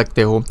use कर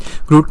सकते हो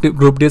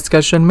group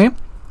discussion में.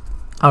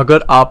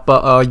 अगर आप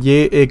ये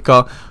एक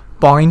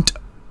पॉइंट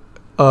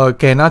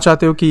कहना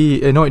चाहते हो कि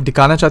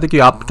दिखाना चाहते हो कि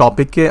आप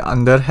टॉपिक के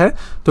अंदर है,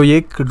 तो ये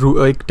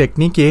एक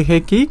टेक्निक ये है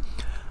कि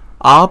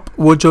आप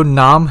वो जो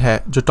नाम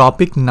है, जो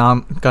टॉपिक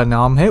का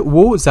नाम है,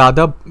 वो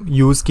ज़्यादा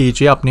यूज़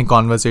कीजिए अपनी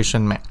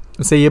कॉन्वर्सेशन में.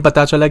 उससे ये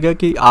पता चलेगा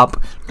कि आप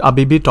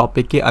अभी भी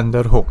टॉपिक के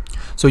अंदर हो.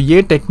 सो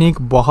ये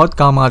टेक्निक बहुत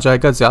काम आ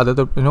जाएगा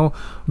ज़्यादातर,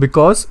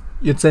 because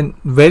it's an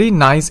very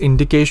nice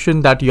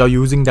indication that you are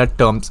using that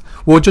terms.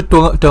 वो जो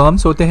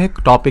टर्म्स होते हैं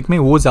टॉपिक में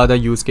वो ज़्यादा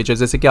यूज़ कीजिए.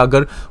 जैसे कि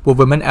अगर वो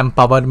वुमेन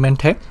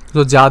एम्पावरमेंट है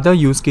तो ज़्यादा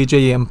यूज़ कीजिए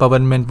ये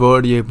एम्पावरमेंट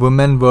वर्ड, ये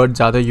वुमेन वर्ड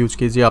ज़्यादा यूज़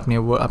कीजिए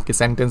आपके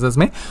सेंटेंसेस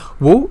में.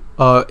 वो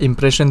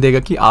इम्प्रेशन देगा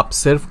कि आप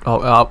सिर्फ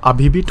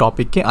अभी भी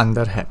टॉपिक के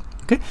अंदर है.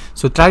 Okay,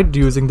 so try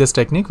using this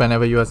technique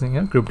whenever you are saying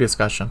a group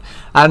discussion.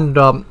 And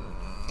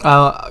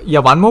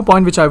yeah, one more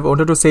point which I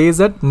wanted to say is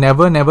that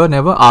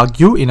never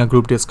argue in a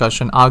group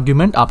discussion.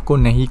 Argument आपको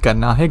नहीं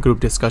करना है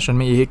group discussion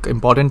में. ये एक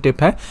important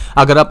tip है.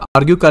 अगर आप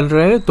argue कर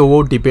रहे हैं तो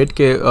वो debate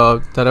के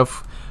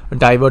तरफ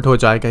divert हो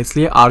जाएगा,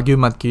 इसलिए argue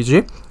मत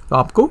कीजिए. तो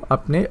आपको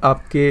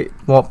आपके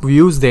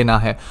व्यूज़ देना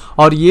है.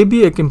 और ये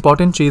भी एक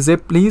इम्पॉर्टेंट चीज़ है,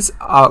 प्लीज़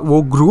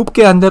वो ग्रुप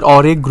के अंदर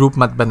और एक ग्रुप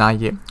मत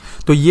बनाइए,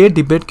 तो ये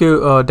डिबेट के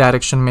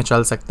डायरेक्शन में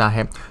चल सकता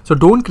है. So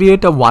don't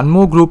create a one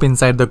more group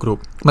inside the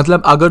group.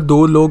 मतलब अगर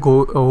 2 लोग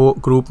हो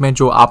ग्रुप में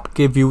जो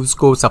आपके व्यूज़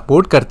को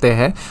सपोर्ट करते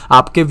हैं,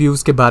 आपके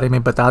व्यूज़ के बारे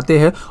में बताते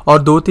हैं,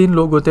 और 2-3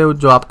 लोग होते हैं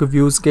जो आपके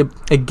व्यूज़ के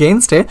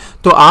अगेंस्ट है,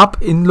 तो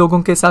आप इन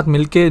लोगों के साथ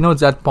मिलके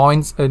दैट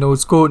पॉइंट्स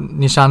उसको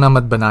निशाना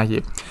मत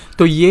बनाइए.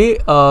 तो ये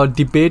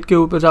डिबेट के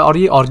ऊपर और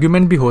ये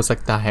आर्ग्यूमेंट भी हो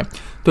सकता है.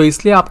 तो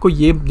इसलिए आपको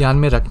ये ध्यान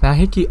में रखना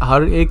है कि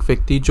हर एक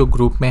व्यक्ति जो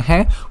ग्रुप में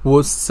है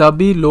वो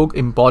सभी लोग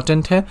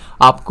इम्पॉर्टेंट है.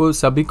 आपको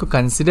सभी को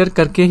कंसिडर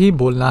करके ही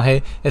बोलना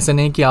है. ऐसा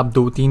नहीं कि आप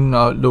 2-3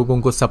 लोगों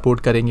को सपोर्ट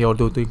करेंगे और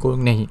 2-3 को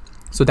नहीं.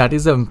 So that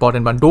is the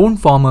important one.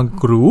 Don't form a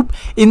group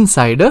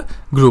inside a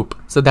group.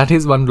 So that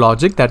is one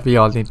logic that we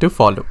all need to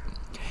follow.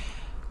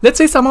 Let's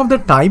say some of the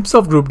types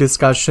of group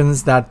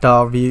discussions that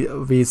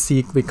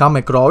we come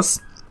across.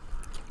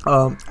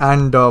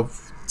 And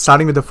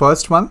starting with the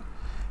first one,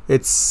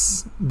 it's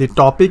the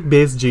topic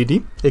based GD.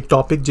 एक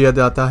topic दिया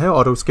जाता है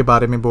और उसके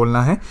बारे में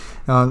बोलना है.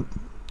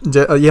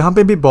 यहाँ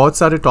पे भी बहुत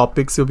सारे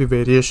टॉपिक्स भी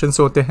वेरिएशंस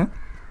होते हैं.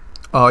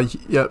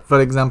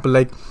 For example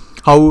like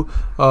how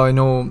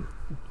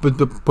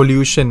the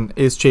pollution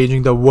is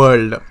changing the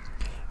world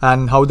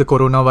and how the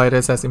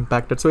coronavirus has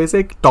impacted. So ऐसे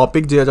एक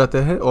टॉपिक दिया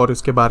जाता है और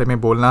उसके बारे में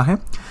बोलना है.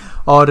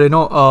 और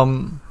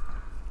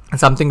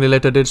something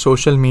related to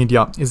social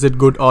media, is it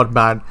good or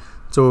bad?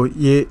 So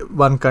ये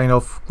one kind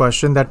of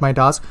question that might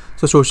ask.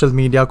 So social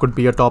media could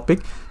be a topic.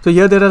 So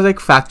here there are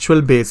like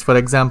factual base. For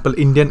example,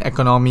 Indian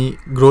economy,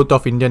 growth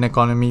of Indian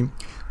economy.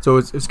 So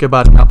इसके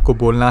बारे में आपको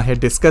बोलना है,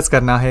 discuss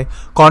करना है.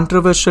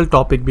 Controversial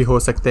topic भी हो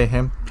सकते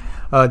हैं,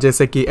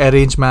 जैसे कि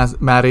arrange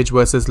marriage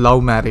versus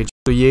love marriage.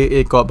 तो तो ये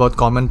एक बहुत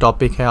कॉमन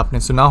टॉपिक है, आपने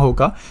सुना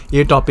होगा,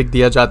 ये टॉपिक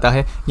दिया जाता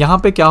है। यहाँ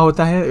पे क्या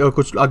होता है,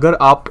 कुछ अगर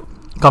आप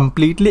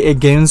कंप्लीटली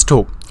अगेंस्ट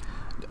हो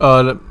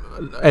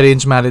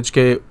अरेंज मैरिज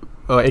के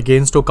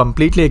अगेंस्ट हो,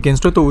 कम्प्लीटली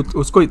अगेंस्ट हो, तो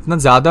उसको इतना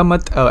ज़्यादा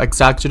मत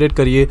एक्सैक्चुरेट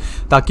करिए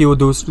ताकि वो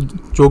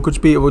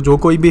जो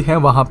कोई भी है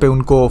वहाँ पे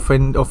उनको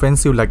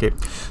ऑफेंसिव लगे।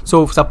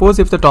 So suppose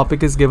if the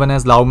topic is given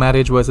as love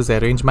marriage versus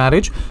arrange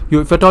marriage,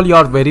 if at all you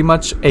are very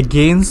much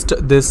against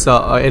this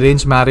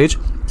arrange marriage,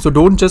 so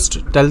don't just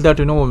tell that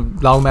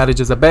love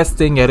marriage is the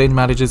best thing, arranged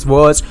marriage is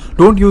worst.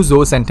 Don't use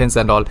those sentences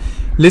and all.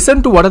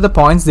 Listen to what are the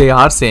points they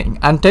are saying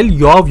and tell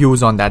your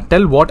views on that.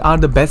 Tell what are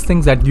the best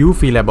things that you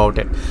feel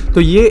about it.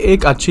 तो ये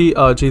एक अच्छी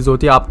चीज़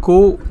होती है,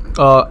 आपको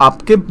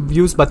आपके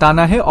views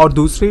बताना है और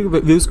दूसरे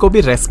व्यूज़ को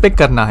भी रेस्पेक्ट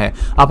करना है।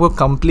 आपको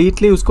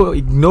कम्प्लीटली उसको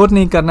इग्नोर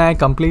नहीं करना है,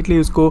 कम्प्लीटली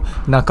उसको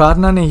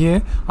नकारना नहीं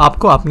है,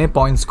 आपको अपने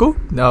पॉइंट्स को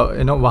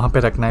वहाँ पे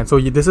रखना है। So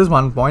this is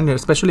one point,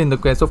 specially in the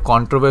case of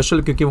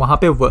controversial, क्योंकि वहाँ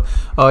पे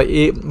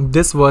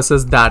दिस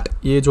वर्सेस दैट,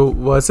 ये जो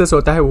वर्सेस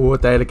होता है वो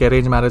होता है like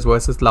arrange marriage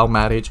versus love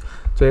marriage.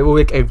 तो वो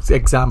एक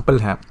एग्जाम्पल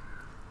है।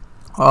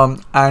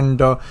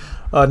 And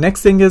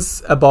next thing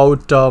is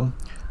about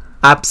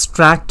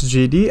abstract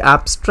GD.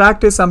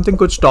 Abstract is something,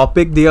 कुछ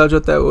टॉपिक दिया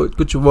जाता है,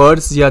 कुछ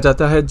वर्ड्स दिया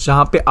जाता है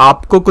जहाँ पे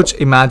आपको कुछ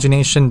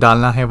इमेजिनेशन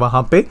डालना है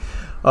वहाँ पे।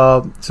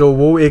 सो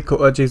वो एक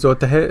चीज़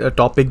होता है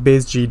टॉपिक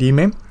बेस्ड जीडी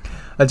में।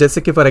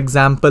 जैसे कि फॉर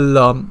एग्जांपल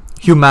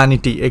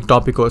ह्यूमैनिटी एक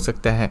टॉपिक हो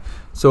सकता है,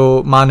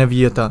 सो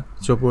मानवीयता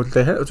जो बोलते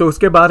हैं, तो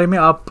उसके बारे में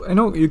आप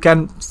you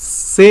can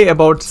say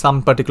about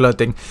some particular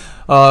thing,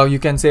 you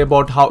can say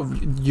about how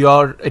your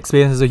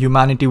experience as a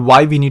humanity, why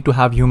we need to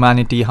have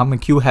humanity, हमें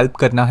क्यों हेल्प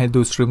करना है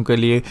दूसरों के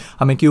लिए,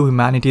 हमें क्यों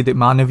ह्यूमैनिटी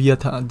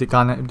मानवीयता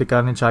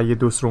दिखाने चाहिए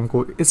दूसरों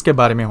को, इसके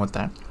बारे में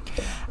होता है।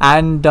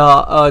 एंड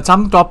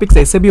सम टॉपिक्स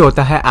ऐसे भी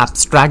होता है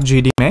एब्स्ट्रैक्ट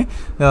जीडी में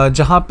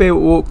जहाँ पे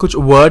वो कुछ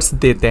वर्ड्स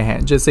देते हैं,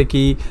 जैसे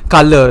कि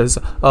कलर्स,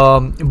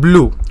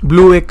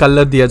 ब्लू एक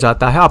कलर दिया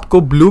जाता है,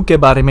 आपको ब्लू के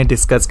बारे में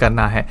डिस्कस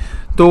करना है।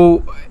 तो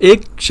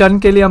एक क्षण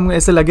के लिए हम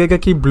ऐसे लगेगा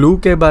कि ब्लू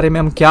के बारे में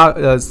हम क्या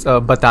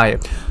बताएं,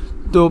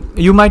 तो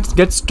you might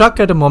get stuck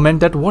at a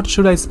moment that what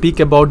should I speak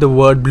about the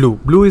word blue?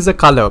 Blue is a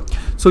color,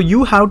 so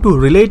you have to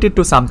relate it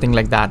to something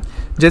like that.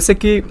 जैसे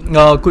कि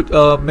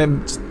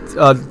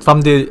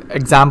from the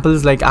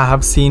examples like I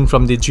have seen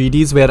from the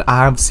GDs where I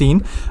have seen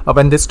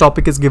when this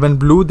topic is given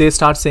blue, they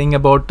start saying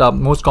about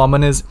most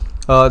common is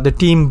the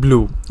team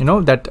blue,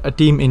 that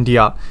team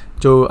India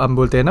जो हम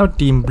बोलते हैं ना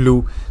team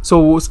blue, सो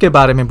उसके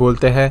बारे में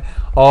बोलते हैं।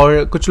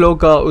 और कुछ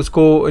लोग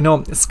उसको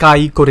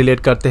स्काई को रिलेट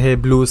करते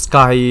हैं, blue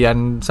sky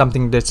and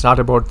something that start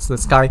about the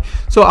sky.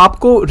 सो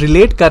आपको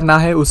रिलेट करना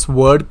है उस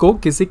वर्ड को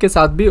किसी के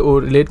साथ भी,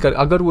 और रिलेट कर,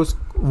 अगर उस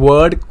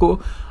वर्ड को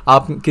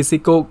आप किसी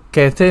को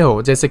कहते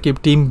हो, जैसे कि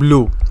टीम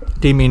ब्लू,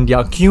 टीम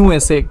इंडिया, क्यों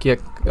ऐसे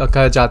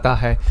कहा जाता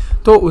है,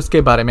 तो उसके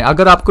बारे में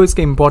अगर आपको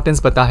इसके इम्पोर्टेंस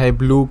पता है,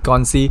 ब्लू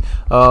कौन सी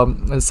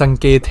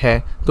संकेत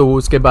है, तो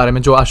उसके बारे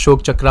में, जो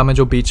अशोक चक्र में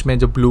जो बीच में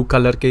जो ब्लू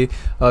कलर के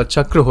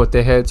चक्र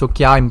होते हैं, तो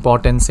क्या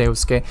इम्पोर्टेंस है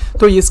उसके,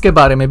 तो इसके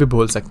बारे में भी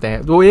बोल सकते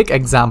हैं। वो एक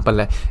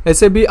एग्जाम्पल है।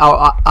 ऐसे भी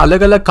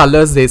अलग अलग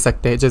कलर्स दे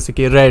सकते हैं, जैसे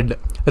कि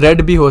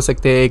रेड भी हो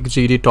सकते हैं एक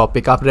जीडी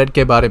टॉपिक, आप रेड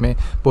के बारे में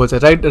बोल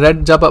सकते।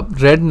 रेड जब आप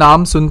रेड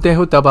नाम सुनते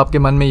हो तब आपके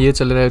मन में ये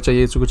चल रहा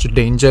चाहिए कुछ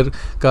डेंजर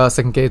का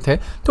संकेत है,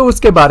 तो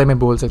उसके बारे में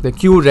बोल सकते हैं,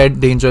 क्यों रेड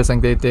डेंजर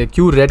संकेत है,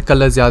 क्यों रेड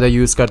कलर ज़्यादा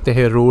यूज़ करते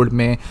हैं रोड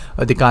में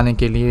दिखाने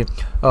के लिए,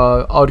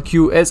 और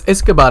क्यों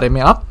इसके बारे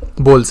में आप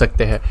बोल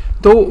सकते हैं।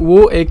 तो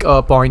वो एक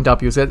पॉइंट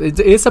आप यूज़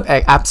करते, ये सब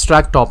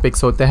एब्स्ट्रैक्ट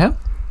टॉपिक्स होते हैं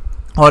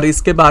और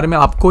इसके बारे में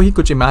आपको ही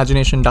कुछ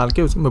इमेजिनेशन डाल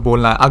के उसमें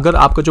बोलना है। अगर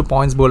आपको जो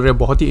पॉइंट्स बोल रहे हैं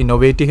बहुत ही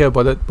इनोवेटिव है,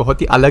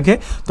 बहुत ही अलग है,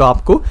 तो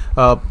आपको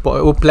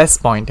वो प्लस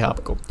पॉइंट है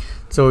आपको।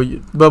 So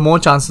the more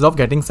chances of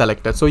getting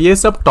selected. सो ये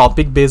सब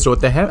टॉपिक बेस्ड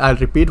होते हैं। आई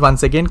रिपीट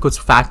वंस अगेन, कुछ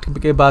फैक्ट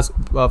के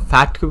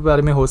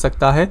बारे में हो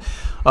सकता है,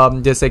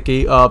 जैसे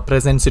कि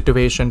प्रेजेंट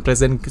सिचुएशन,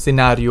 प्रेजेंट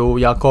सिनेरियो,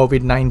 या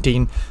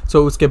कोविड-19,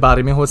 सो उसके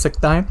बारे में हो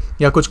सकता है,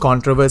 या कुछ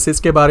कंट्रोवर्सीज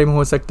के बारे में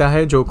हो सकता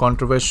है, जो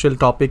कंट्रोवर्शियल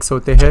टॉपिक्स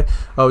होते हैं,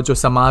 जो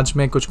समाज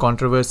में कुछ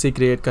कंट्रोवर्सी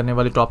क्रिएट करने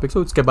वाले टॉपिक्स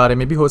हो, उसके बारे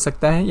में भी हो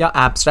सकता है। या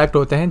एब्स्ट्रैक्ट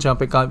होते हैं जहाँ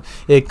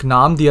पे एक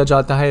नाम दिया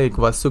जाता है, एक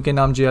वस्तु के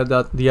नाम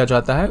दिया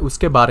जाता है,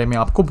 उसके बारे में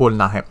आपको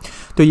बोलना है।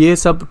 तो ये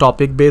सब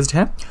टॉपिक बेस्ड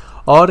है।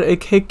 और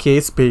एक है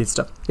केस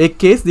बेस्ड, एक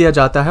केस दिया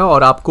जाता है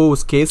और आपको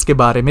उस केस के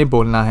बारे में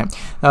बोलना है।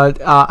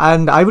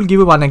 And I will give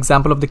you one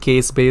example of the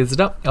case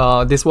based.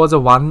 This was a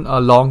one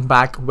long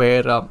back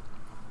where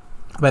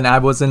when I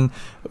was in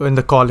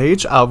the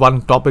college,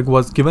 one topic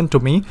was given to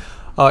me.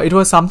 It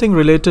was something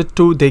related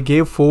to, they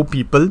gave 4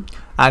 people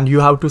and you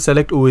have to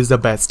select who is the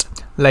best.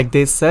 Like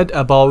they said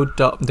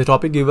about the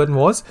topic given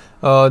was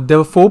there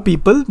were 4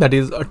 people, that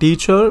is a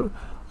teacher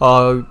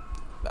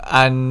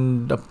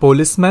and a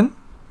policeman,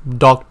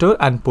 doctor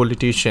and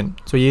politician.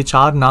 सो ये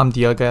 4 नाम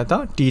दिया गया था,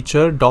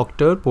 teacher,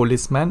 doctor,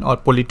 policeman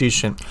और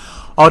politician.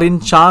 और इन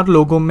 4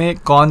 लोगों में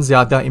कौन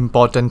ज़्यादा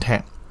इम्पॉर्टेंट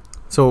है,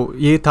 सो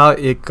ये था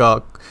एक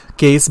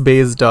केस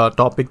बेस्ड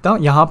टॉपिक था।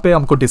 यहाँ पे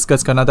हमको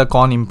डिस्कस करना था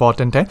कौन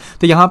इम्पॉर्टेंट है।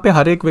 तो यहाँ पे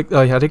हर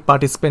एक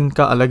पार्टिसिपेंट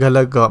का अलग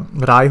अलग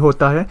राय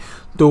होता है,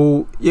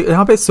 तो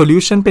यहाँ पे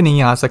सोल्यूशन पे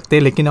नहीं आ सकते,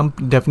 लेकिन हम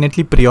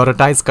डेफिनेटली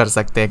प्रियोरिटाइज़ कर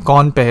सकते हैं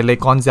कौन पहले,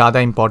 कौन ज़्यादा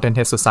इंपॉर्टेंट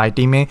है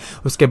सोसाइटी में,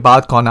 उसके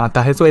बाद कौन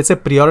आता है। तो ऐसे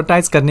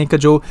प्रियोरिटाइज़ करने का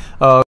जो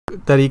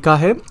तरीका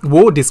है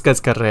वो डिस्कस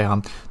कर रहे हैं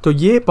हम। तो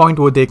ये पॉइंट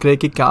वो देख रहे हैं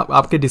कि क्या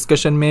आपके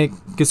डिस्कशन में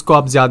किसको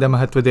आप ज़्यादा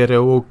महत्व दे रहे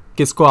हो,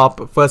 किसको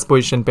आप फर्स्ट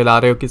पोजीशन पे ला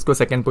रहे हो, किसको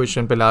सेकंड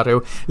पोजीशन पे ला रहे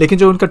हो। लेकिन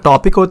जो उनका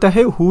टॉपिक होता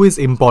है हु इज़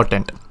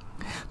इम्पॉर्टेंट,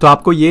 तो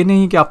आपको ये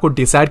नहीं कि आपको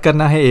डिसाइड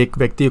करना है एक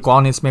व्यक्ति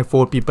कौन इसमें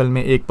 4 पीपल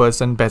में एक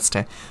पर्सन बेस्ट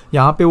है।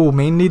 यहाँ पे वो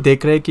मेनली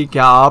देख रहे हैं कि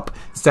क्या आप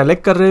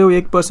सेलेक्ट कर रहे हो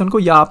एक पर्सन को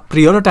या आप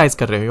प्रियोरिटाइज़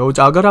कर रहे हो।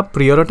 अगर आप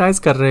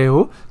प्रियोरिटाइज़ कर रहे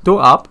हो तो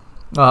आप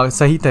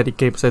सही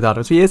तरीके से डाल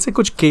रहे हो। तो ये से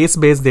कुछ केस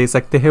बेस दे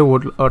सकते हैं वो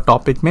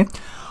टॉपिक में।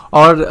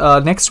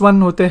 और नेक्स्ट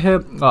वन होते हैं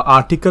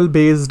आर्टिकल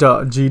बेस्ड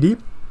जीडी।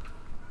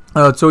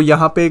 तो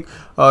यहाँ पे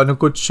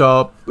कुछ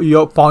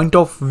योर पॉइंट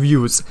ऑफ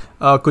व्यूज़,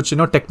 कुछ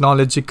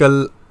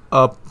टेक्नोलॉजिकल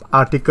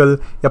आर्टिकल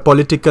या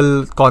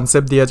पॉलिटिकल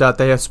कॉन्सेप्ट दिया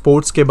जाता है, या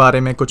स्पोर्ट्स के बारे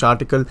में कुछ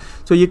आर्टिकल।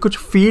 तो ये कुछ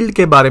फील्ड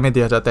के बारे में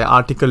दिया जाता है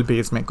आर्टिकल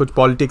बेस में, कुछ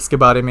पॉलिटिक्स के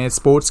बारे में,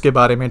 स्पोर्ट्स के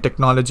बारे में,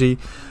 technology.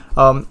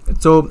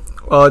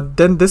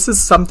 then this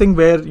is something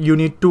where you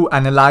need to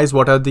analyze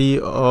what are the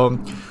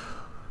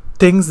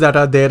things that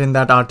are there in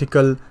that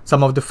article,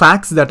 some of the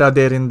facts that are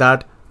there in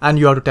that, and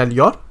you have to tell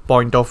your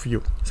point of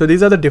view. So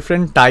these are the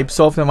different types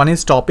of, one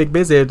is topic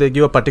based, they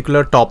give a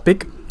particular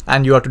topic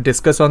and you have to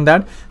discuss on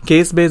that.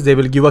 Case based, they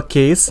will give a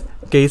case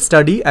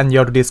study and you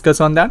have to discuss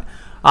on that.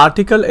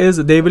 Article is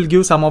they will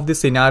give some of the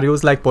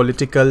scenarios like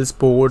political,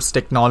 sports,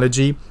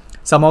 technology,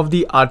 some of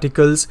the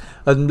articles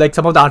like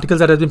some of the articles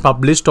that have been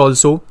published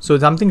also, so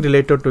something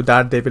related to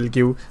that they will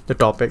give the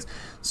topics.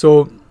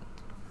 So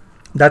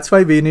that's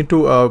why we need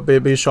to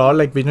be sure,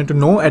 like we need to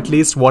know at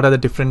least what are the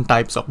different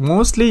types of,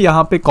 mostly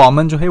यहाँ पे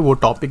common जो है वो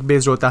topic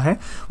based होता है,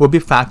 वो भी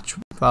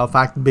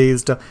fact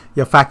based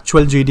या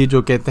factual GD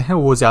जो कहते हैं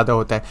वो ज़्यादा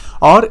होता है।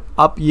 और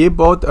आप ये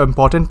बहुत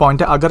important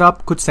point है, अगर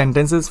आप कुछ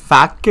sentences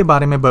fact के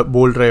बारे में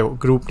बोल रहे हो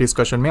group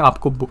discussion में,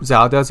 आपको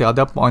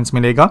ज़्यादा points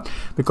मिलेगा,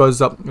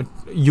 because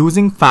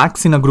using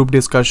facts in a group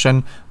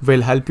discussion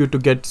will help you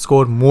to get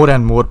score more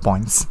and more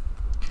points.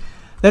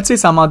 Let's see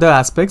some other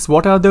aspects.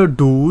 What are the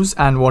do's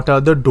and what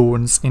are the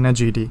don'ts in a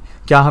GD?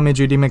 क्या हमें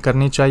GD में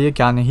करनी चाहिए,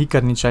 क्या नहीं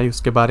करनी चाहिए,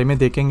 उसके बारे में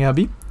देखेंगे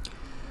अभी।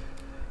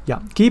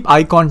 Keep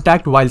eye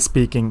contact while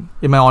speaking.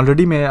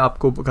 मैं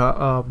आपको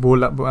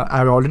बोला,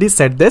 I already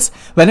said this.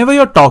 Whenever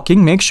you're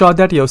talking, make sure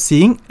that you're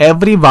seeing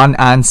everyone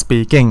and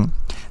speaking.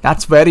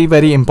 That's very,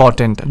 very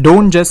important.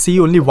 Don't just see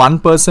only one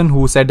person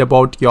who said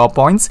about your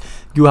points.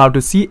 You have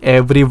to see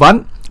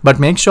everyone. But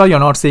make sure you're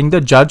not seeing the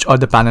judge or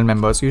the panel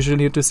members. You usually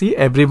need to see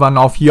every one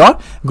of your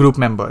group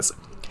members.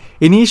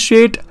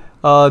 Initiate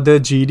the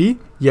GD.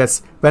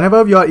 Yes,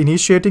 whenever you are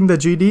initiating the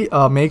GD,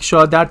 make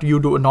sure that you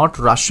do not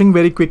rushing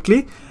very quickly.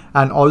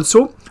 And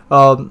also,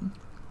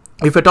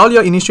 if at all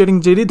you're initiating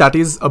GD, that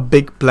is a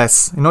big plus.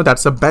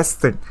 That's the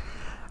best thing.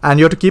 And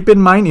you have to keep in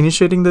mind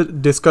initiating the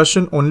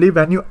discussion only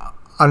when you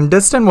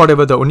understand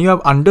when you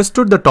have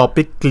understood the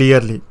topic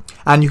clearly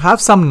and you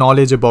have some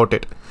knowledge about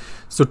it.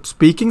 So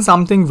speaking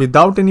something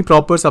without any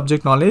proper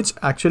subject knowledge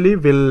actually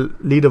will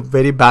lead a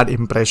very bad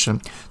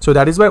impression. So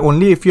that is why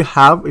only if you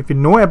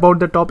know about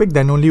the topic,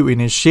 then only you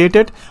initiate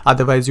it.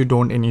 Otherwise you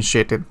don't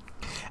initiate it.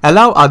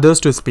 Allow others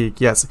to speak.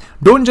 Yes,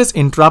 don't just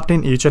interrupt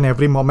in each and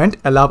every moment.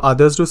 Allow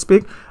others to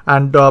speak.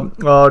 And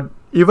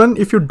even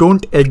if you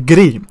don't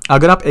agree,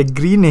 अगर आप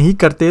agree नहीं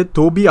करते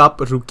तो भी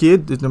आप रुकिए,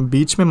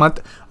 बीच में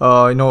मत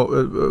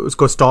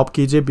उसको stop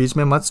कीजिए, बीच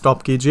में मत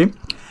stop कीजिए.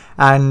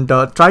 And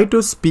try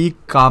to speak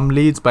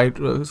calmly,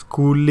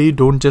 coolly.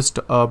 Don't just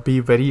be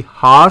very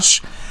harsh.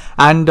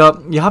 And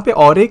यहाँ पे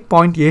और एक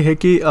point ये है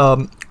कि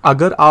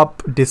अगर आप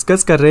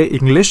डिस्कस कर रहे हैं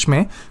इंग्लिश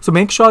में, so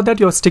make sure that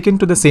you are sticking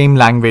to the same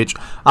language.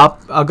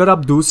 अगर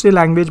आप दूसरे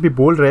लैंग्वेज भी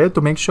बोल रहे हैं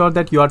तो make sure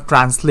that you are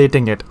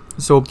translating it.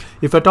 So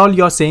if at all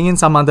you are saying in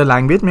some other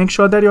language, make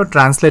sure that you are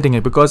translating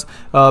it, because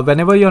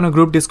whenever you are in a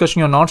group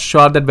discussion, you are not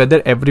sure that whether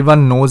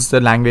everyone knows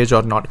the language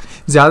or not.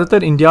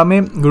 ज़्यादातर India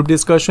में group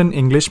discussion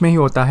English में ही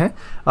होता है.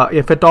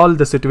 If at all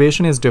the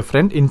situation is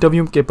different,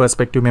 interview के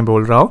perspective में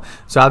बोल रहा हूँ,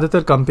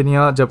 ज़्यादातर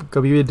कंपनियाँ जब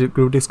कभी भी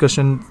ग्रुप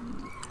डिस्कशन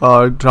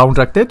ग्राउंड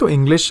रखते हैं तो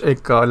इंग्लिश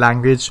एक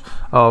लैंग्वेज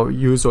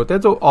यूज़ होता है.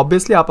 तो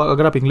ऑब्वियसली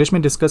अगर आप इंग्लिश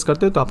में डिस्कस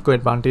करते हो तो आपको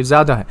एडवांटेज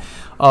ज़्यादा है.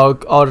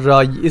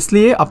 और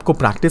इसलिए आपको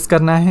प्रैक्टिस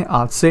करना है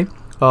आज से.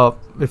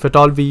 If at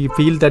all we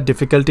feel that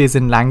difficulty is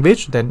in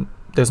language, then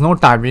there's no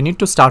time. We need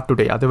to start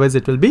today, otherwise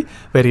it will be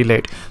very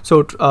late. So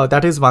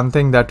that is one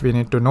thing that we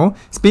need to know.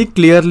 Speak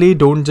clearly.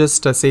 Don't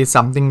just say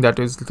something that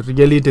is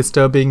really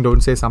disturbing.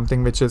 Don't say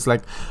something which is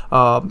like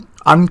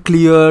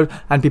unclear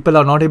and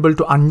people are not able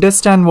to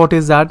understand what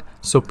is that.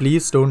 So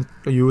please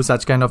don't use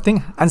such kind of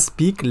thing, and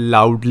speak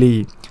loudly.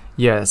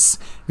 Yes,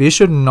 we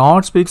should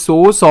not speak so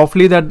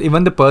softly that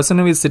even the person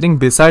who is sitting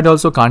beside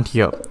also can't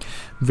hear.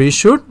 We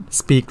should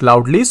speak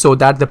loudly so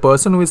that the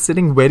person who is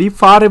sitting very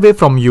far away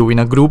from you in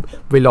a group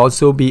will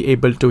also be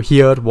able to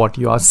hear what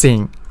you are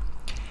saying.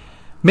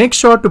 Make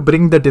sure to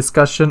bring the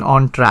discussion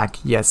on track.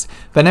 Yes,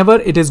 whenever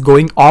it is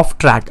going off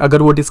track,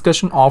 अगर वो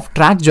discussion off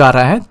track जा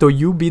रहा है, तो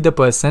you be the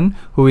person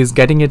who is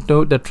getting it to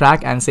the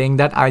track and saying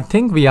that I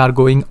think we are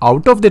going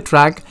out of the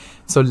track,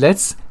 so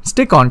let's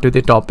stick on to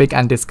the topic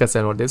and discuss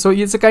about this. So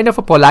it's a kind of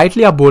a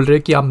politely आप बोल रहे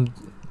हैं कि हम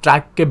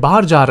track के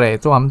बाहर जा रहे हैं,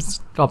 तो हम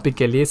टॉपिक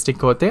के लिए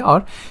स्टिक होते हैं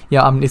और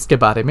या हम इसके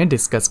बारे में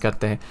डिस्कस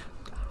करते हैं.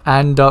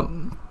 And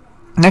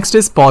next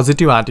is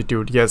positive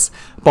attitude. Yes,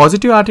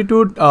 positive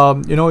attitude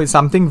is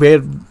something where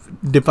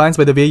defines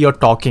by the way you're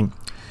talking.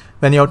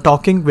 When you're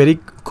talking very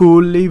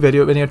coolly,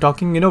 when you're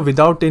talking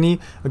without any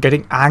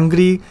getting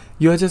angry,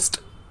 you're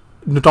just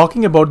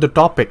talking about the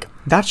topic.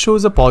 That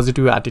shows a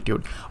positive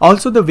attitude.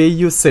 Also the way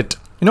you sit,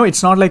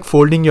 it's not like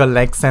folding your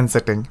legs and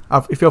sitting.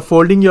 If you're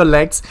folding your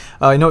legs,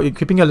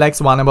 keeping your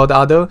legs one above the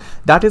other,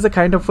 that is a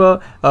kind of a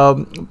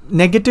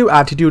negative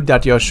attitude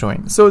that you're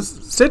showing. So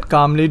sit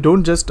calmly,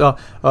 don't just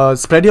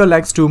spread your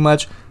legs too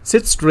much.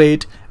 Sit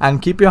straight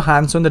and keep your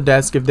hands on the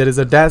desk if there is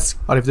a desk,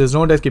 or if there's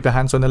no desk, keep your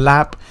hands on the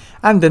lap,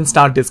 and then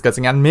start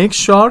discussing. And make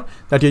sure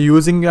that you're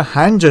using your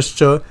hand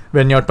gesture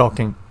when you're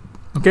talking.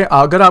 Okay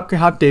अगर आपके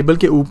हाथ table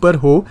के ऊपर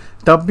हो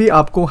तब भी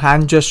आपको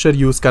hand gesture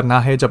use करना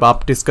है जब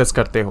आप डिस्कस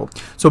करते हो.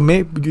 So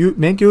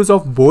make use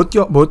of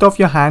both of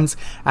your hands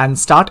and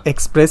start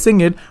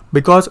expressing it,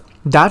 because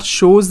that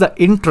shows the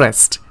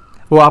interest.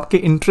 वो आपके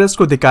इंटरेस्ट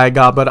को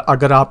दिखाएगा.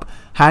 अगर आप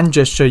हैंड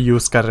जेस्चर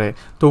यूज़ कर रहे हैं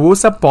तो वो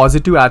सब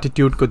पॉजिटिव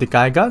एटीट्यूड को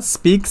दिखाएगा.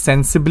 Speak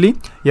sensibly.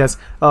 यस,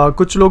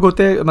 कुछ लोग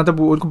होते हैं मतलब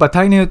उनको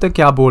पता ही नहीं होता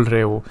क्या बोल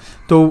रहे हो,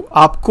 तो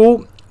आपको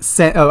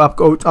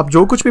आप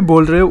जो कुछ भी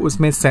बोल रहे हो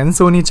उसमें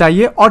सेंस होनी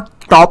चाहिए और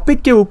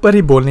टॉपिक के ऊपर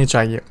ही बोलनी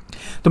चाहिए.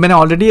 तो मैंने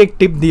ऑलरेडी एक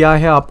टिप दिया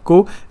है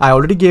आपको. I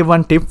already gave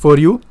one tip for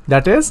you,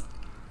 that is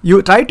you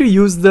try to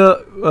use the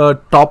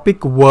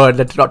topic word,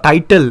 that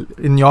title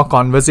in your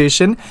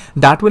conversation.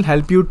 That will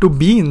help you to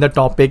be in the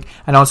topic,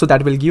 and also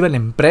that will give an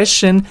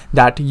impression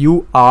that you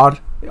are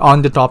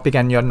on the topic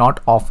and you're not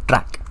off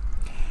track.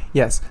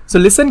 Yes,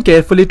 so listen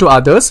carefully to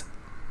others.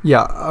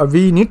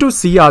 We need to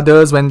see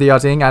others when they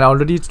are saying. I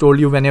already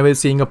told you, whenever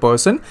seeing a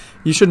person,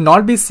 you should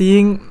not be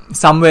seeing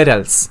somewhere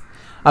else.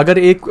 अगर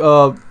एक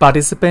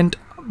participant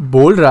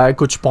बोल रहा है,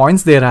 कुछ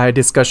points दे रहा है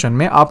discussion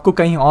में, आपको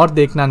कहीं और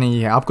देखना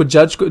नहीं है. आपको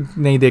जज को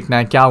नहीं देखना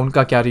है क्या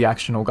उनका क्या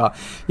रिएक्शन होगा.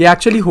 ये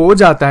एक्चुअली हो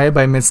जाता है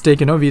by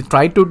mistake. We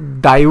try to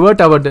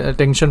divert our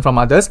attention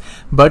from others,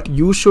 but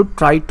you should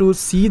try to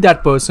see that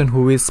person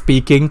who is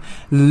speaking,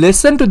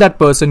 listen to that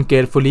person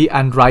carefully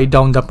and write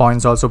down the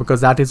points also,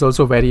 because that is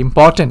also very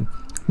important.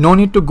 No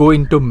need to go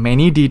into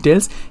many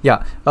details.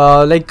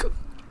 Like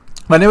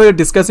whenever you're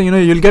discussing,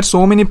 you'll get so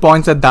many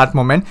points at that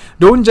moment.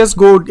 Don't just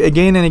go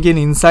again and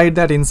again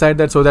inside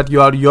that, so that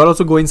you're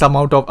also going some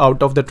out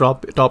of the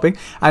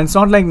topic. And it's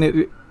not like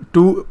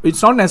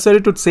it's not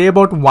necessary to say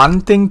about one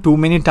thing too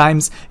many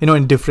times,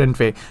 in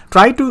different way.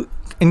 Try to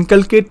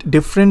inculcate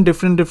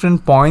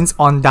different points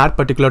on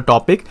that particular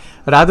topic,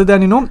 rather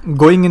than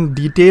going in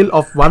detail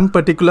of one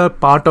particular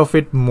part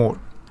of it more,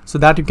 so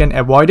that you can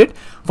avoid it.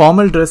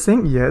 Formal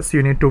dressing, yes,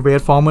 you need to wear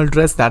formal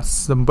dress. That's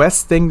the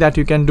best thing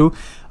that you can do,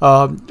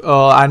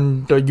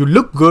 and you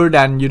look good,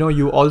 and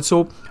you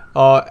also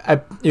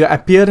your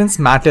appearance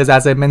matters.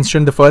 As I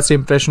mentioned, the first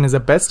impression is the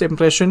best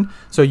impression,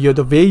 so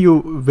the way you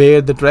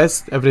wear the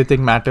dress,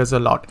 everything matters a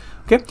lot.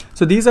 Okay,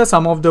 so these are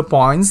some of the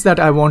points that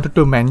I wanted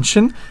to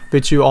mention,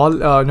 which you all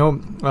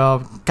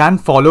can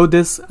follow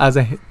this as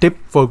a tip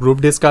for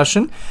group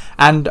discussion.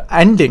 And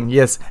ending,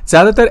 yes,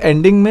 ज़्यादातर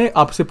ending में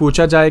आपसे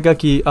पूछा जाएगा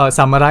कि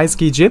summarize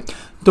कीजिए.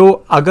 तो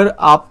अगर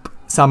आप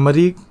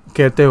summary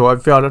कहते हो,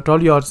 if you are at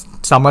all you are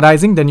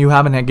summarizing, then you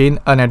have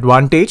an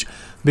advantage,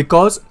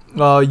 because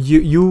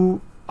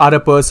you are a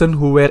person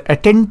who were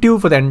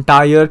attentive for the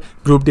entire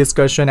group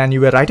discussion, and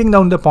you were writing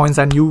down the points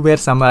and you were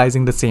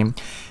summarizing the same.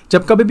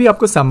 जब कभी भी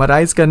आपको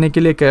summarise करने के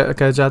लिए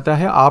कहा जाता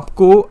है,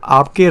 आपको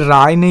आपके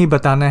राय नहीं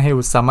बताना है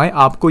उस समय,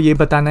 आपको ये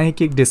बताना है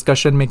कि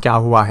डिस्कशन में क्या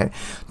हुआ है.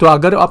 तो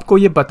अगर आपको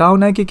ये पता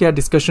होना है कि क्या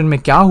डिस्कशन में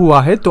क्या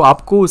हुआ है, तो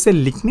आपको उसे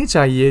लिखने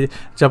चाहिए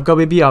जब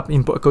कभी भी आप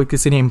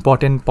किसी ने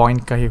इंपॉर्टेंट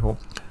पॉइंट कहे हो.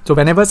 So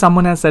whenever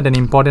someone has said an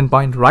important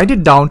point, write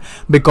it down,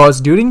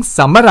 because during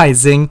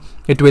summarizing,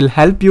 it will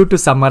help you to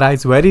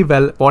summarize very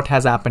well what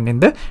has happened in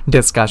the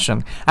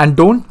discussion. And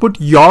don't put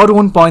your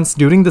own points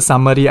during the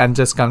summary and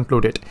just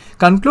conclude it.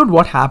 Conclude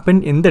what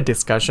happened in the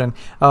discussion.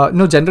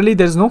 No, generally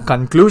there is no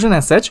conclusion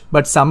as such,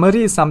 but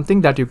summary is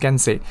something that you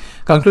can say.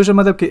 Conclusion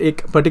मतलब कि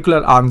एक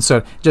particular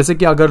answer. जैसे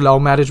कि अगर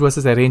love marriage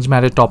versus arranged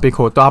marriage topic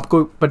हो, तो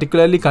आपको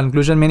particularly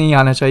conclusion में नहीं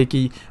आना चाहिए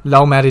कि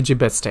love marriage ही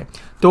best है.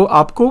 तो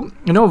आपको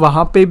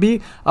वहाँ पे भी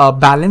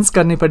बैलेंस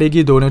करनी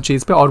पड़ेगी दोनों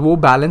चीज़ पे, और वो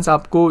बैलेंस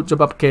आपको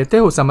जब आप कहते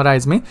हो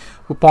समराइज में,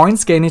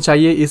 पॉइंट्स कहने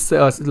चाहिए, इस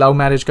लव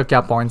मैरिज का क्या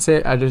पॉइंट्स है,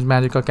 अरेंज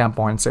मैरिज का क्या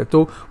पॉइंट्स है।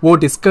 तो वो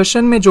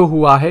डिस्कशन में जो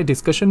हुआ है,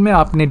 डिस्कशन में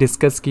आपने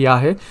डिस्कस किया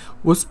है,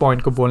 उस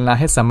पॉइंट को बोलना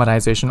है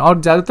समराइजेशन। और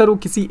ज़्यादातर वो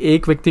किसी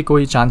एक व्यक्ति को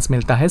ही चांस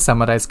मिलता है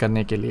समराइज़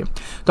करने के लिए।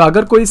 तो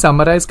अगर कोई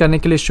समराइज़ करने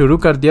के लिए शुरू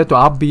कर दिया तो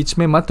आप बीच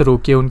में मत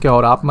रोकिए उनके,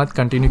 और आप मत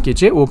कंटिन्यू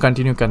कीजिए, वो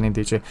कंटिन्यू करने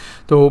दीजिए।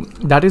 तो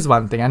that is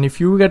one thing. And if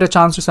you get a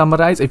chance to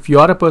summarise, if you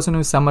are a person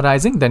who is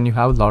summarising, then you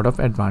have a lot of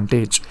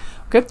advantage.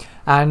 Okay,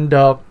 and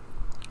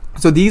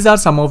so these are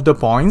some of the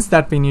points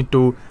that we need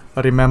to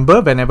remember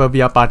whenever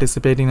we are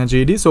participating in a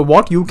GD. So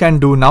what you can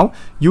do now,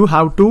 you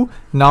have to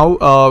now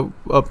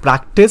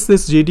practice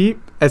this GD.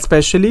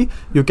 Especially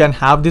you can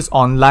have this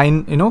online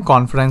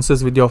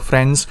conferences with your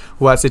friends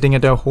who are sitting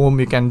at your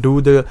home. You can do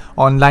the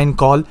online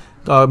call,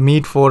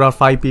 meet 4 or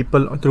 5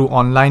 people through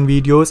online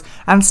videos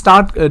and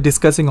start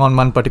discussing on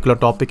one particular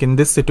topic. In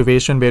this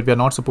situation where we are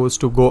not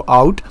supposed to go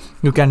out,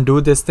 you can do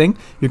this thing.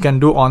 You can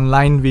do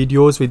online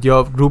videos with your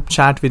group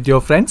chat with your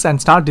friends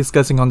and start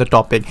discussing on the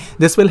topic.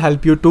 This will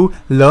help you to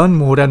learn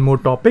more and more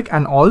topic.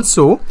 And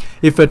also,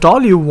 if at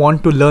all you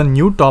want to learn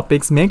new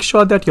topics, make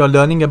sure that you're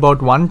learning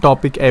about one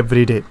topic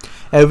every day.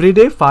 Every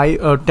day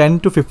 10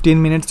 to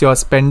 15 minutes you're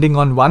spending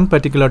on one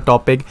particular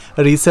topic,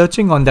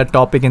 researching on that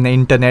topic in the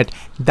internet.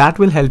 That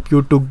will help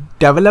you to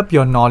develop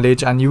your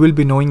knowledge, and you will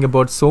be knowing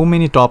about so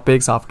many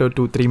topics after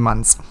 2-3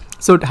 months.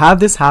 So have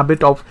this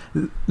habit of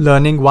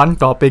learning one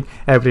topic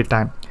every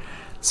time.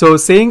 So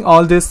saying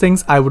all these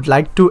things, I would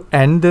like to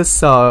end this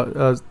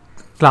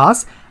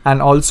class,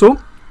 and also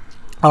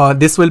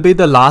this will be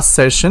the last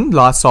session,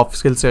 last soft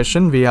skill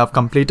session. We have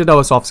completed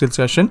our soft skill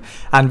session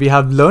and we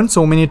have learned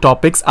so many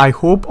topics. I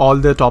hope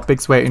all the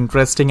topics were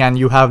interesting and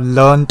you have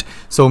learned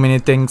so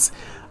many things,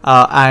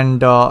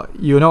 and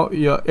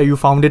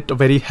you found it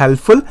very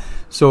helpful.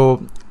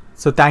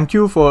 So thank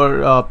you for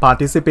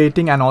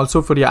participating, and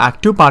also for your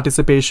active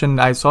participation.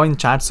 I saw in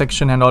chat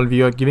section and all,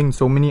 we are giving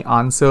so many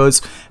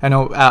answers,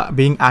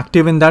 being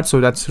active in that. So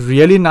that's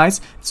really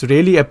nice. It's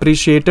really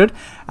appreciated.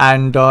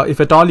 And if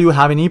at all you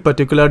have any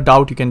particular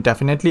doubt, you can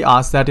definitely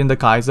ask that in the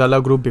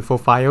Kaizala group before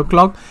 5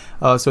 o'clock,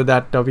 so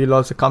that we'll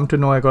also come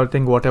to know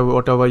everything,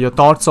 whatever your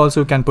thoughts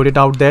also, you can put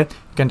it out there.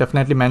 You can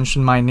definitely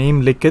mention my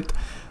name, Likit,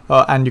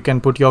 and you can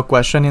put your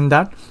question in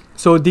that.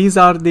 So these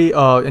are the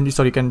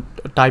you can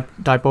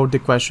type out the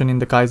question in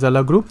the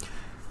Kaizala group.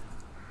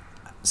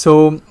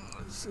 So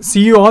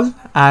see you all,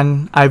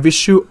 and I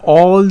wish you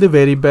all the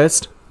very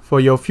best for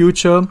your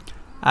future,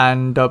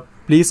 and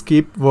please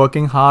keep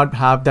working hard,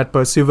 have that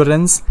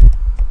perseverance.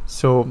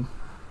 So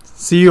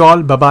see you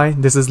all, bye bye.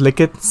 This is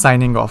Likit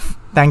signing off.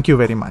 Thank you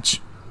very much.